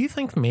 Do you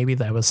think maybe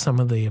that was some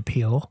of the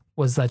appeal?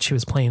 Was that she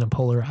was playing a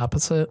polar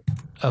opposite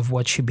of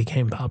what she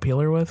became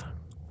popular with?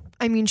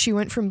 I mean, she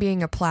went from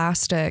being a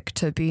plastic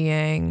to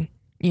being,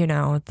 you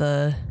know,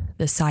 the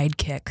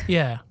sidekick.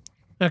 Yeah.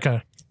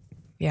 Okay.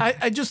 Yeah.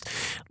 I just,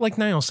 like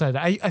Niall said,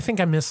 I think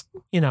I missed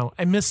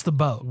the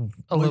boat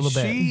a little Was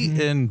bit. she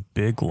in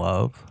Big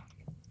Love?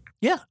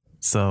 Yeah.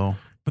 So,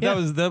 but Yeah.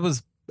 that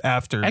was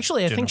after.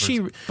 Actually, I think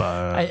Jennifer's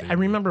body. I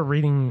remember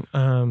reading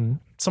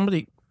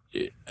somebody,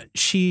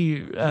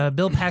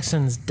 Bill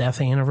Paxton's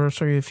death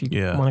anniversary, if you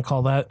Yeah. want to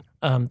call that.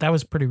 That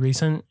was pretty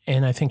recent.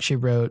 And I think she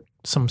wrote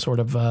some sort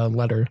of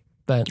letter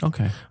that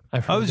Okay.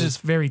 I've heard I was is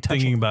just very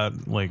touching. thinking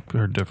about like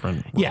her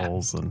different Yeah.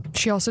 roles and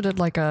She also did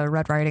like a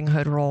Red Riding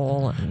Hood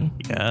role and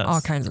yes. all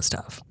kinds of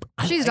stuff.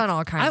 She's done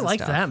all kinds I of like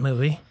stuff. that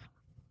movie.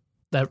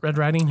 That Red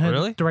Riding Hood,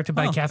 Really? directed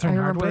by Oh. Catherine I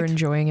remember Hardwicke.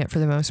 enjoying it for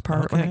the most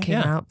part when Okay. it came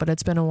Yeah. out, but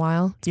it's been a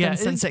while. It's been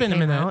since it been a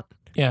came minute. out.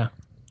 Yeah,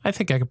 I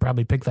think I could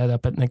probably pick that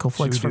up at Nickel She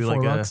Flicks would for do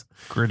 $4. like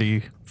a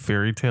gritty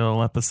fairy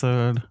tale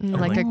episode.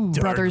 Like a Dark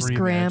Brothers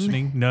Grimm.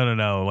 reimagining.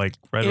 No. Like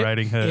Red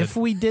Riding Hood. If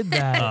we did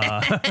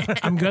that,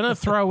 I'm gonna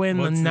throw in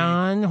the What's the-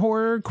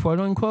 non-horror,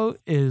 quote unquote,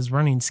 is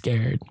Running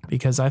Scared,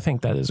 because I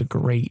think that is a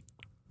great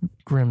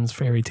Grimm's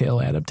fairy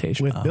tale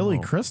adaptation. With Billy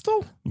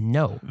Crystal?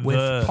 No, with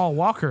The- Paul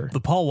Walker.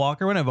 the Paul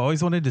Walker one, I've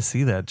always wanted to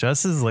see that.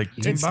 Jess is like,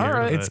 too can scared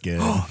borrow of it. It's good.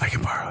 Oh, I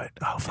can borrow it.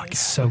 Oh, fuck It's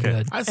so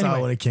good. I saw it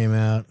Anyway, when it came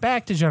out.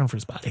 back to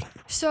Jennifer's body.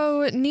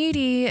 So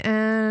Needy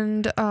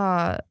and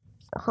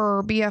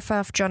her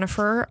BFF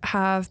Jennifer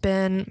have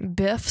been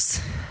biffs,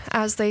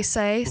 as they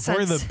say.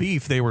 Before since, the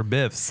beef, they were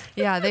biffs.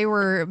 yeah, they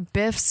were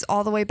biffs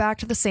all the way back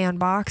to the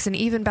sandbox. And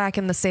even back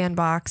in the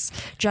sandbox,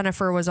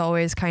 Jennifer was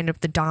always kind of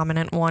the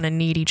dominant one, and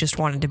Needy just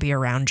wanted to be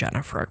around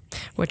Jennifer,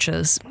 which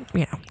is,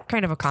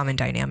 kind of a common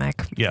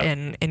dynamic Yeah.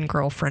 in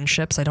girl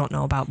friendships. I don't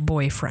know about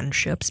boy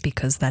friendships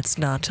because that's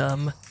not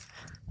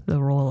the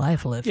role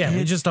I've lived. Yeah,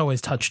 we just always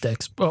touch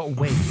dicks. Oh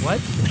wait,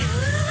 what?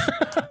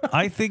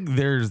 I think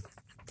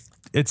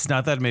it's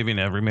not that maybe in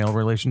every male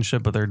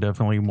relationship, but there are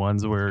definitely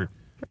ones where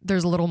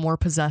There's a little more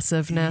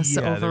possessiveness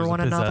over there's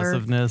one a another.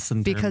 possessiveness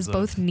in Because terms of-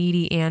 both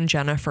Needy and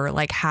Jennifer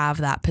like have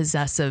that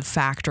possessive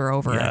factor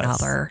over Yes.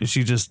 another.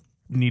 She just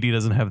Needy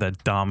doesn't have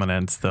that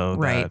dominance though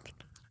Right. that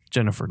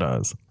Jennifer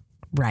does.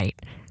 Right.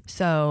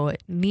 So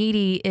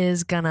Needy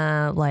is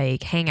gonna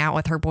like hang out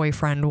with her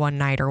boyfriend one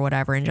night or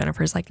whatever, and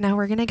Jennifer's like, "No,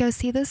 we're gonna go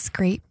see this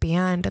great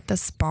band at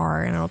this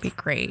bar, and it'll be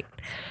great."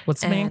 What's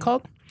the band And-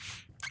 called?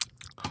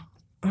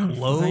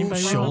 Low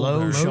anybody shoulder. know?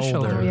 Low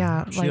shoulder. Oh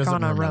yeah, She like doesn't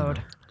on a remember.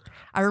 road.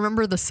 I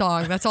remember the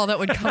song. That's all that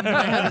would come to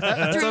my head.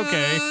 That's Through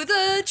okay.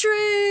 the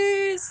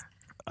trees.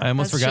 I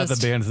almost That's forgot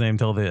just- the band's name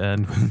till the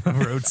end. The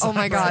road Oh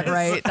my God,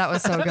 right. That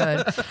was so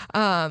good.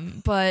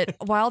 But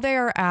while they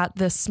are at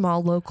this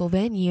small local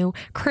venue,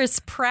 Chris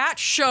Pratt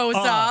shows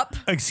up.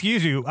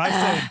 Excuse you. I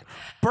said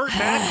Burt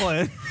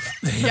Macklin.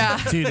 Yeah.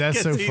 Dude,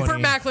 that's so Burt funny.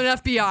 Burt Macklin,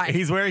 FBI.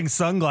 He's wearing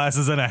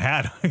sunglasses and a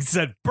hat. I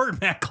said Burt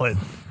Macklin.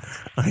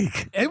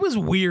 Like It was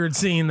weird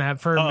seeing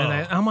that for a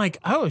minute. I'm like,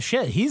 oh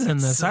shit, he's in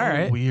this. so All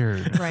right.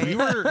 weird. Right. We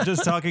were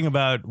just talking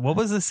about what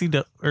was the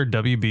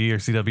WB or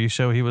CW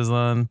show he was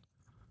on?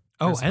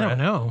 Oh, Chris I don't Pratt.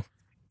 know.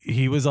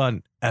 He was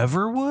on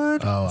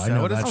Everwood. Oh, I Is that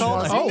know what it's that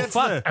called? show. I think Oh that's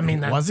fuck! the- I mean,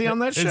 that, Was he on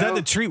that show? Is that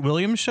the Treat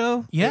Williams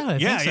show? Yeah, I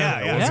yeah, think so.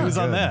 yeah. Yeah. He was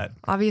on Good. that.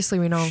 Obviously,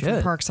 we know him from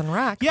Shit. Parks and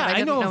Rec. Yeah, but I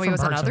didn't know him he from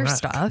was in Parks and other Rec.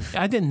 stuff.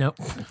 I didn't know.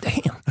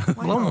 Damn,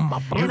 blowing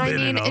my And I been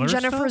mean, in in other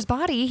Jennifer's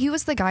body, he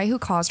was the guy who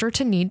caused her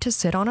to need to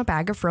sit on a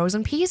bag of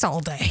frozen peas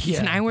all day. Yeah.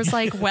 And I was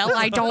like, well,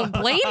 I don't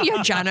blame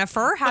you,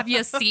 Jennifer. Have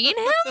you seen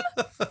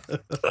him?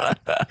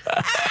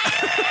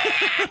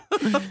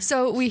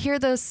 So we hear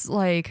this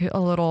like a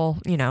little,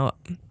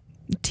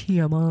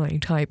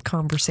 TMI type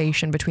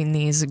conversation between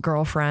these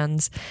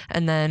girlfriends.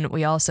 And then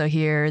we also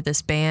hear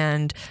this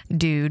band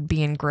dude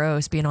being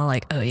gross, being all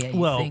like, oh, yeah, you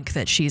Well- think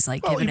that she's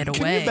like Oh, giving it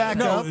can away. you back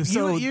No, up?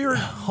 so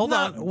hold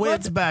on.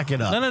 Let's back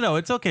it up. No.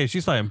 It's okay.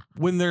 She's fine.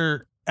 When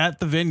they're at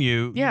the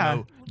venue,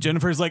 Yeah.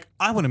 Jennifer's like,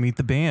 I want to meet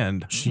the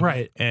band.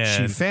 right. And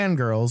She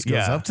fangirls, goes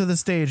Yeah. up to the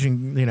stage,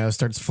 and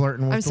starts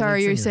flirting with. I'm the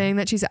sorry, lead you're singer. saying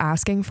that she's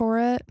asking for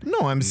it?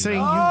 No, I'm saying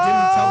you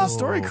didn't tell the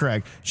story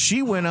correct.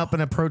 She went up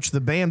and approached the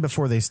band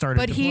before they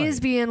started. But to he play. is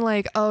being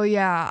like, oh,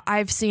 yeah,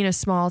 I've seen a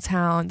small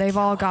town. They've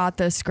all got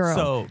this girl.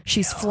 So-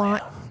 She's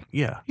flying.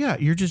 yeah. Yeah,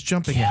 you're just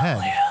jumping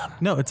ahead.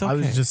 No, it's okay. I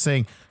was just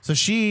saying. So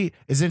she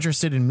is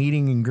interested in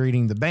meeting and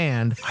greeting the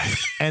band,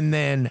 and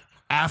then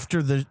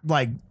after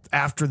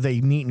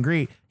they meet and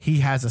greet, he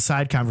has a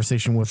side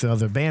conversation with the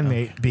other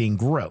bandmate, being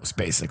gross,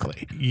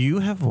 basically. You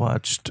have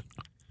watched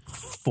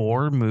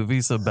 4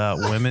 movies about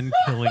women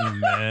killing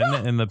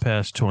men in the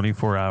past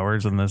 24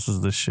 hours, and this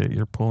is the shit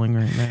you're pulling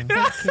right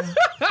now.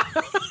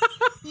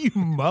 You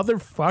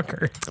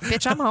motherfucker.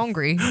 Bitch, I'm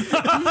hungry.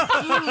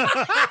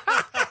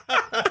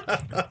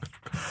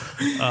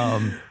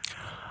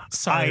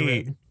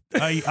 Sorry.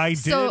 I did.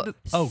 So-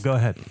 Oh, go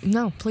ahead.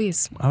 No,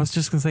 please. I was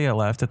just gonna say I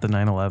laughed at the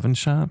 9/11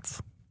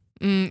 shots.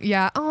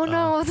 Yeah. Oh,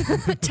 no.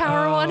 The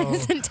tower one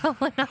isn't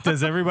telling us.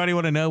 Does everybody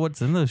want to know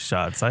what's in those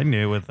shots? I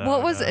knew with that.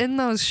 What was in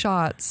those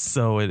shots?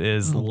 So it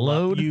is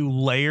Load. You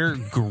layer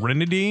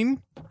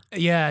grenadine,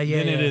 Yeah, yeah.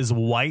 then it yeah. is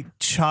white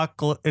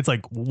chocolate. It's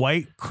like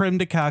white creme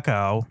de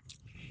cacao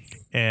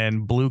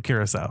and blue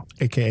curacao.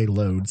 AKA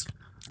loads.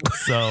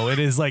 So it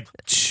is like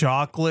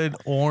chocolate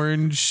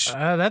orange.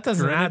 That does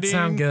not Grenadine?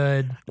 sound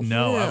good.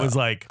 No, I was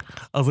like,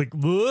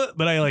 "Bleh,"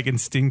 but I like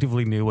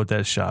instinctively knew what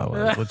that shot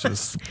was, which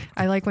is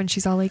I like when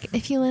she's all like,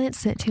 if you let it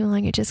sit too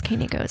long, it just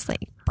kind of goes like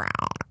brown.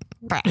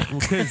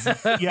 because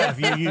if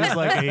you use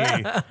like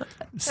a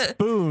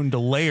spoon to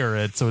layer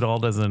it so it all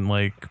doesn't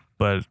like,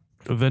 but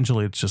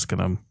eventually it's just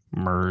gonna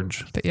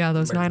merge. But yeah,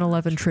 those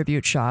 9/11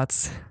 tribute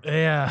shots.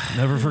 Yeah.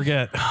 Never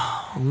forget.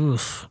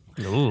 Oof.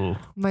 Ooh.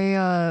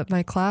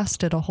 My class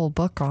did a whole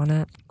book on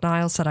it.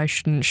 Niall said I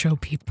shouldn't show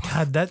people.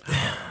 God, that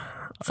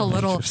It's a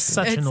little.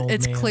 such an It's, old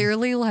it's man.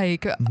 clearly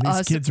like These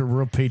us. kids are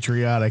real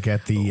patriotic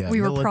at the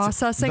We were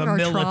processing the our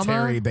military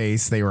trauma.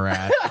 base they were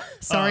at.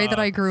 Sorry that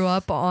I grew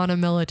up on a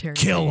military.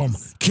 Kill them,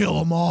 base. kill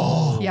them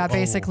all. Yeah,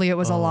 basically it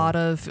was a lot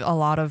of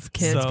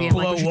kids So- being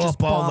like, Blow we should just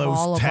up all bomb all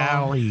those of them.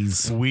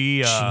 tallies.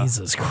 We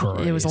Jesus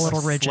Christ. It was a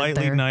little rigid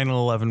slightly there.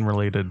 9/11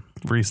 related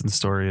recent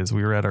story is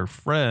we were at our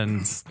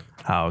friend's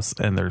house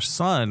and their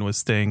son was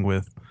staying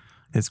with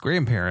his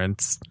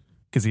grandparents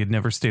because he had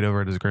never stayed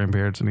over at his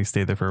grandparents and he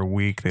stayed there for a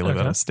week. They live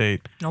out of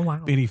state. Oh wow.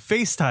 And he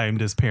FaceTimed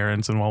his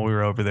parents and while we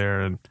were over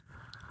there and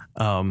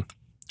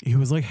he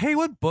was like, "Hey,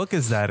 what book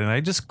is that?" And I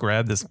just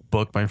grabbed this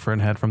book my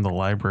friend had from the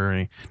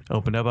library,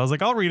 opened up. I was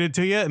like, "I'll read it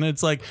to you." And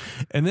it's like,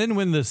 and then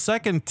when the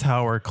second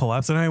tower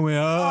collapsed, and I went,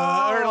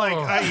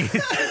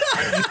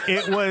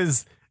 it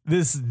was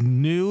this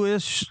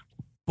newish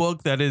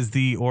book that is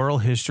the oral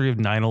history of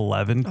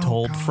 9/11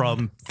 told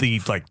from the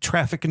like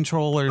traffic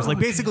controllers, like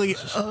basically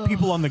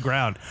people on the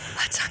ground.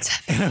 That sounds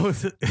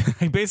heavy. And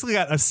I basically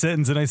got a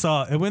sentence, and I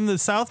saw, and when the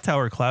South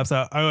Tower collapsed,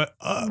 I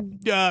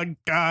went,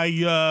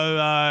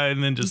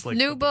 and then just like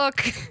New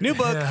book. new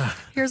book.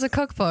 Here's a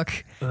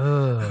cookbook.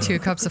 2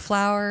 cups of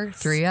flour,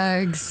 3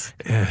 eggs.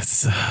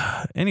 Yes.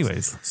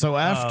 Anyways, So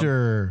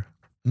after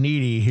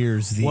Needy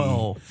hears the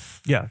well,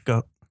 yeah,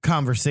 go.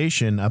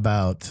 conversation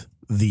about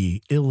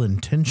the ill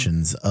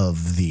intentions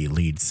of the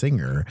lead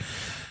singer,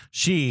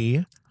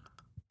 she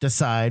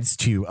decides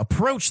to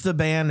approach the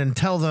band and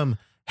tell them,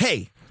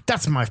 "Hey,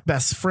 that's my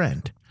best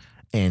friend,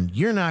 and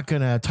you're not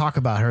going to talk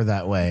about her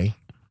that way."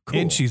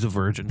 And she's a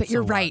virgin. But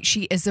you're right,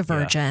 she is a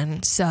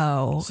virgin,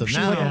 so she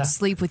now- wouldn't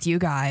sleep with you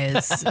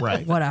guys.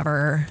 Right.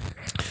 Whatever.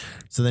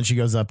 So then she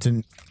goes up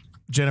to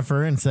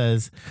Jennifer and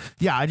says,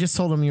 "Yeah, I just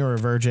told him you were a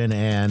virgin."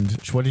 And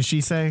what did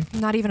she say?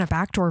 Not even a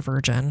backdoor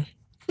virgin.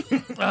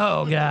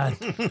 Oh God.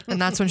 And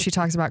that's when she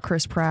talks about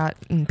Chris Pratt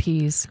and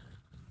peas.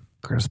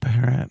 Chris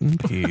Pratt and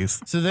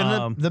peace. So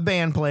then the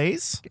band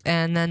plays.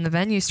 And then the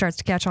venue starts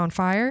to catch on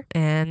fire,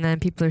 and then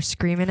people are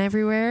screaming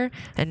everywhere,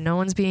 and no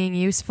one's being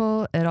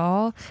useful at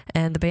all.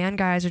 And the band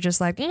guys are just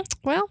like,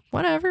 well,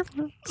 whatever.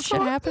 Shit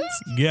happens.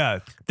 Yeah,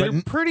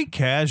 they're pretty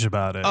cash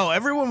about it. Oh,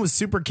 everyone was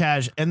super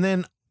cash. And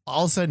then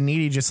all of a sudden,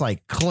 Needy just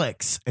like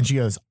clicks and she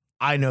goes,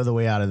 "I know the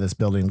way out of this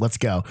building. Let's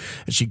go."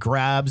 And she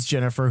grabs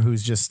Jennifer,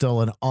 who's just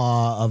still in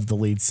awe of the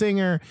lead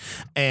singer,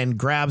 and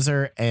grabs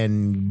her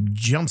and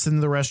jumps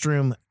into the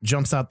restroom,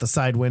 jumps out the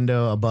side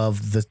window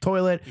above the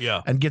toilet,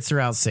 Yeah. and gets her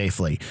out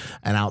safely.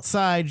 And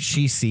outside,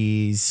 she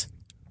sees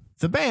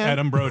the band,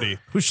 Adam Brody.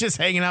 who's just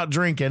hanging out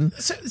drinking.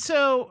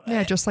 So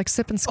Yeah, just like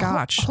sipping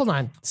scotch. hold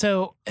on.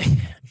 So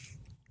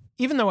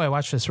even though I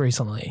watched this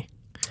recently,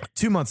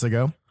 2 months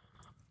ago.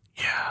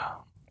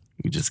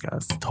 You just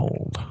got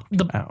told.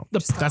 the Ow.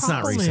 That's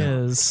not problem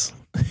recent. is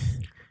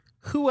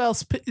who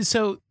else?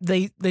 So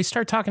they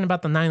start talking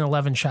about the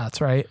 9/11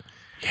 shots, right?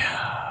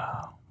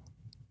 Yeah.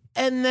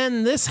 And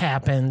then this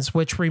happens,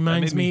 which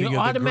reminds made me me think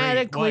of the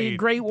automatically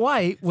Great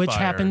White, which fire.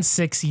 happened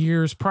 6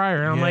 years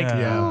prior. And I'm like,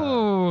 Yeah.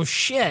 oh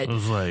shit. It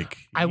was like,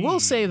 I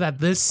will say that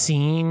this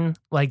scene,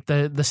 like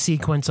the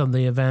sequence of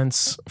the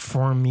events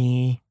for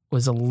me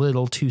was a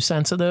little too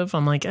sensitive.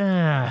 I'm like,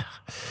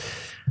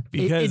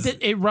 because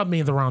it rubbed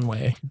me the wrong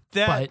way.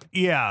 that, but-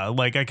 yeah,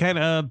 like I kind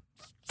of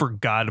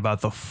forgot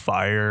about the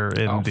fire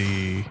in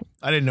the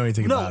I didn't know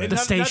anything about it. The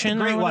station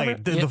not the or Great whatever?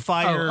 White, the Yeah.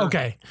 fire. Oh,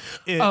 okay.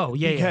 Yeah.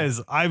 Yeah.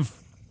 Because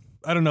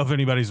I don't know if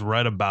anybody's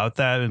read about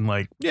that and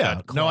like Yeah.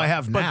 that No, I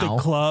have but now.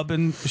 the club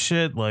and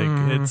shit, like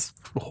it's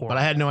horrible. But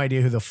I had no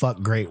idea who the fuck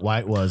Great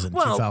White was in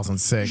Well,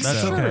 2006.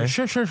 that's so. okay.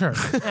 Sure.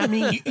 I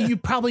mean, you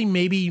probably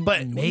maybe Now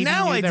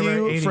knew I there were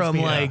do 80s from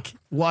people. like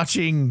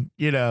watching,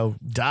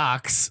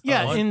 docs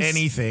Yeah, on and-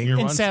 anything. You're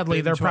and once sadly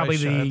bitten, they're twice probably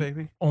shy, the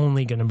baby.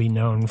 only going to be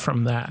known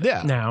from that.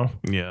 Yeah. Now,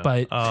 Yeah.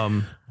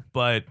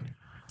 but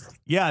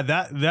yeah,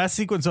 that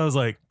sequence I was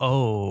like,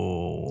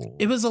 oh.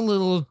 it was a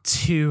little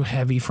too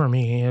heavy for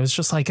me. It was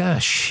just like, oh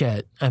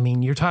shit. I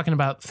mean, you're talking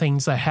about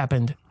things that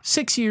happened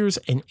 6 years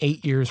and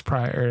 8 years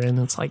prior, and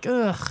it's like,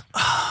 ugh.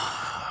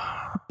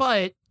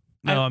 But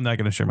No, I'm not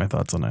going to share my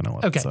thoughts on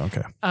 9/11. Okay. So,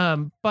 okay.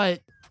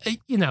 but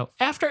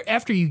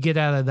after you get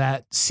out of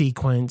that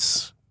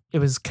sequence, it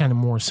was kind of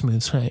more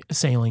smooth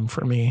sailing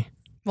for me.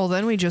 Well,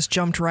 then we just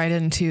jumped right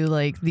into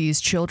like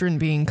these children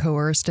being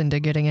coerced into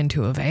getting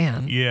into a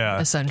van. Yeah.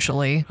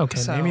 Essentially. Okay,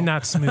 So- maybe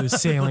not smooth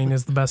sailing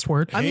is the best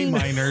word. Hey,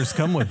 miners,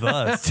 come with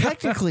us.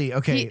 Technically,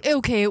 okay.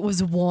 Okay, it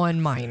was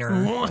one minor.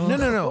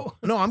 No.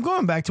 I'm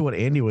going back to what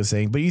Andy was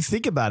saying, but you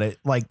think about it,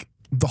 like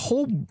the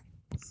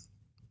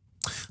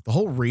the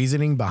whole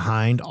reasoning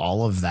behind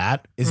all of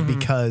that is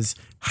because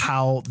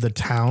how the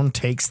town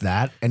takes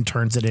that and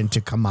turns it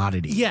into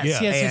commodity. Yes,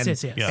 Yeah.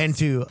 yes. And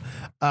to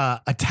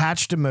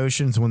attached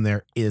emotions when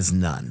there is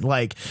none.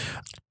 Like,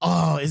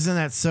 oh, isn't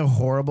that so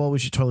horrible? We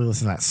should totally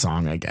listen to that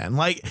song again.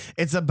 Like,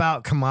 it's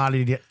about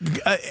commodity.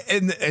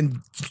 And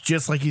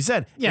just like you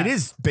said, Yeah. it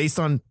is based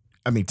on,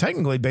 I mean,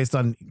 technically based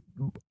on,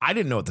 I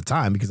didn't know at the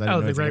time because I didn't know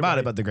the anything Great about White.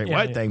 it, but the Great Yeah,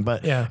 White yeah. thing.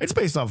 But Yeah. it's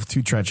based off of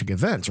two tragic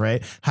events,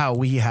 right? How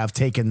we have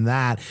taken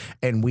that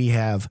and we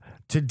have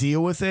to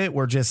deal with it.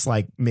 We're just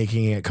like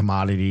making it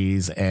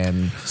commodities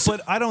and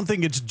But I don't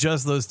think it's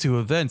just those two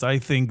events. I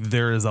think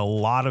there is a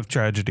lot of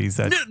tragedies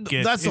that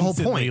get that's the whole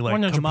instantly,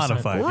 point. like 100%.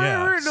 commodified.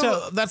 Yeah. Right,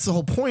 no, that's the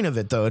whole point of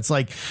it, though. It's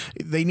like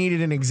they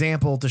needed an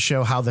example to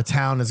show how the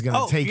town is going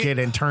to Oh, take yeah. it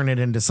and turn it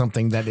into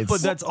something that it's.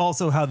 But that's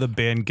also how the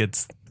band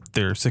gets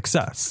their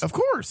success. of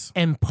course.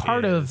 And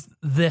part of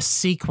this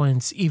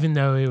sequence, even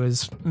though it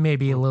was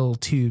maybe a little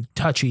too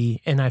touchy,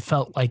 and I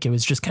felt like it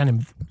was just kind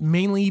of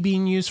mainly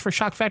being used for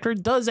shock factor,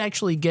 does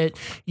actually get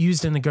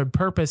used in a good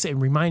purpose. It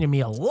reminded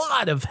me a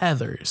lot of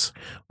Heathers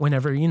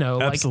whenever, you know,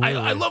 like, Absolutely.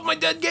 I love my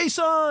dead gay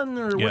son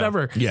or Yeah.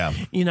 whatever. Yeah.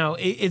 You know,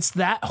 it's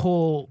that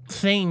whole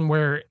thing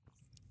where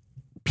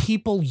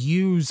people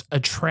use a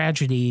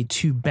tragedy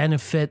to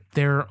benefit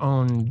their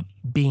own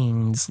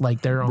beings,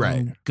 like their own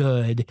Right.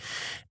 good.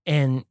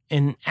 And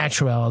in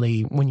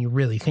actuality, when you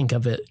really think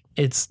of it,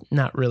 it's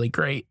not really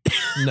great.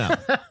 No.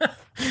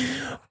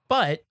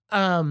 But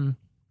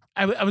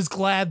I was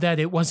glad that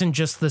it wasn't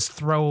just this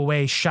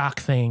throwaway shock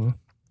thing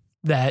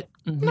that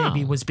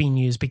maybe was being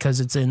used because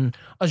it's in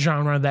a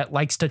genre that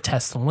likes to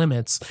test the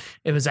limits.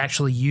 It was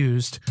actually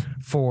used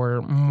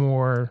for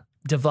more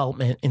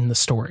development in the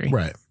story.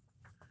 Right.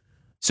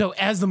 So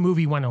as the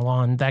movie went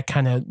along, that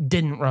kind of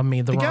didn't run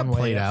me the It wrong got way.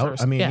 played at out.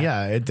 first. I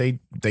mean,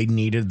 they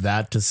needed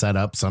that to set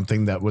up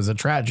something that was a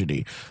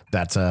tragedy.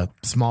 That's a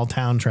small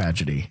town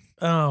tragedy.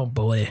 Oh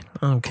boy.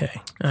 Okay.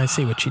 I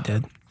see what you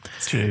did.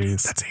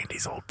 Jeez. That's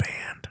Andy's old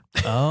band.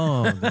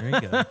 Oh, there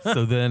you go.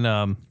 So then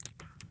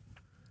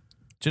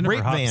Jennifer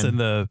Great hops van. in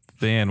the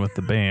van with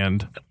the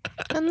band.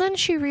 And then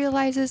she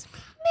realizes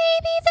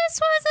maybe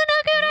this wasn't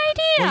a good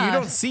idea. Well, you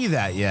don't see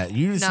that yet.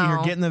 You just see her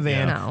No. get in the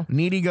van. No.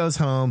 Needy goes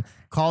home,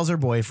 calls her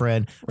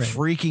boyfriend,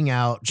 freaking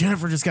out.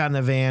 Jennifer just got in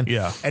the van.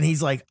 Yeah. And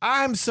he's like,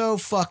 I'm so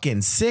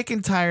fucking sick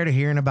and tired of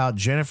hearing about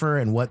Jennifer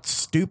and what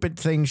stupid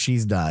things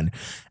she's done.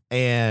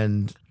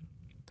 And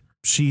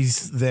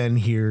she's then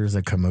hears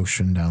a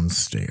commotion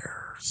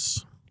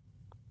downstairs.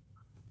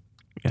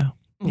 Yeah.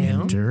 Yeah.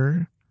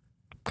 Enter.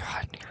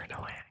 God, you're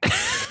annoying.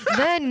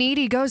 Then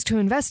Needy goes to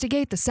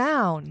investigate the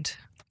sound.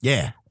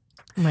 Yeah.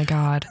 Oh my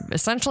God.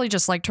 Essentially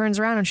just like turns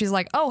around and she's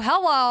like, oh,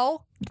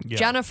 hello, Yeah.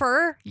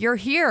 Jennifer, you're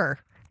here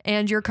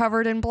and you're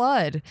covered in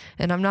blood.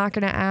 And I'm not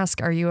going to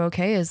ask, are you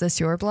okay? Is this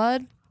your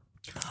blood?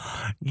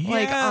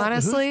 Like, Yeah,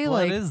 honestly, whose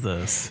blood like- is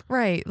this?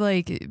 Right.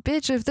 Like,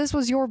 bitch, if this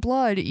was your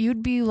blood,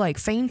 you'd be like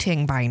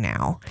fainting by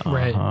now.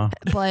 Right. Uh-huh.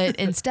 But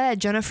instead,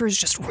 Jennifer's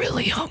just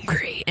really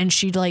hungry and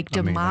she like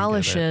I mean, I get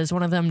demolishes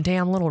one of them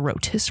damn little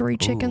rotisserie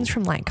chickens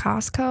from like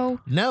Costco.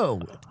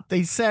 No.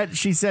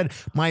 She said,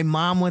 my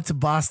mom went to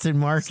Boston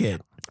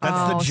Market.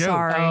 That's the Oh, joke.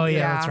 sorry. Oh yeah,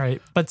 Yeah. that's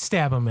right. But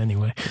stab him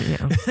anyway.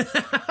 Yeah.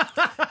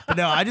 But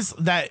no, I just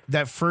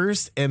that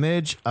first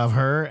image of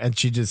her and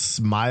she just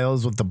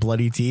smiles with the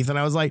bloody teeth. And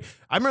I was like,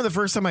 I remember the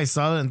first time I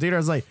saw it in theater, I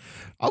was like,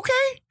 okay,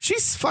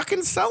 she's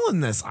fucking selling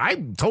this. I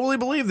totally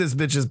believe this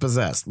bitch is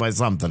possessed by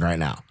something right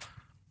now.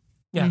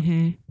 Yeah.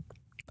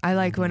 I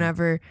like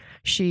whenever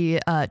she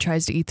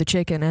tries to eat the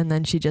chicken and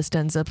then she just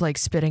ends up like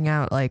spitting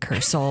out like her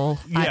soul.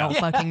 I don't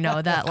fucking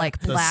know that like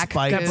The black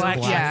spiked goo. black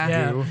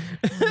yeah. goo.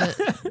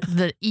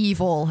 The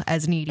evil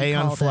as Needy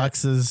Aeon called it.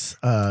 Flex's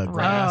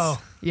grass.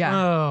 Oh. Yeah.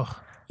 Oh.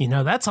 You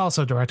know, that's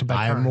also directed by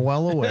I am Kern.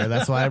 well aware.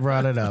 That's why I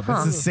brought it up.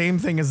 It's the same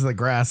thing as the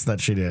grass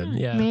that she did.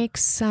 Yeah.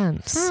 Makes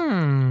sense.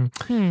 And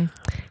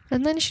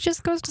then she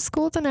just goes to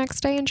school the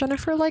next day and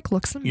Jennifer like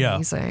looks Yeah.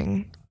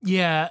 amazing.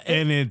 Yeah.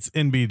 And it's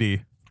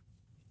NBD.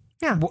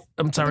 Yeah.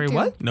 I'm sorry, deal.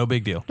 what? No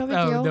big deal. No big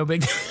Oh, deal. no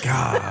big.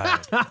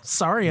 God.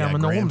 Sorry, Yeah, I'm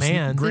an old Gramps-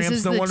 man. Gramps, This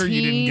is no the wonder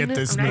you didn't get teen-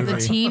 this The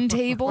movie. teen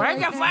table.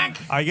 Right, right now.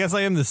 I guess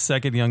I am the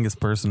second youngest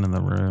person in the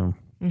room.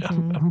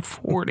 I'm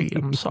 40.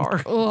 I'm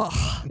sorry. Ugh.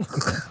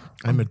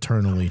 I'm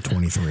eternally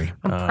 23.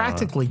 I'm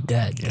practically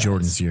dead.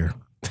 Jordan's year.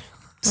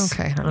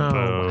 Okay. honey.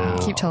 Oh,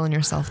 Keep telling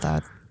yourself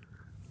that.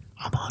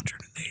 I'm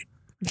 108.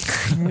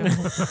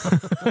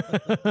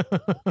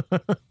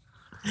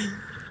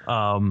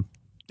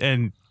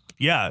 And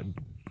yeah,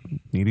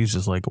 Needy's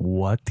just like,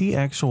 what the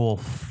actual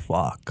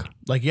fuck?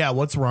 Like, yeah,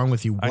 what's wrong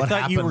with you? What I thought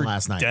happened you were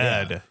last night?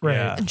 dead. Yeah. Right.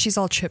 Yeah. And she's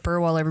all chipper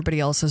while everybody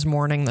else is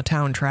mourning the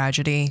town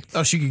tragedy.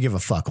 Oh, she could give a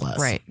fuck less.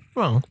 Right.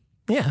 Well,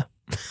 yeah.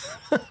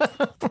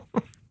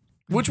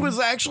 Which was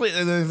actually,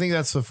 and I think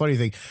that's the funny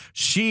thing.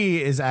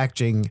 She is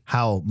acting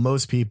how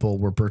most people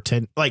were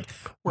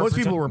most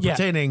people were yeah.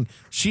 pretending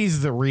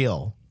she's the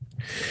real.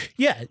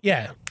 Yeah.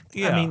 Yeah.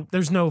 Yeah. I mean,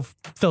 there's no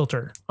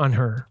filter on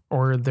her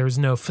or there's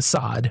no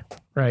facade,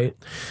 right?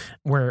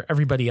 Where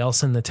everybody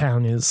else in the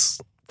town is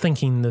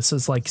thinking this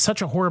is like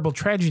such a horrible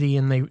tragedy,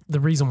 and the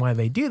reason why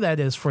they do that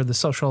is for the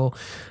social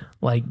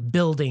like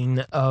building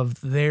of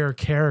their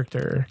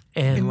character,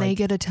 and they like,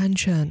 get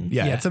attention.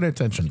 Yeah, Yeah. it's an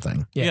attention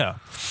thing. Yeah.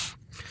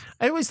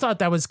 I always thought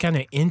that was kind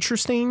of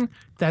interesting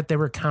that they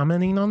were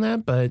commenting on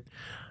that, but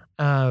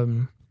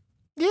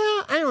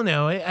yeah, I don't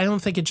know. I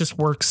don't think it just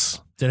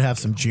works. Did have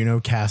some Juno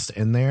cast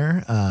in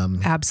there.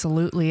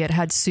 Absolutely. It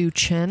had Sue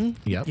Chin,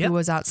 Yep. who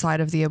was outside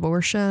of the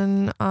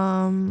abortion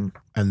And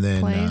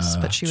then place,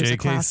 but she was a J.K.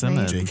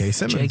 classmate. Simmons. J.K.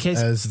 Simmons J.K.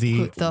 as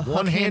the The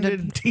one-handed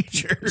hook-handed-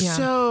 teacher. Yeah.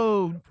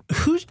 So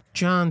who's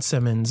John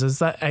Simmons? Is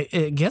that I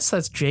guess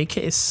that's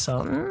J.K.'s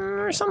son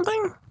or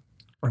something?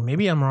 Or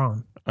maybe I'm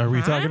wrong. Are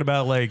we talking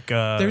about like?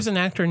 There's an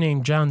actor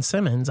named John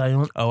Simmons. I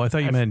don't. I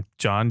thought you meant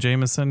John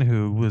Jameson,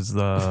 who was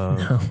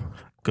the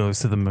goes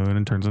to the moon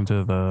and turns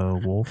into the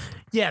wolf.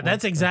 Yeah,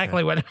 that's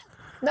exactly what.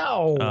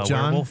 No.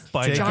 John Werewolf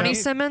by J.K. Johnny Night?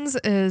 Simmons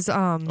is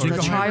the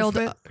Jacob child.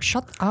 Hammerfit?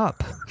 Shut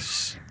up.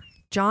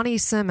 Johnny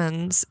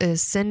Simmons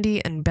is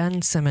Cindy and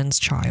Ben Simmons'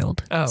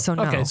 child. Oh, so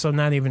no. okay. So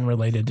not even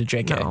related to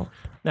J.K. No.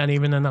 Not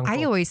even an uncle.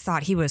 I always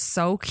thought he was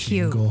so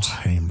cute.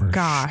 Jingleheimer.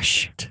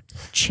 Gosh,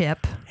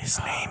 Chip. His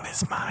name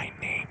is my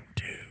name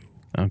too.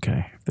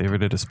 Okay, they ever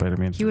did a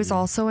Spider-Man. He was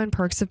also in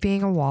Perks of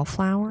Being a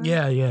Wallflower.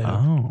 Yeah, yeah.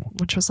 Oh,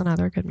 Which was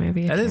another good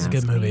movie. That if is you a good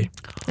ask me. movie.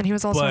 And he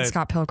was also in But-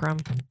 Scott Pilgrim.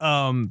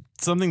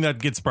 something that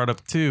gets brought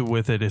up too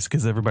with it is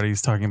because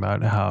everybody's talking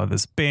about how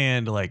this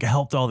band like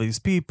helped all these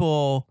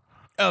people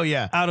Oh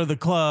yeah, out of the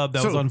club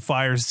that was So- on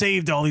fire,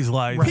 saved all these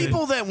lives.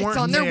 people that weren't It's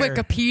on their there.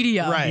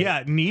 Wikipedia. Right.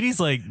 Yeah, Needy's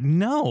like,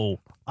 no,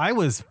 I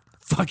was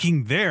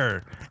fucking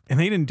there, and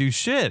they didn't do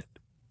shit,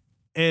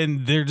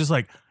 and they're just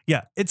like,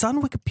 yeah, it's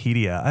on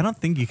Wikipedia. I don't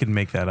think you can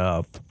make that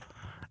up.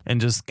 And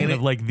just kind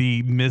of like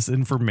the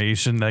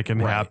misinformation that can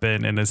Right.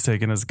 happen and is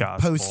taken as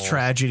gospel. Post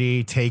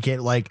tragedy, take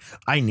it like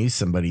I knew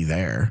somebody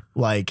there,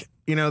 like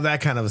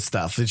that kind of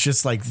stuff. It's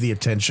just like the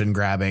attention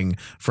grabbing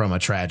from a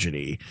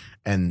tragedy,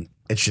 and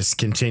it just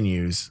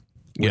continues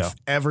with Yeah.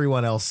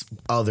 everyone else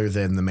other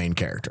than the main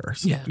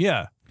characters. Yeah.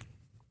 Yeah.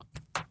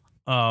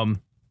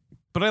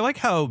 But I like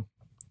how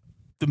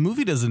the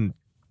movie doesn't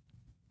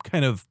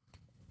kind of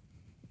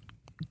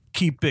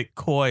keep it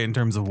coy in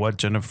terms of what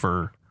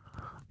Jennifer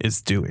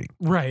is doing.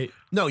 Right.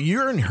 No,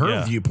 you're in her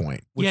Yeah.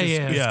 viewpoint, which Yeah, is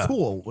yeah. is Yeah.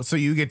 cool. So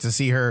you get to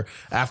see her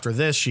after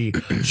this. She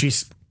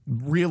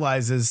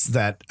realizes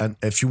that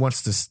if she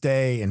wants to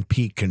stay in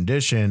peak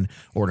condition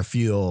or to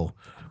feel,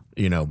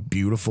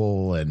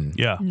 beautiful and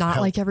Yeah. Not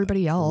like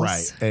everybody else.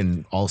 right,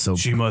 and also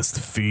She must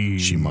feed.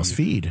 she must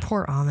feed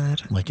Poor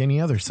Ahmed. like any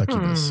other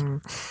succubus.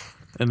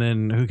 And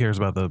then who cares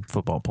about the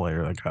football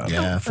player that got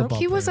Yeah, football.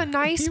 He was player. a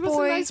nice He was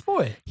boy. a nice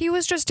boy. He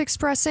was just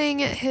expressing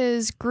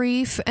his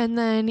grief, and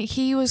then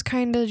he was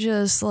kind of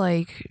just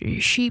like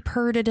sheep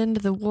herded into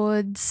the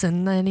woods,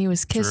 and then he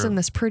was kissing True.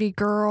 this pretty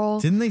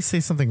girl. Didn't they say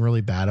something really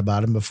bad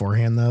about him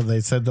beforehand though?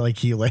 They said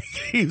he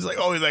was like,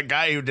 oh, that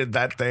guy who did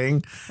that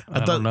thing.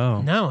 I don't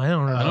know. No, I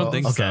don't know. I don't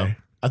think so.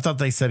 I thought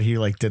they said he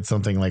did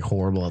something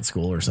horrible at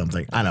school or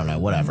something. I don't know.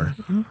 Whatever.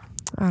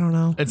 I don't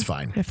know It's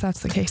fine. if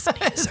that's the case.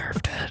 He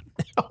deserved it.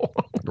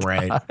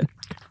 Right.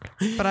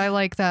 But I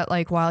like that,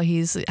 while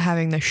he's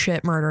having the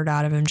shit murdered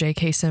out of him,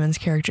 J.K. Simmons'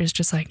 character is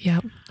just like,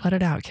 yep, let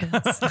it out, kids.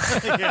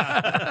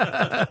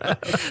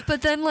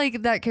 But then,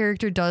 that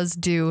character does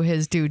do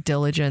his due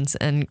diligence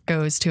and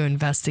goes to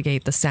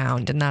investigate the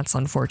sound. And that's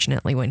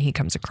unfortunately when he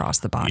comes across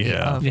the body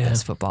of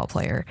this football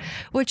player,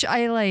 which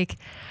I like.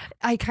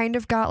 I kind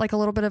of got a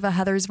little bit of a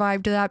Heathers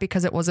vibe to that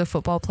because it was a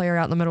football player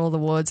out in the middle of the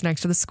woods next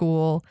to the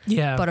school.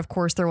 Yeah. But of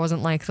course, there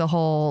wasn't the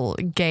whole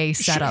gay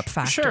setup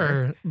factor.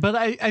 Sure. But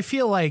I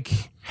feel like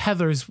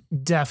Heather's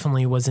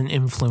definitely was an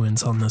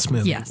influence on this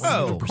movie. Yes.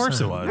 Oh, Of course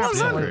it was.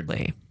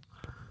 Absolutely.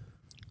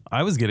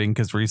 I was getting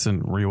because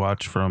recent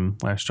rewatch from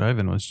Last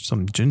Drive-In was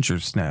some Ginger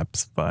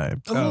Snaps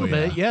vibe. A little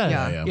bit, yeah.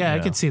 Yeah. Yeah, I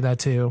could see that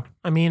too.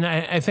 I mean,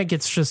 I think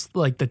it's just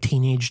the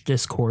teenage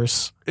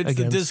discourse. It's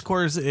the against-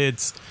 discourse.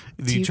 It's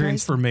Do the you guys-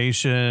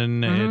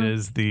 transformation. It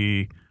is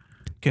the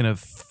kind of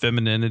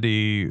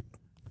femininity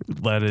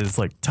that is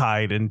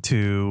tied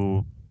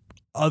into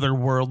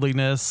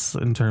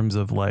otherworldliness in terms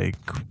of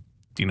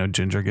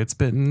Ginger gets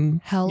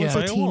bitten. Hell is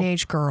Yeah. a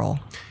teenage girl.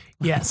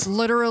 Yes.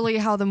 Literally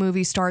how the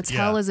movie starts. Yeah.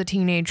 Hell is a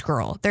teenage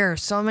girl. There are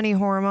so many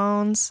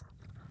hormones.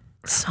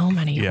 So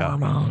many Yeah.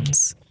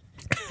 hormones.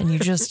 And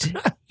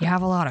you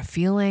have a lot of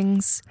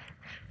feelings.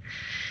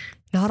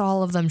 Not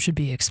all of them should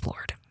be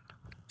explored.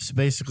 So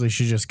basically,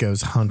 she just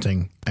goes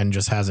hunting and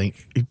just hasn't.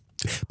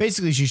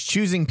 Basically, she's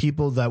choosing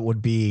people that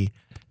would be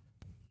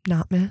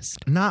Not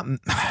missed. not.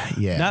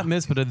 Yeah. Not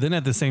miss, but then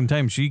at the same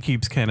time, she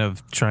keeps kind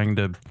of trying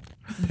to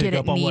Get pick it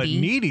up on what needy.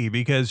 needy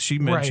because she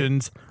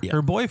mentions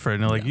her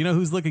boyfriend. And you know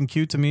who's looking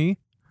cute to me?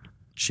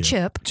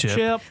 Chip.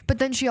 Chip. But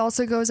then she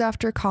also goes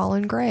after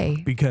Colin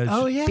Gray Because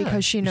Oh, yeah.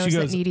 because she knows she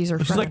that goes, Needy's her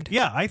she's friend. like,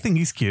 yeah, I think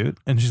he's cute.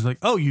 And she's like,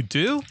 oh, you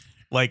do?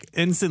 like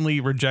instantly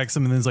rejects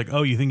him and then is like,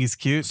 oh, you think he's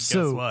cute?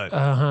 So, Guess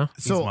what?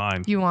 He's so-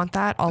 mine. You want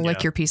that? I'll lick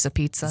Yeah. your piece of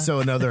pizza. So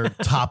another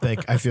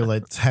topic I feel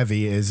that's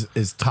heavy is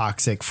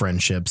toxic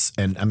friendships,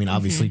 and I mean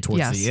obviously towards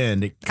Yes. the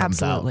end it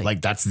comes Absolutely. out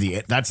like that's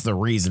the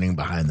reasoning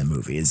behind the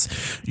movie is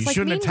you like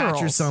shouldn't Mean attach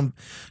Girls.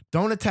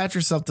 don't attach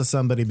yourself to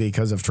somebody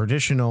because of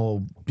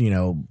traditional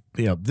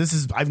this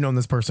is I've known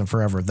this person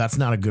forever. That's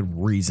not a good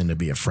reason to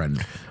be a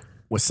friend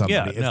with somebody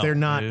Yeah, if no, they're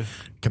not yeah.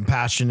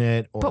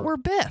 compassionate or but we're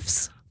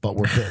biffs. but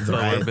we're But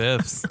right. we're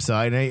Biffs. So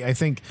I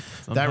think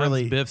that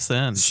really Biffs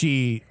in.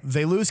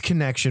 they lose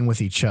connection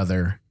with each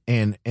other,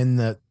 and in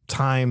the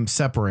time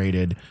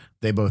separated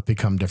they both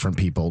become different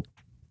people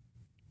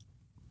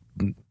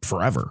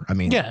forever. I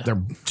mean, Yeah.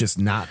 they're just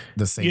not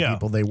the same Yeah.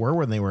 people they were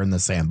when they were in the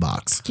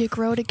sandbox. You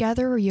grow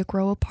together or you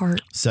grow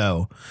apart.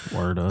 So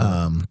Word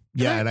up.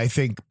 yeah, and I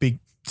think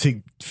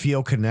to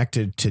feel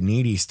connected to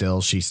Needy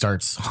still, she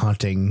starts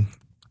haunting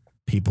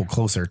people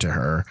closer to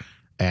her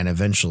and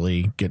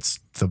eventually gets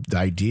the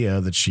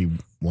idea that she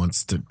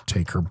wants to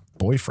take her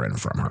boyfriend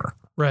from her,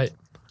 Right.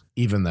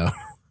 even though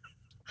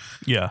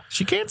Yeah.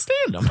 she can't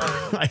stand him.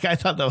 Like, I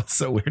thought that was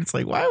so weird. It's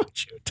like, why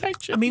would you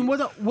take him? I mean,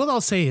 what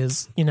I'll say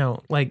is,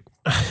 like,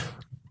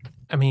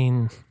 I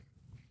mean,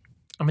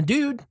 I'm a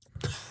dude.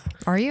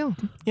 Are you?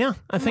 Yeah,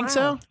 I think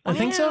so. I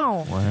think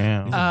so.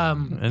 Wow.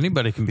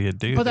 Anybody can be a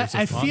dude. But There's a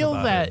I song feel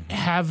about that it.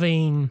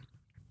 having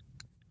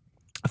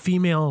a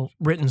female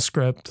written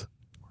script,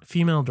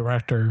 female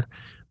director,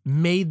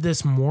 made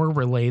this more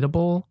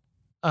relatable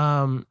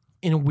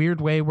in a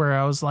weird way where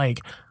I was like,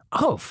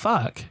 oh,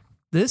 fuck.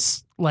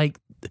 This, like,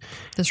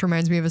 This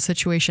reminds me of a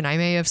situation I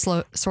may have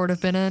sort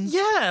of been in.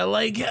 yeah,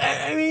 like,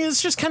 I mean,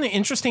 it's just kind of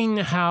interesting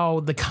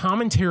how the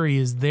commentary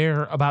is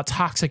there about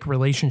toxic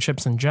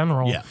relationships in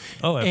general. Yeah.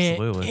 Oh,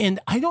 absolutely. And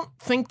I don't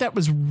think that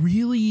was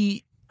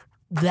really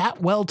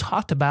that well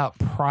talked about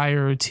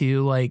prior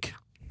to like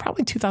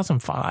probably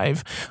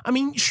 2005. I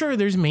mean, sure,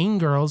 there's Mean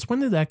Girls.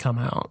 When did that come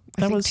out?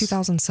 I That think was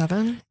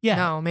 2007. Yeah.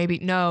 No, maybe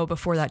no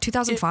before that.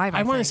 2005.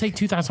 I want to say think.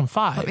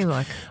 2005. Let me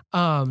look.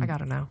 I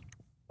gotta know.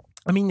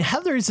 I mean,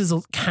 Heathers is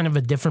kind of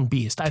a different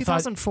beast. I thought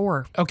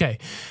 2004. okay,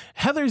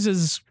 Heathers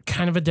is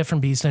kind of a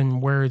different beast,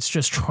 and where it's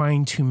just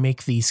trying to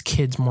make these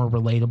kids more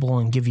relatable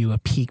and give you a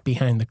peek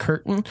behind the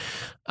curtain.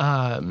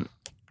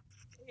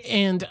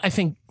 And I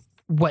think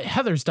what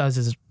Heathers does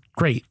is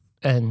great.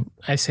 And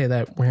I say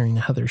that wearing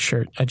a Heathers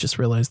shirt. I just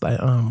realized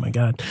that. Oh my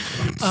God.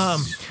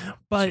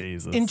 But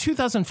Jesus. in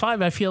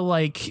 2005, I feel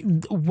like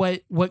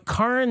what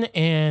Karin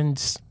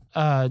and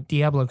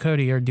Diablo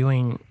Cody are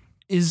doing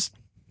is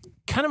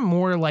kind of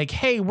more like,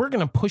 hey, we're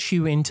going to push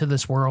you into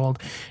this world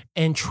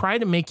and try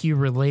to make you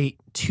relate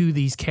to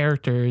these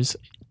characters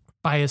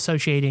by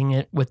associating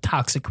it with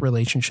toxic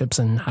relationships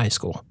in high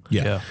school.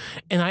 yeah.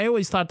 And I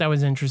always thought that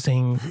was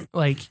interesting.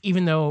 Like,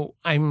 even though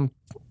I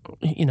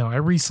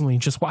recently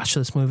just watched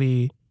this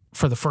movie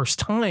for the first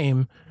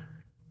time,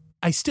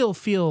 I still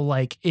feel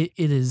like it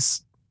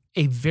is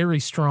a very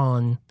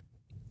strong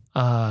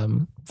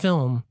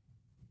film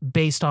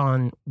based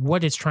on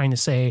what it's trying to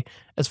say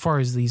as far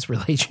as these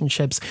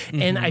relationships.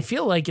 And I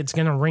feel like it's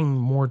going to ring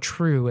more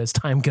true as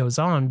time goes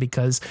on,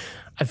 because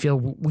I feel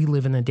we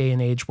live in a day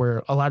and age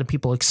where a lot of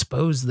people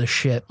expose the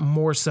shit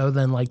more so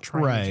than like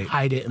trying to Right.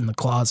 hide it in the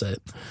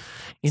closet.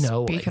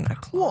 Speaking of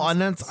Well, and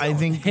that's I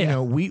think yeah.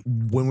 when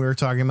we were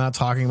talking about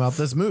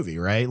this movie,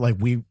 right? Like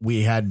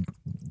we had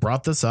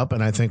brought this up,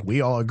 and I think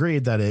we all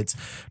agreed that it's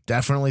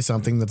definitely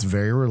something that's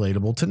very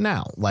relatable to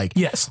now. Like,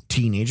 Yes.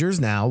 teenagers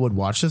now would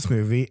watch this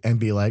movie and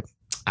be like,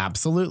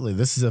 absolutely,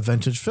 this is a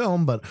vintage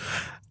film, but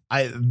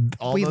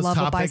we love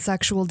a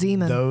bisexual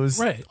demon.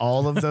 Right.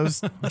 all of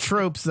those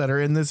tropes that are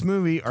in this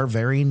movie are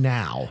very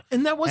now.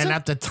 And that wasn't And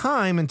at the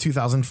time in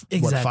 2005,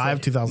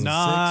 Exactly. 2006,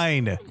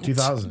 9.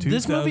 2000.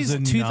 this movie's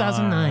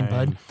 2009,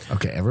 bud.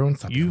 Okay, everyone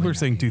stop You yelling were at me.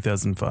 saying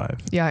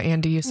 2005. Yeah,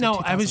 Andy, you said No,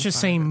 I was just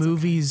 2005. saying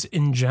movies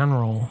in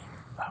general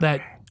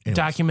that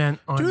document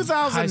on high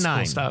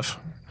 2009. school stuff.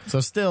 So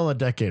still a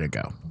decade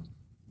ago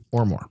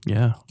or more.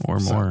 Yeah, or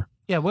more.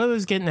 Yeah, what I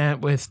was getting at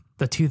with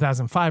the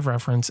 2005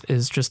 reference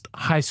is just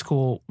high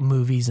school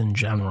movies in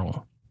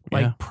general.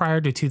 Like Yeah.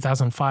 prior to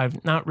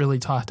 2005, not really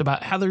talked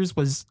about. Heathers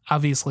was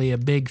obviously a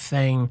big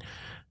thing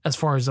as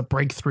far as a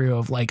breakthrough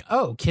of like,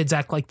 oh, kids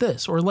act like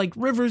this, or like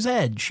River's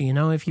Edge,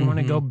 if you want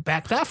to go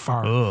back that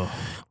far. Ugh.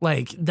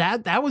 Like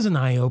that was an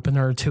eye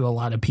opener to a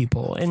lot of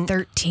people. And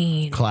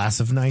 13.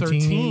 Class of 13,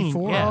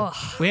 1984. yeah.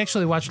 We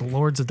actually watched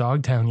Lords of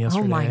Dogtown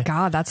yesterday. Oh my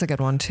God, that's a good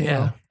one too.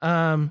 Yeah.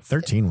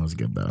 13 was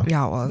good though.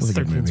 Yeah, it was. a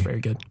good 13's movie.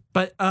 very good.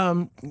 But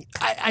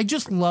I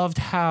just loved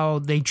how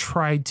they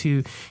tried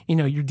to,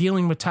 you're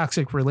dealing with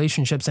toxic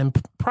relationships. And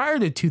prior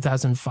to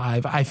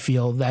 2005, I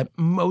feel that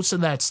most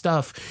of that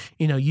stuff,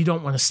 you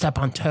don't want to step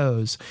on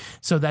toes.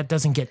 So that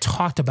doesn't get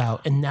talked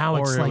about. And now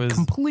Or it's it like was-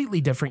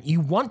 completely different. You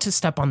want to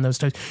step on those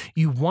toes.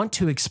 You want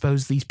to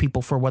expose these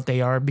people for what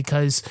they are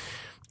because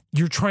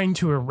you're trying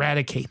to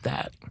eradicate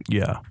that.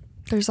 Yeah.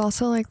 There's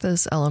also like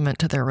this element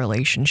to their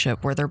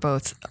relationship where they're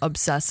both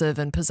obsessive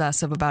and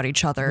possessive about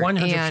each other.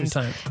 100%.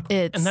 And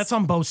it's And that's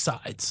on both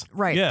sides.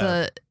 right.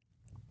 Yeah.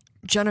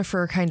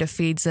 Jennifer kind of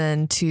feeds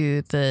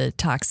into the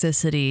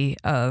toxicity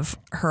of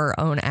her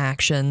own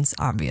actions,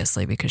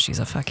 obviously, because she's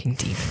a fucking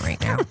demon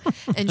right now.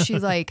 And she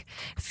like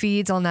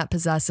feeds on that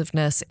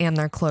possessiveness and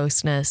their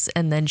closeness.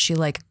 And then she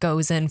like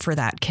goes in for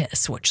that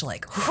kiss, which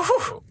like,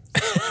 whew.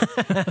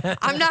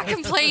 I'm not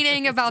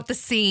complaining about the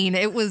scene.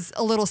 It was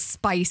a little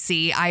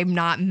spicy. I'm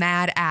not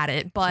mad at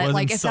it, but Wasn't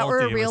like if that were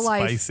salty, a it real was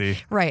life, spicy.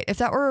 right? If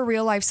that were a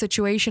real life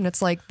situation,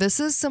 it's like this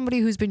is somebody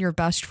who's been your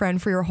best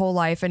friend for your whole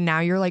life, and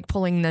now you're like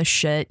pulling this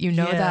shit. You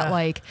know Yeah. that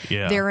like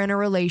Yeah. they're in a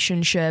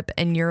relationship,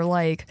 and you're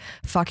like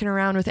fucking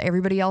around with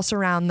everybody else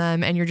around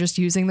them, and you're just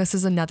using this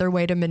as another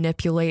way to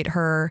manipulate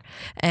her,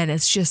 and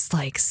it's just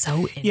like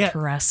so Yeah.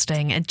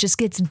 interesting. It just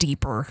gets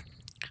deeper.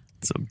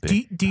 It's a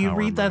big Do you power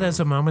read that move.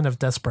 as a moment of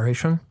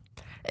desperation?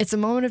 It's a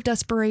moment of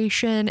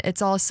desperation. It's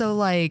also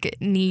like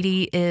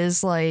Needy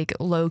is like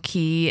low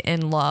key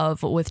in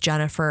love with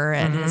Jennifer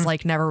and has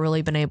like never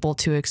really been able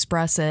to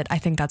express it. I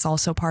think that's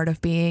also part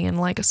of being in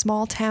like a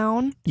small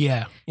town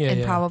Yeah. Yeah. and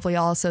yeah. probably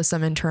also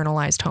some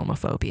internalized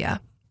homophobia.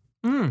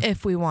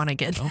 If we want to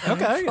get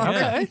Okay, far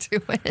okay.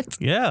 into it.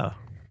 Yeah.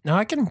 No,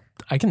 I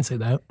can say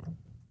that.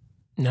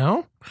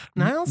 No?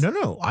 Niles?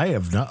 No, I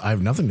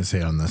have nothing to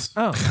say on this.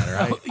 Oh, you're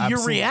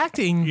absolutely-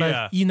 reacting, but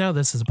Yeah. you know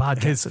this is a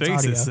podcast. His it's face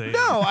audio. is saying.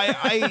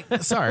 No,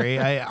 sorry.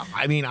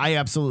 I mean, I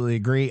absolutely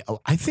agree.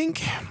 I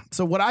think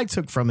so. What I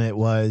took from it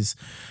was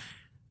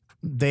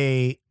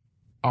they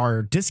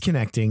are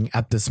disconnecting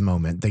at this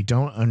moment. They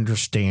don't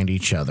understand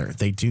each other.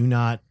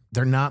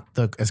 They're not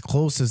as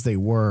close as they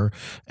were.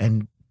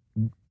 And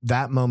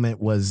that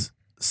moment was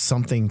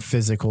something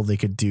physical they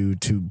could do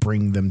to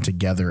bring them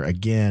together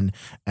again,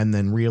 and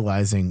then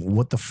realizing,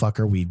 what the fuck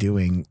are we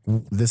doing?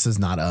 This is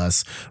not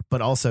us.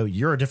 But also,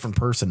 you're a different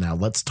person now.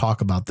 Let's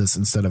talk about this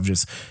instead of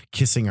just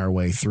kissing our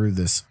way through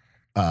this,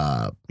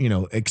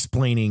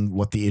 explaining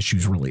what the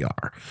issues really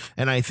are.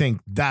 And I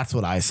think that's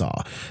what I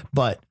saw.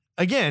 But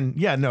again,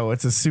 yeah, no,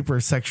 it's a super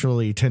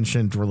sexually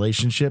tensioned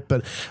relationship,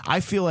 but I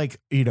feel like,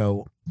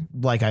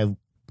 like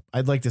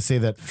I'd like to say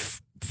that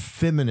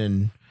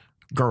feminine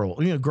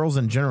girls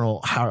in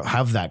general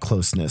have that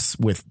closeness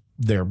with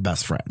their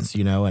best friends,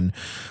 and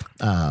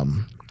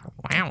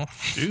Wow.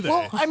 Do they?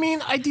 Well, I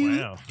mean, I do.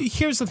 Wow.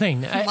 Here's the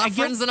thing. My I get,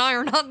 friends and I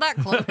are not that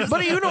close.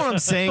 but you know what I'm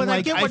saying? but I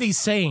like, get what he's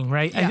saying,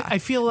 right? Yeah. I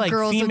feel like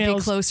Girls would be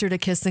females closer to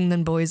kissing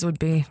than boys would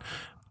be.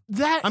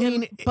 that. I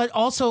mean, but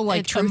also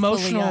like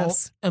truthfully,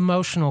 yes.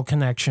 emotional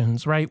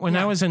connections, right? When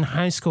I was in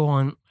high school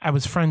and I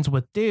was friends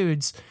with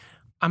dudes,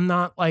 I'm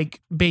not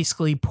like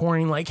basically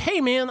pouring like,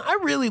 hey man, I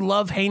really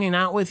love hanging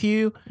out with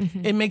you.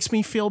 It makes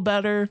me feel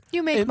better.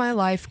 You make my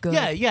life good.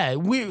 Yeah.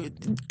 We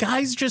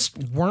guys just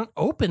weren't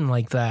open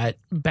like that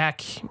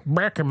back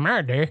in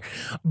my day.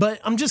 But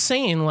I'm just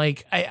saying,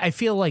 like, I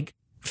feel like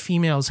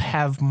females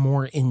have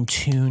more in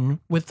tune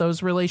with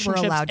those We're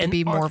relationships. allowed to and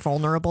be more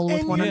vulnerable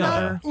with and one you're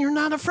another. you're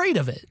not afraid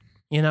of it.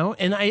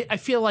 And I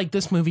feel like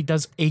this movie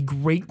does a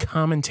great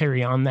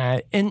commentary on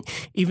that. And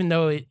even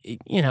though it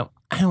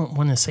I don't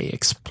want to say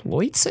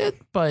exploits it,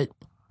 but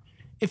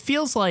it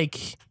feels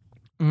like,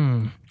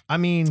 I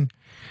mean,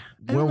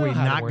 I were don't know we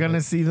how to not word going to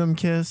it. see them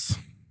kiss?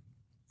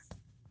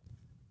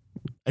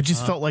 I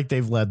just felt like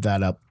they've led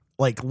up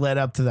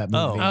to that movie.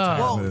 Oh. entire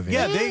Well, movie.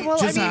 yeah, they well,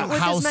 just I mean, with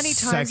how as many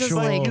times as sexual-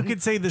 like you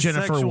could say the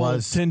Jennifer sexual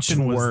was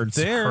tension was towards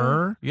there.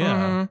 her.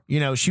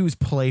 Yeah. She was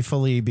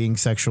playfully being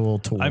sexual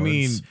towards. I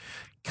mean,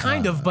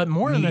 kind of, but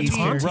more in a Needy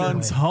taunting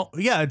runs way. home.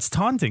 Yeah, it's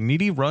taunting.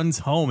 Needy runs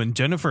home, and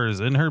Jennifer's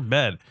in her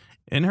bed,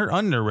 in her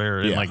underwear,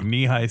 and Yeah. like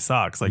knee-high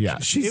socks. Like, Yeah,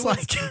 she's it was-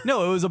 like-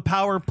 no, it was a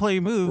power play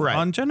move Right.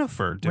 on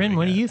Jennifer. Rin, doing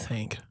what do it. you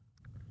think?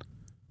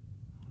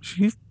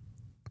 She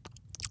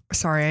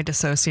sorry, I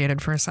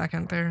dissociated for a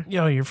second there.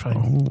 Yo, you're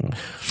fine.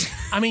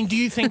 I mean, do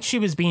you think she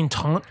was being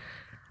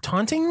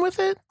taunting with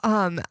it?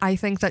 I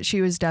think that she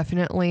was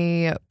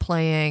definitely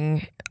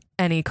playing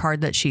any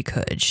card that she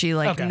could. She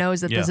like Okay.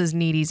 knows that this Yeah. is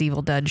Needy's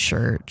Evil Dead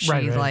shirt. She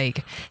Right.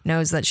 like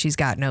knows that she's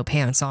got no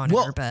pants on in her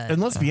well, bed.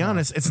 and let's be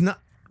honest, it's not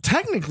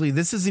technically.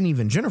 This isn't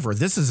even Jennifer.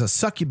 This is a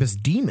succubus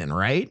demon,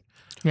 right?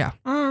 yeah.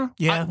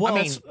 Yeah. well,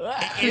 I mean,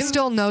 She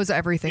still knows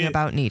everything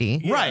about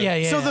Needy. Right. Yeah,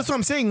 yeah, So yeah. that's what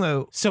I'm saying,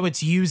 though. so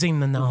it's using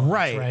the knowledge,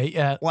 Right. right?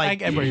 Yeah. Like- I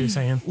get what you're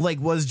saying. Like,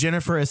 was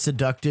Jennifer as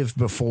seductive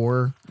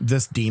before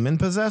this demon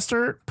possessed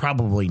her?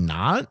 Probably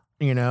not.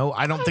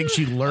 I don't think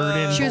she lured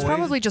in. She was boys.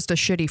 probably just a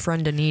shitty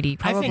friend to Needy.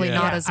 I think- Probably yeah,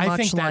 not as I much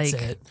think that's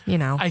like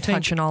it.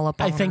 touching all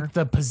up on I think her.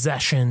 the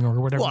possession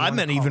or whatever. Well, you I wanna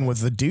meant call even it. with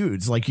the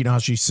dudes, like how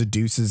she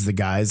seduces the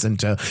guys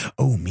into,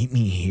 oh, meet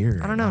me here.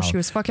 I don't know. Now, She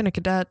was fucking a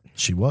cadet.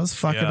 she was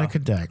fucking Yeah. a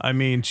cadet. I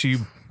mean, she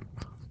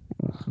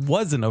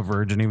wasn't a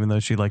virgin, even though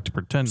she liked to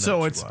pretend.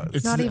 So that she was.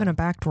 it's Not even a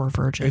backdoor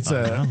virgin.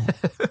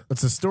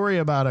 it's a story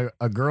about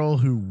a girl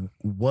who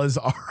was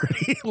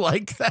already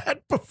like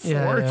that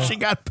before Yeah. she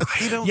got.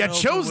 don't You know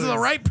if chose it the was-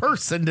 right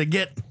person to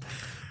get.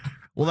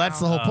 Well, that's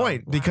the whole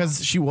point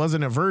because she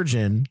wasn't a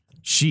virgin.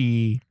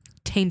 She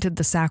tainted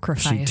the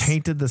sacrifice. she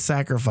tainted the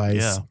sacrifice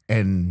Yeah.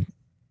 and.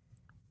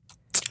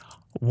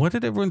 What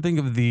did everyone think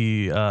of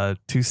the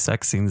two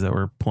sex scenes that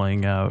were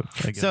playing out?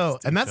 So,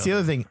 and that's the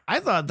other thing. I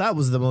thought that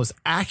was the most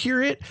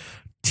accurate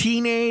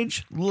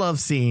teenage love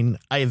scene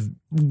I've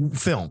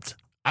filmed.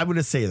 I'm going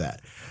to say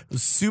that. It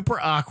was super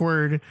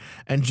awkward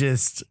and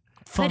just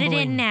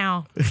Fumbling.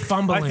 now.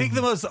 Fumbling. I think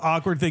the most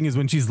awkward thing is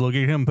when she's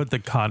looking at him put the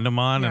condom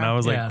on, and I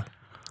was like,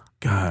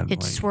 God.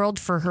 It's like, swirled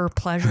for her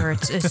pleasure.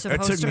 It's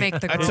supposed to make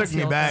the girl It took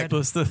me feel back.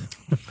 good. supposed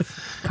to.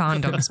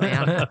 Condoms,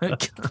 man.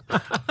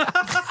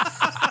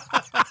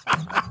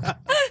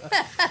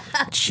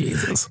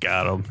 Jesus.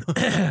 Got him.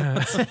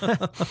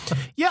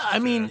 Yeah, I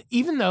mean,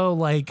 even though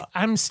like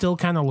I'm still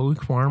kind of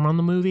lukewarm on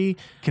the movie.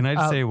 Can I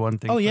just say one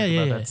thing oh, yeah, about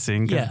yeah, that yeah.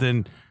 scene? Because Yeah.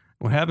 then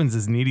what happens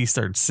is Needy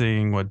starts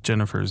seeing what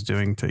Jennifer's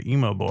doing to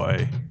Emo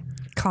Boy.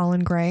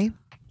 Colin Gray.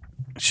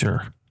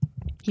 Sure.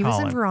 He was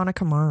in Colin.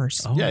 Veronica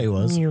Mars. Oh. yeah, he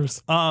was.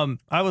 Years.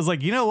 I was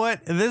like, you know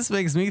what? This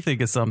makes me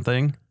think of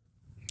something.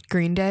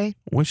 Green Day.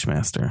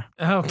 Wishmaster.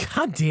 Oh,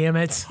 God damn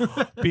it.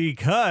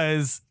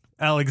 Because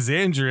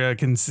Alexandria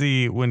can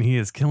see when he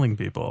is killing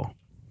people.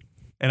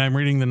 And I'm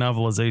reading the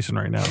novelization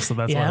right now, so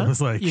that's why I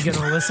was like, you going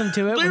to listen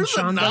to it when There's a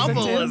Sean does it too?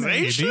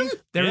 novelization?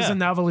 There was a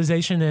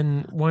novelization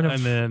in one of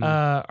And then-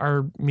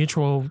 our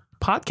mutual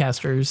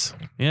podcasters.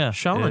 yeah,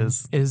 Sean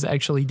is. is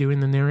actually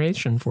doing the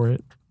narration for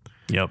it.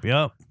 Yep.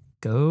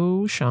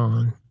 Go,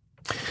 Sean.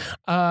 Cool.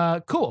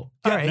 All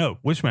Yeah, right. no,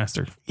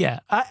 Wishmaster. Yeah.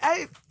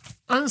 I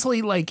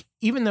honestly, like,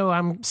 even though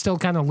I'm still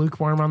kind of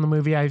lukewarm on the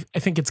movie, I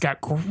think it's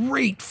got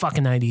great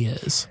fucking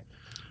ideas.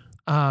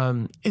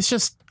 It's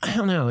just, I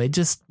don't know, it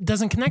just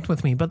doesn't connect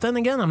with me. But then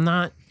again,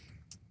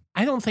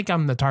 I don't think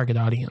I'm the target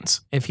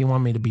audience, if you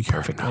want me to be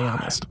perfectly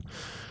honest.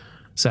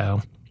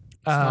 So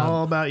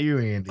All about you,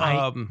 Andy. I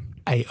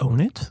own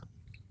it.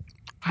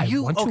 I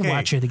want to okay.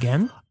 watch it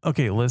again.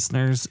 Okay,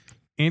 listeners,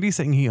 Andy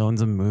saying he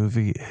owns a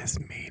movie is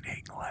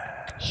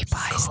meaningless. He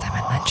buys them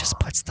and then just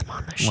puts them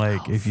on the shelf.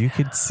 Like, if you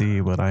could see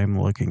what I'm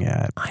looking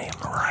at I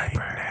am a right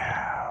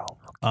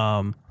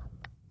now.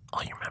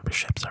 All your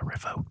memberships are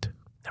revoked.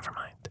 Never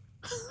mind.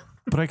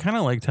 But I kind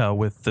of liked how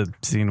with the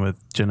scene with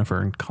Jennifer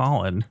and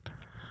Colin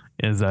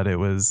is that it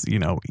was, you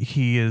know,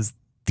 he is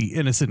the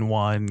innocent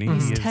one.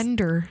 He's He is,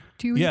 tender.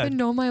 Do you Yeah. even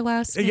know my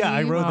last name? yeah,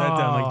 I wrote that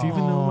down. Like, do you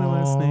even know my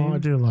last I name?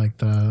 do like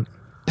that.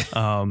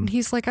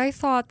 He's like, I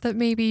thought that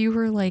maybe you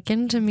were like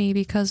into me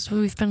because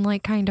we've been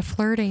like kind of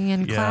flirting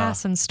in Yeah.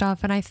 class and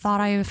stuff, and I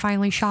thought I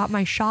finally shot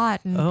my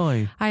shot and Oh,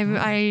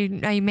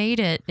 I made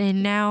it,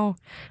 and now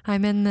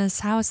I'm in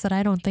this house that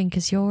I don't think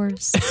is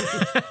yours.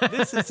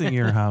 this isn't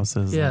your house,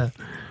 is Yeah. it?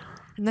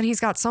 And then he's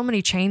got so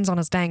many chains on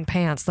his dang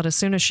pants that as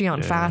soon as she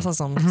unfastens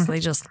them, they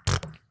just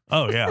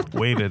Oh, yeah.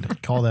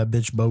 Waited. Call that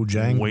bitch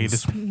Bojangles.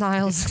 Waited.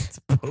 Niles.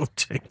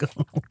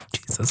 Bojangles.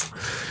 Jesus.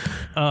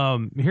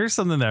 Here's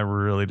something that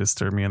really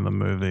disturbed me in the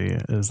movie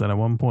is that at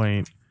one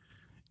point,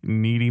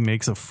 Needy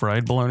makes a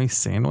fried bologna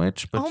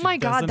sandwich. But Oh she my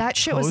God, doesn't that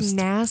shit was toast-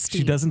 nasty.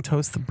 She doesn't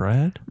toast the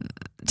bread.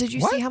 Did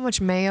you see how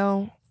much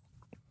mayo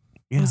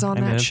Yeah, was on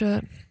I that did.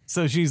 shit?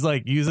 So she's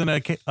like using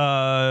a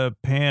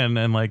pan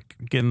and like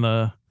getting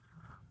the,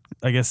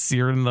 I guess,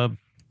 searing the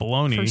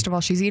bologna. First of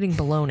all, she's eating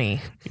bologna.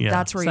 Yeah.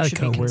 That's where Is you that a should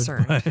be code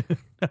word? concerned.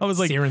 I was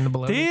like, Searing the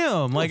bologna.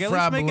 damn, like at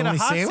fried least make it a bologna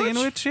hot sandwich?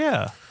 sandwich.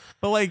 Yeah.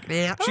 But like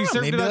Yeah. she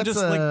served maybe it on that's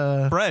just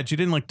like bread. She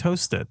didn't like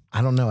toast it.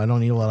 I don't know. I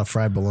don't eat a lot of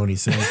fried bologna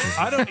sandwiches.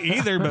 I don't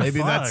either, but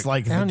Maybe that's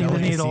like I don't the even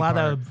eat a delicacy lot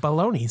part. of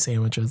bologna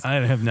sandwiches. I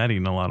have not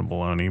eaten a lot of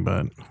bologna,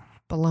 but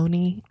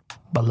Bologna.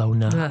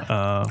 Bologna.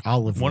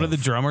 olive. one of the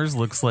loaf. drummers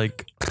looks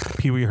like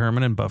Pee Wee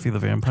Herman and Buffy the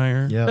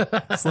Vampire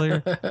Yep.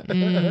 Slayer.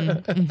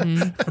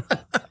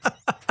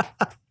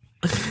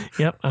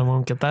 Yep, I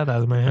won't get that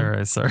out of my head. All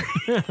right, sorry.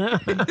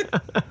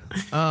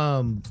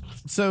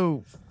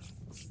 So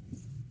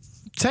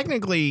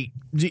technically,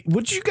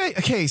 would you guys?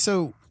 Okay,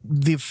 so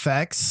the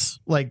effects,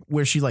 like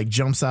where she like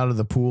jumps out of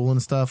the pool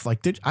and stuff, like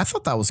I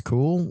thought that was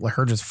cool, like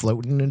her just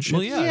floating and shit.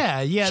 Well,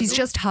 yeah. Yeah. She's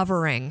just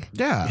hovering.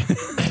 Yeah,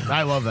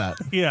 I love that.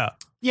 Yeah.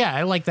 Yeah,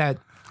 I like that.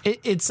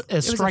 It's a It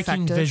was striking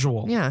effective.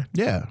 visual. Yeah.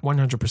 Yeah,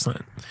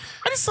 100%.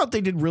 I just thought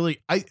they did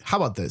really. How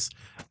about this?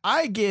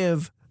 I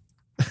give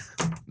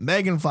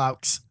Megan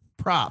Fox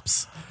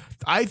props.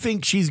 I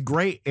think she's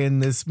great in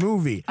this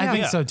movie. I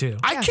think so too.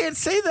 I can't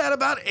say that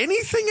about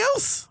anything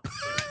else.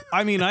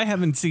 I mean, I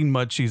haven't seen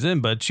much she's in,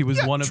 but she was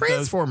Yeah, one of those.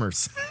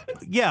 Transformers.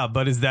 Yeah,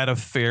 but is that a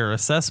fair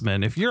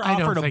assessment? If you're I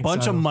don't offered a think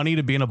bunch so. of money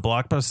to be in a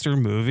blockbuster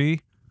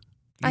movie,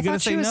 I you gonna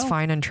thought say she was no?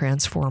 fine in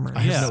Transformers.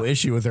 I have Yeah. no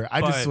issue with her.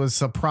 I just But- was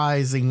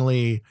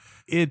surprisingly.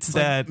 It's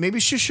that Maybe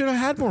she should have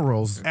had more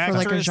roles. like a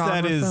actress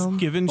genre that is film.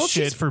 given Well,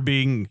 shit she's- for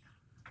being,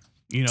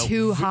 you know,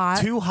 Too hot.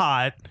 Too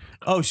hot.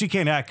 Oh, she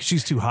can't act.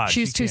 She's too hot.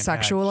 She's She too can't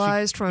act.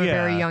 sexualized from a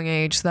very yeah. young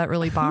age, so that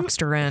really boxed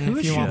her in, Who if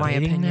is you she want my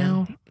dating opinion.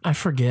 now? I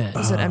forget.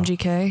 Is it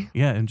MGK?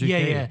 Yeah,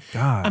 MGK. Yeah.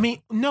 God. I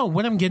mean, no,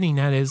 what I'm getting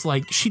at is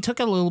like she took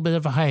a little bit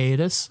of a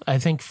hiatus, I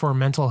think, for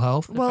mental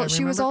health. if I Well,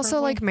 she was remember also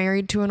correctly. like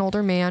married to an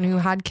older man who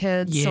had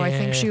kids, so I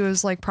think Yeah. she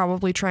was like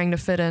probably trying to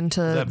fit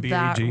into That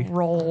that BAG.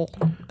 role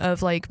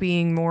of like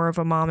being more of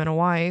a mom and a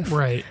wife,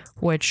 right.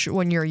 which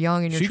when you're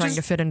young and you're She trying just-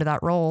 to fit into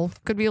that role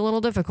could be a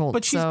little difficult.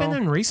 But she's so. been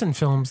in recent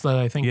films that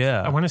I think,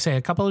 Yeah. I want to say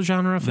a couple of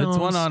genre films.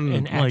 that's one on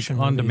and like action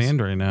on movies.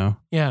 demand right now.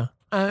 Yeah.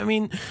 I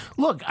mean,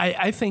 look,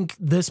 I think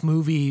this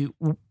movie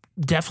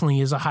definitely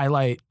is a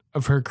highlight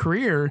of her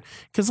career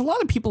because a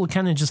lot of people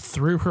kind of just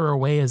threw her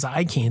away as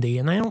eye candy,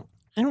 and I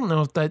don't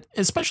know if that,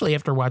 especially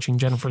after watching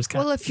Jennifer's.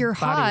 Well, if you're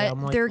body, hot,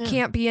 I'm like, there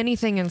can't be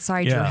anything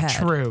inside your head.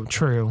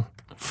 True.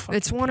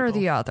 It's one or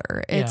the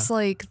other. It's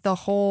like the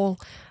whole,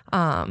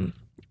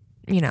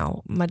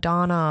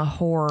 Madonna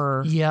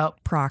horror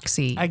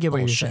proxy. I get what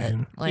bullshit. you're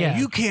saying. Like, Yeah.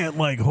 You can't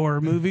like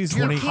horror movies. you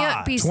You're can't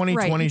hot. be 2020,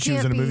 right, she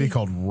was in a movie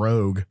called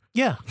Rogue.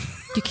 Yeah.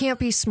 You can't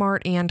be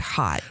smart and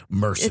hot.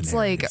 Mercenaries. It's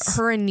like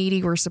her and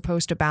Needy were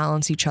supposed to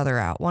balance each other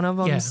out. One of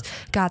them's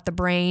got the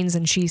brains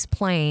and she's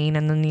plain,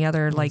 and then the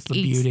other like the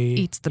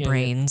beauty. eats the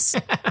brains.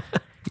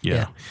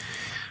 Yeah.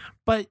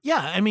 But yeah,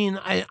 I mean,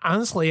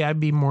 I'd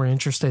be more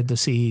interested to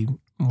see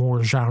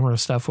more genre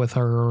stuff with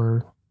her,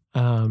 or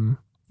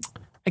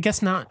I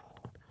guess not.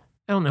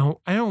 I don't know.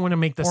 I don't want to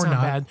make this Or sound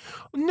not. bad.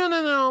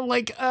 No.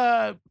 Like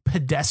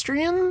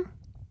pedestrian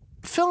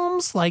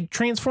films, like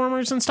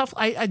Transformers and stuff.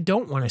 I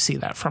don't want to see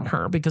that from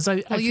her because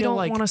I Well, you feel don't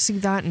like want to see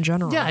that in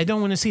general. I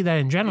don't want to see that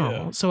in general.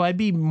 Yeah. So I'd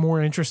be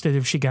more interested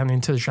if she got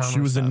into the genre. She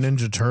was stuff. in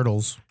Ninja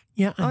Turtles.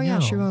 Yeah. I Oh yeah,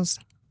 know. she was.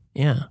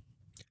 Yeah.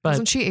 But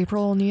Wasn't she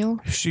April O'Neil?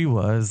 She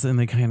was, and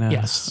they kind of.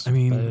 Yes, I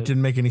mean, but-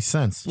 Didn't make any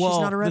sense.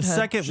 well, not a the redhead.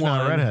 second She's one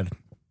not a redhead.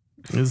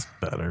 is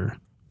better.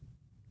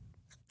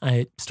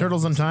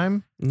 Turtles in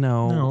Time?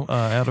 No,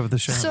 Out of the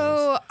Shadows.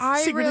 So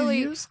I Secret of really,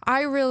 Use?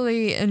 I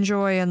really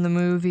enjoy in the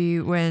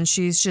movie when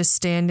she's just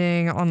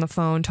standing on the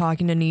phone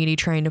talking to Needy,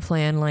 trying to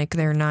plan like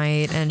their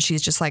night, and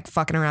she's just like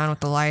fucking around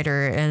with the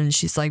lighter, and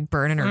she's like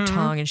burning her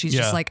tongue, and she's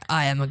just Yeah. like,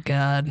 "I am a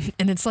god,"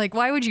 and it's like,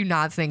 why would you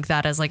not think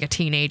that as like a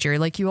teenager?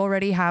 Like you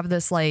already have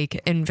this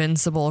like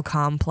invincible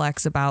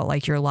complex about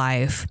like your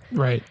life,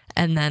 right.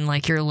 and then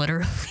like you're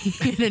literally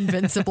an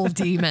invincible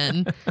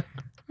demon.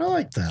 I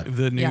like that.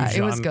 the new Yeah,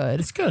 it was genre- good.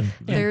 It's good.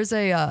 There's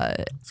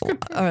a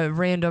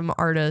random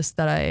artist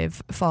that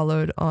I've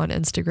followed on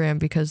Instagram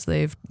because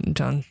they've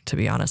done, to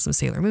be honest, some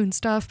Sailor Moon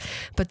stuff.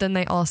 But then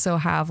they also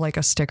have like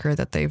a sticker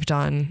that they've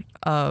done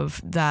of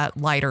that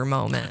lighter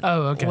moment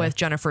with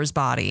Jennifer's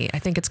body. I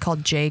think it's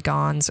called Jay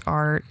Gon's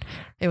art.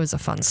 It was a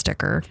fun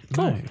sticker.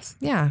 Nice.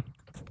 Yeah.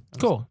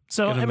 Cool.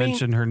 So Gonna I mean,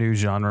 mention her new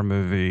genre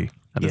movie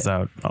that is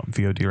out on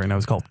VOD right now.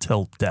 It's called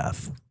Till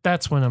Death.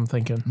 that's what I'm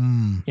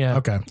thinking. Yeah.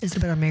 Okay. Is it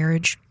about a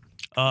marriage?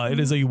 It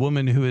is a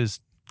woman who is,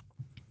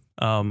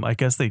 I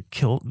guess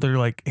they're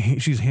like,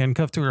 she's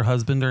handcuffed to her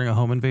husband during a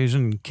home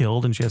invasion and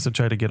killed, and she has to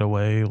try to get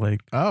away,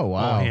 like, Oh,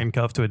 while wow.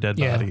 handcuffed to a dead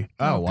Yeah. body.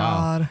 Oh, wow.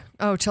 God.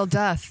 Oh, till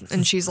death.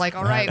 And she's like,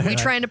 all right, we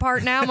trying to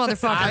part now,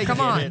 motherfucker. Come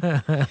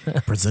on.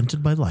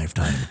 Presented by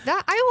Lifetime.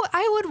 That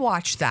I would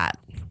watch that.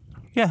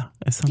 Yeah.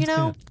 It sounds You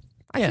know, good.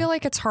 I feel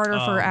like it's harder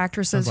for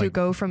actresses who like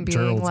go from being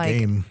Gerald's like,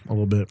 Game a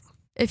little bit.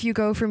 if you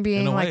go from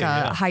being In a like way, a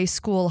yeah. high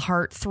school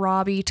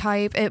heartthrobby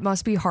type, it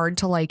must be hard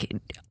to like.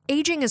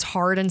 Aging is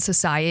hard in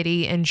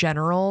society in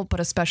general, but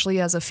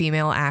especially as a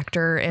female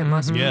actor, it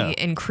must Yeah.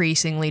 be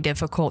increasingly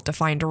difficult to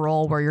find a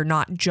role where you're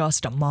not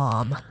just a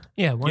mom.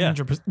 Yeah,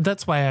 100%.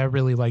 That's why I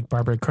really like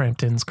Barbara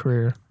Crampton's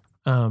career.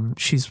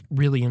 She's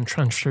really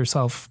entrenched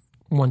herself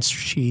once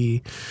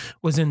she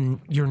was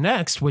in You're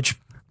Next, which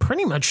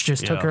pretty much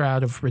just took Yeah. her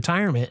out of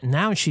retirement. And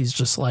now she's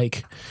just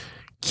like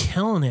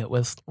killing it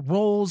with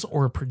roles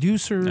or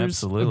producers.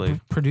 Absolutely.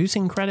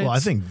 Producing credits. Well, I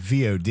think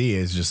VOD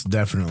is just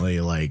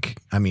definitely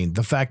like, I mean,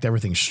 the fact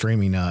everything's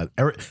streaming now,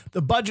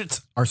 the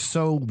budgets are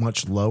so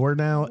much lower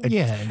now.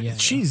 Yeah.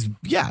 She's,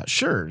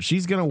 sure.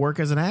 She's going to work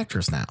as an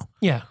actress now.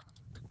 Yeah.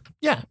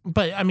 Yeah.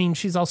 But I mean,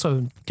 she's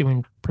also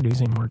doing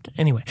producing work.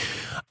 Anyway.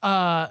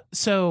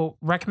 So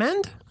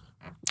recommend?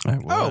 I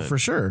would. Oh, for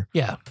sure.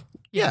 Yeah.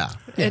 Yeah.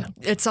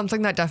 It's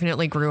something that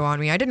definitely grew on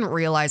me. I didn't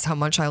realize how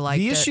much I liked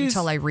The it issues-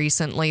 until I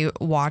recently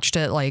watched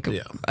it like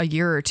a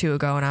year or two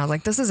ago, and I was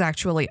like, this is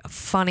actually a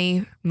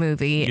funny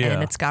movie, Yeah.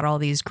 and it's got all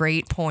these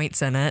great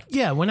points in it.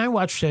 Yeah, when I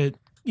watched it,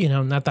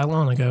 not that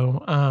long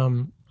ago,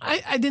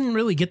 I didn't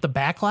really get the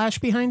backlash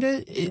behind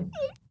it.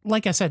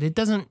 Like I said, it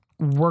doesn't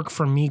work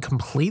for me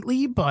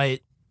completely,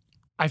 but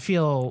I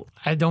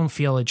don't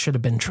feel it should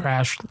have been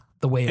trashed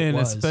the way it And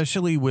was.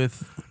 especially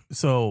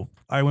so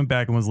I went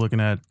back and was looking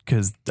at,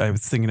 because I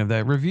was thinking of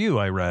that review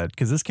I read,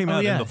 because this came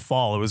out yeah. in the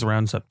fall. It was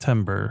around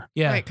September.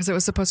 yeah, Right, because it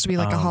was supposed to be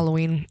like a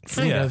Halloween.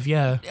 kind yeah. of,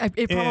 yeah,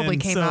 It probably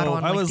And came out so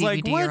on I like was DVD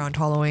like, what? around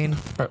Halloween.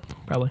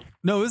 probably.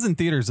 No, it was in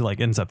theaters like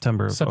in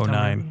September of September.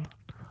 09.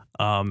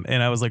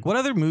 And I was like, what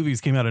other movies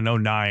came out in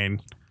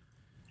 09?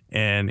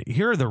 And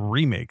here are the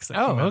remakes that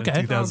came out okay.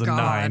 in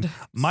 2009. God.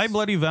 My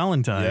Bloody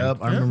Valentine. Yep.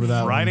 I remember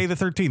that Friday the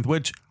 13th,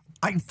 which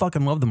I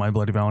fucking love the My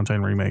Bloody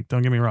Valentine remake.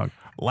 Don't get me wrong.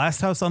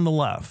 Last House on the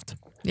Left.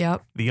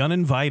 Yep. The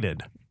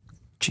Uninvited,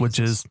 which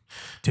is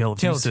Tale of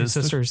Two Tale of Two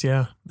Sisters. Sisters,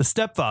 yeah. The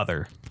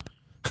Stepfather.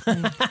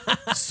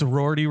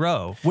 Sorority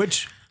Row,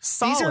 which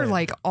solid. These are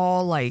like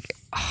all like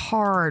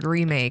hard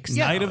remakes.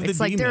 Night though. of the It's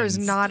like there is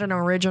Demons. not an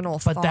original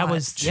But thought. that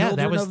was that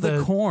Children was of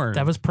the Corn.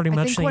 That was pretty I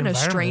much think the when A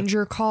environment.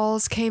 Stranger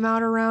Calls came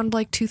out around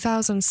like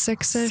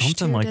 2006-ish. something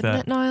too, like didn't that.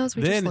 It, Niles?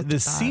 We just Then looked the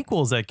at that.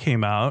 sequels that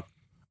came out: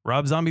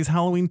 Rob Zombie's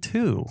Halloween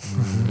 2,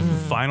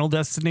 Final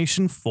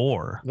Destination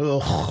 4,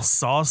 Ugh.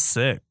 Saw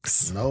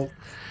 6, Nope.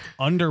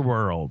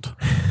 Underworld,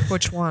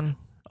 Which one?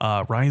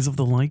 Rise of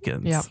the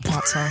Lycans. Yeah,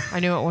 thought so. I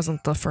knew it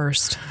wasn't the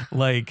first.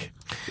 Like,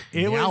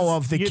 it Meow was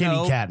of the you kitty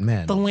know, cat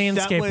men. The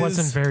landscape was-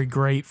 wasn't very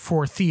great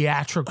for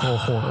theatrical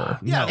horror.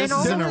 Yeah, this And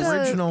all is an of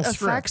original the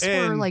script. effects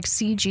were And- like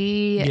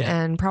CG Yeah.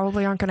 and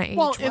probably aren't going to age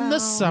Well, and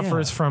this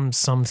suffers from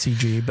some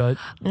CG, but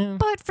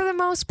But for the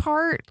most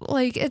part,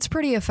 like it's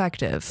pretty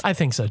effective. I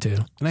think so too.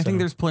 And I think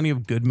there's plenty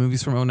of good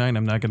movies from 09.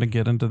 I'm not going to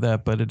get into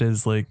that, but it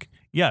is like,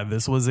 yeah,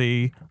 this was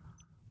that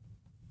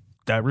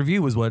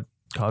review was what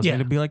caused Yeah. me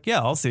to be like, yeah,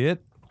 I'll see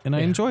it. And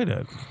I enjoyed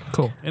it.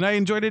 Cool. And I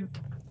enjoyed it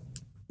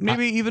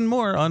maybe even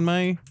more on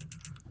my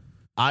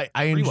I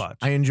Rewatch.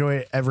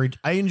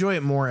 enjoy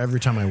it more every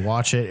time I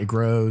watch it. It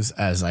grows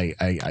as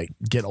I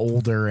get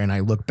older and I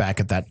look back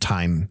at that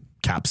time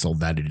capsule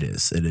that it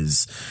is. It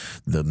is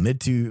the mid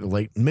to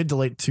late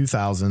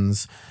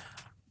 2000s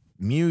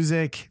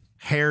music,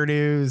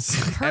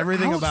 hairdos, Her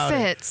everything about it.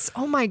 outfits.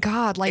 Oh my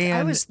god! Like I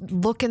And- was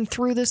looking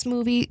through this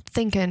movie,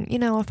 thinking,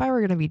 if I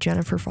were going to be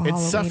Jennifer for It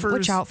Halloween, suffers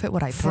which outfit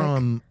would I pick?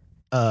 from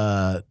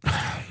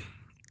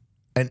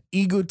an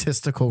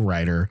egotistical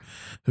writer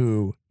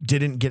who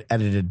didn't get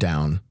edited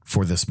down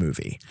for this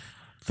movie.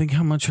 think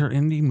how much her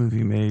indie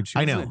movie made.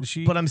 I know,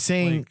 but I'm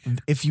saying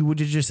if you would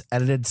have just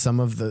edited some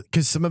of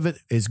because some of it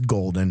is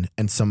golden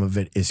and some of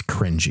it is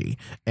cringy,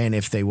 and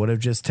if they would have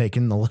just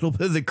taken a little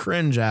bit of the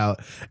cringe out,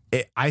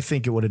 I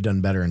think it would have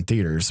done better in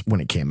theaters when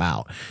it came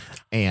out.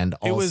 And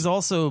it was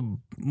also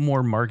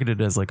more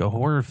marketed as like a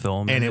horror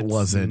film, and it it's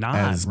wasn't not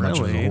as much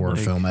of a really, horror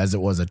like- film as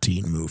it was a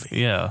teen movie.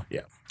 Yeah,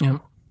 Yeah.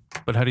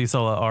 but how do you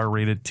sell an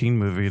R-rated teen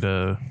movie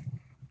to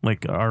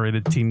like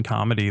R-rated teen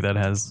comedy that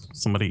has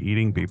somebody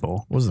eating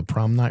people? What was the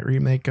Prom Night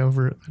remake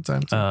over at the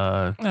time?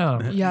 Oh,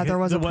 Yeah, there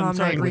was the a one Prom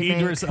Night starring remake.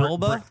 Idris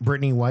Elba.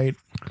 Brittany White.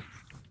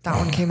 That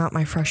one came out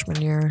my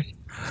freshman year.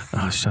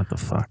 Oh, shut the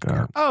fuck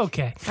up!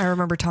 okay. I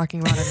remember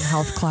talking about it in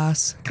health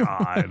class.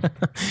 God,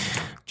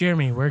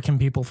 Jeremy, where can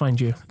people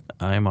find you?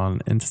 I'm on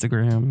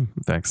Instagram,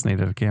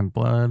 vaccinated Camp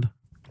Blood,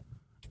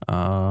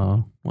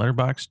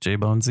 Letterboxd,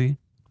 JBonesy,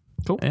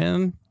 Cool.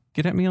 and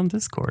get at me on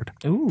Discord.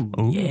 Ooh,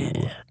 Ooh.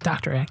 yeah.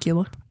 Dr.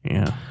 Acula.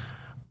 Yeah.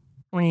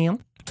 Well,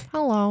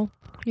 Hello.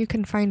 You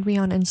can find me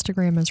on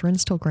Instagram as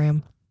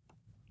Rinstlegram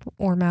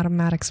or Madam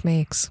Maddox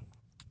Makes.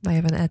 I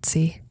have an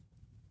Etsy.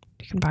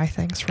 You can buy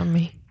things from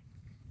me.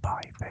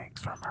 Buy things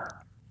from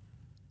her.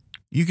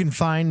 You can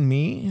find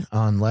me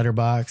on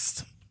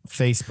Letterboxd,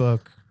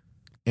 Facebook,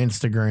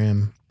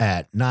 Instagram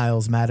at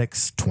Niles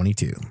Maddox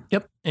 22.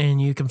 Yep. And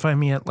you can find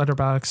me at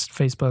Letterboxd,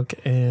 Facebook,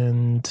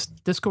 and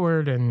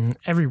Discord, and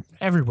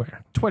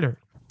everywhere. Twitter,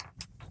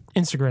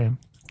 Instagram,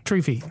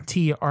 Triefy,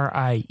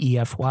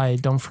 TRIEFY.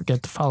 Don't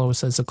forget to follow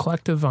us as a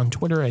collective on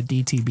Twitter at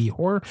DTB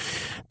Horror.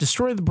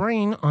 Destroy the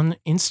Brain on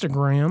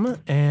Instagram.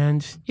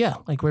 And yeah,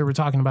 like we were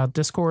talking about,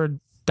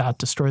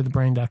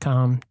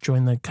 discord.destroythebrain.com.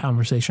 Join the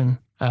conversation.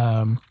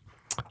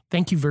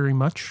 Thank you very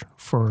much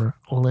for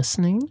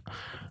listening.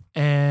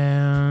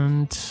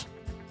 And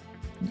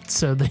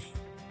so the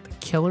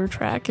killer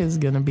track is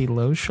going to be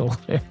Low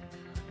Shoulder.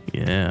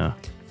 Yeah.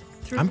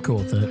 I'm cool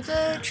with it.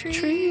 The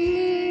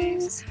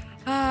trees,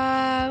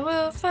 I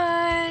will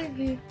find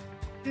you.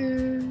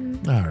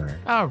 All right.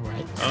 All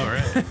right. All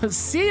right.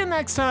 See you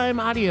next time.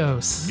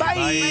 Adios.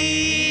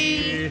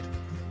 Bye.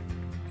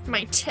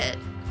 My tit.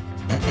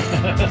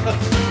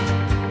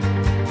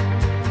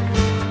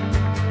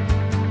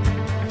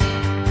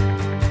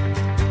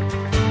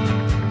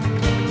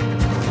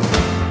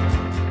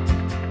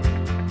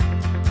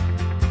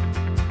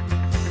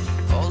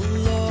 All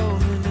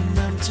alone in an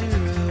empty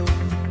room,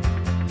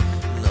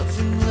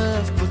 nothing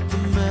left but the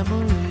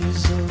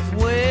memories of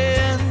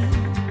when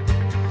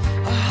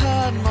I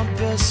had my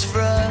best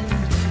friend,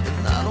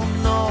 and I don't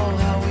know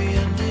how we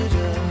ended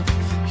up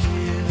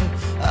here.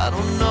 I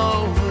don't know,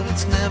 but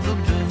it's never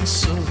been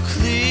so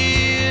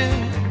clear.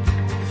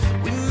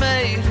 We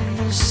made a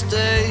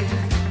mistake,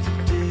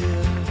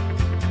 dear,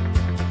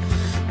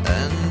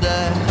 and I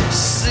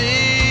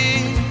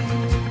see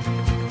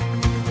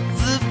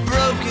the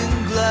broken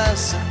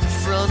glass in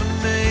front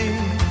of me.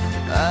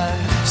 I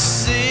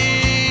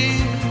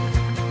see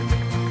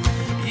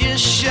your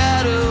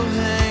shadow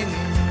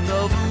hanging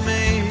over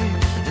me,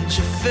 and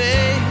your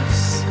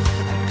face I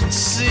can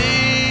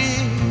see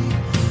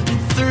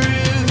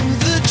through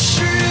the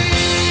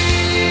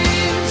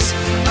trees.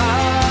 I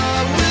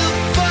will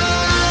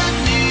find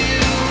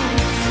you.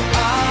 I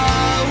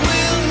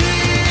will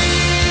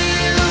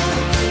heal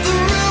the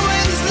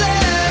ruins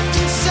left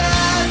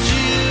inside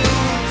you.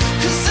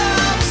 'Cause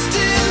I'm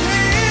still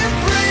here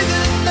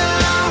breathing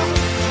now.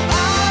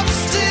 I'm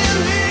still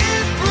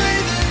here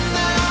breathing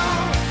now.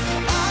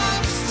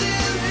 I'm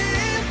still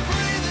here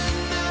breathing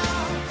now.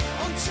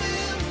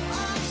 Until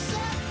I'm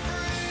set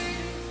free.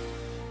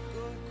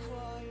 Go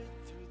quiet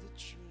through the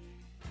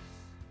trees.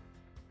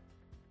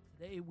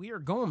 Today we are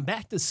going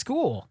back to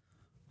school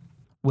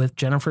with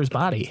Jennifer's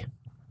Body.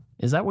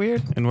 Is that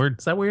weird? And we're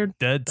Is that weird?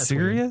 dead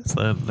serious?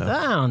 I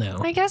don't know.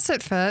 I guess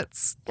it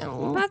fits.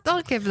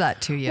 I'll give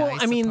that to you. Well,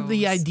 I mean,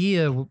 the suppose.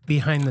 idea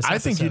behind this I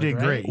think you episode, did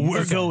right? great.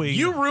 We're going.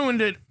 You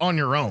ruined it on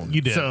your own.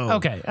 You did. So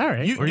Okay, all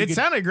right. it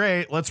sounded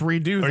great. Let's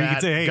redo Or that. you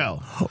could say, hey,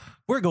 Go.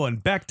 we're going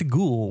back to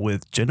Ghoul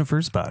with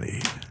Jennifer's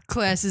body.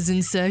 Class is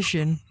in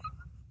session.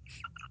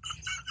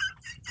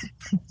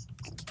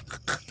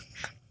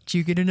 Did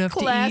you get enough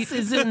Class to eat?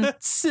 is in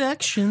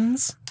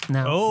sections.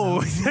 No.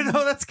 Oh, no,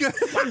 that's good.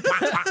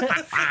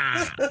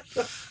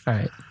 All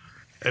right.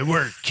 And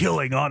we're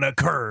killing on a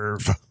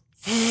curve.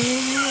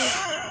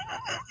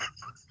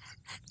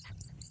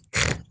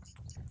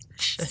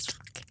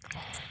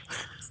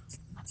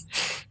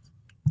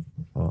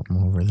 Oh,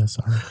 I'm over this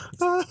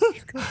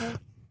already.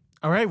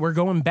 All right, we're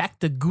going back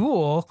to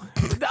Ghoul.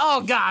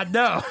 Oh, God,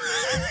 no.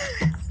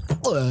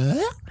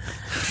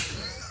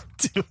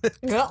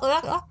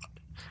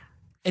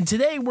 And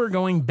today we're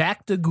going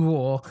back to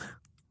Ghoul.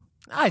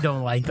 I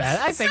don't like that.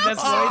 I think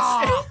that's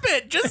right. Stop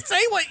it. Just say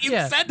what you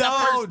Yeah. said the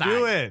No, first time.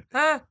 do it.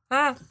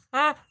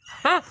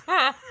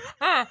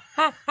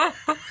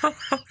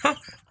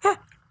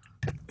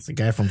 It's the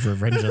guy from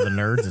Revenge of the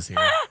Nerds is here.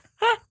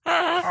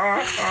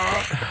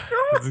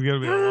 This is going to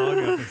be a long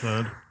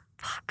episode.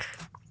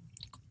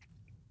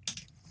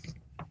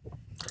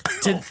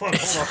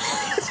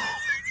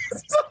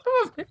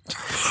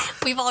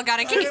 We've all got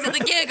a case of the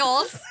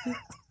giggles.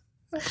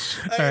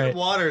 I had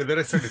water, then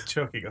I started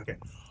choking. Okay.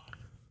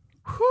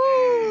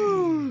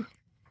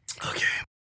 Okay.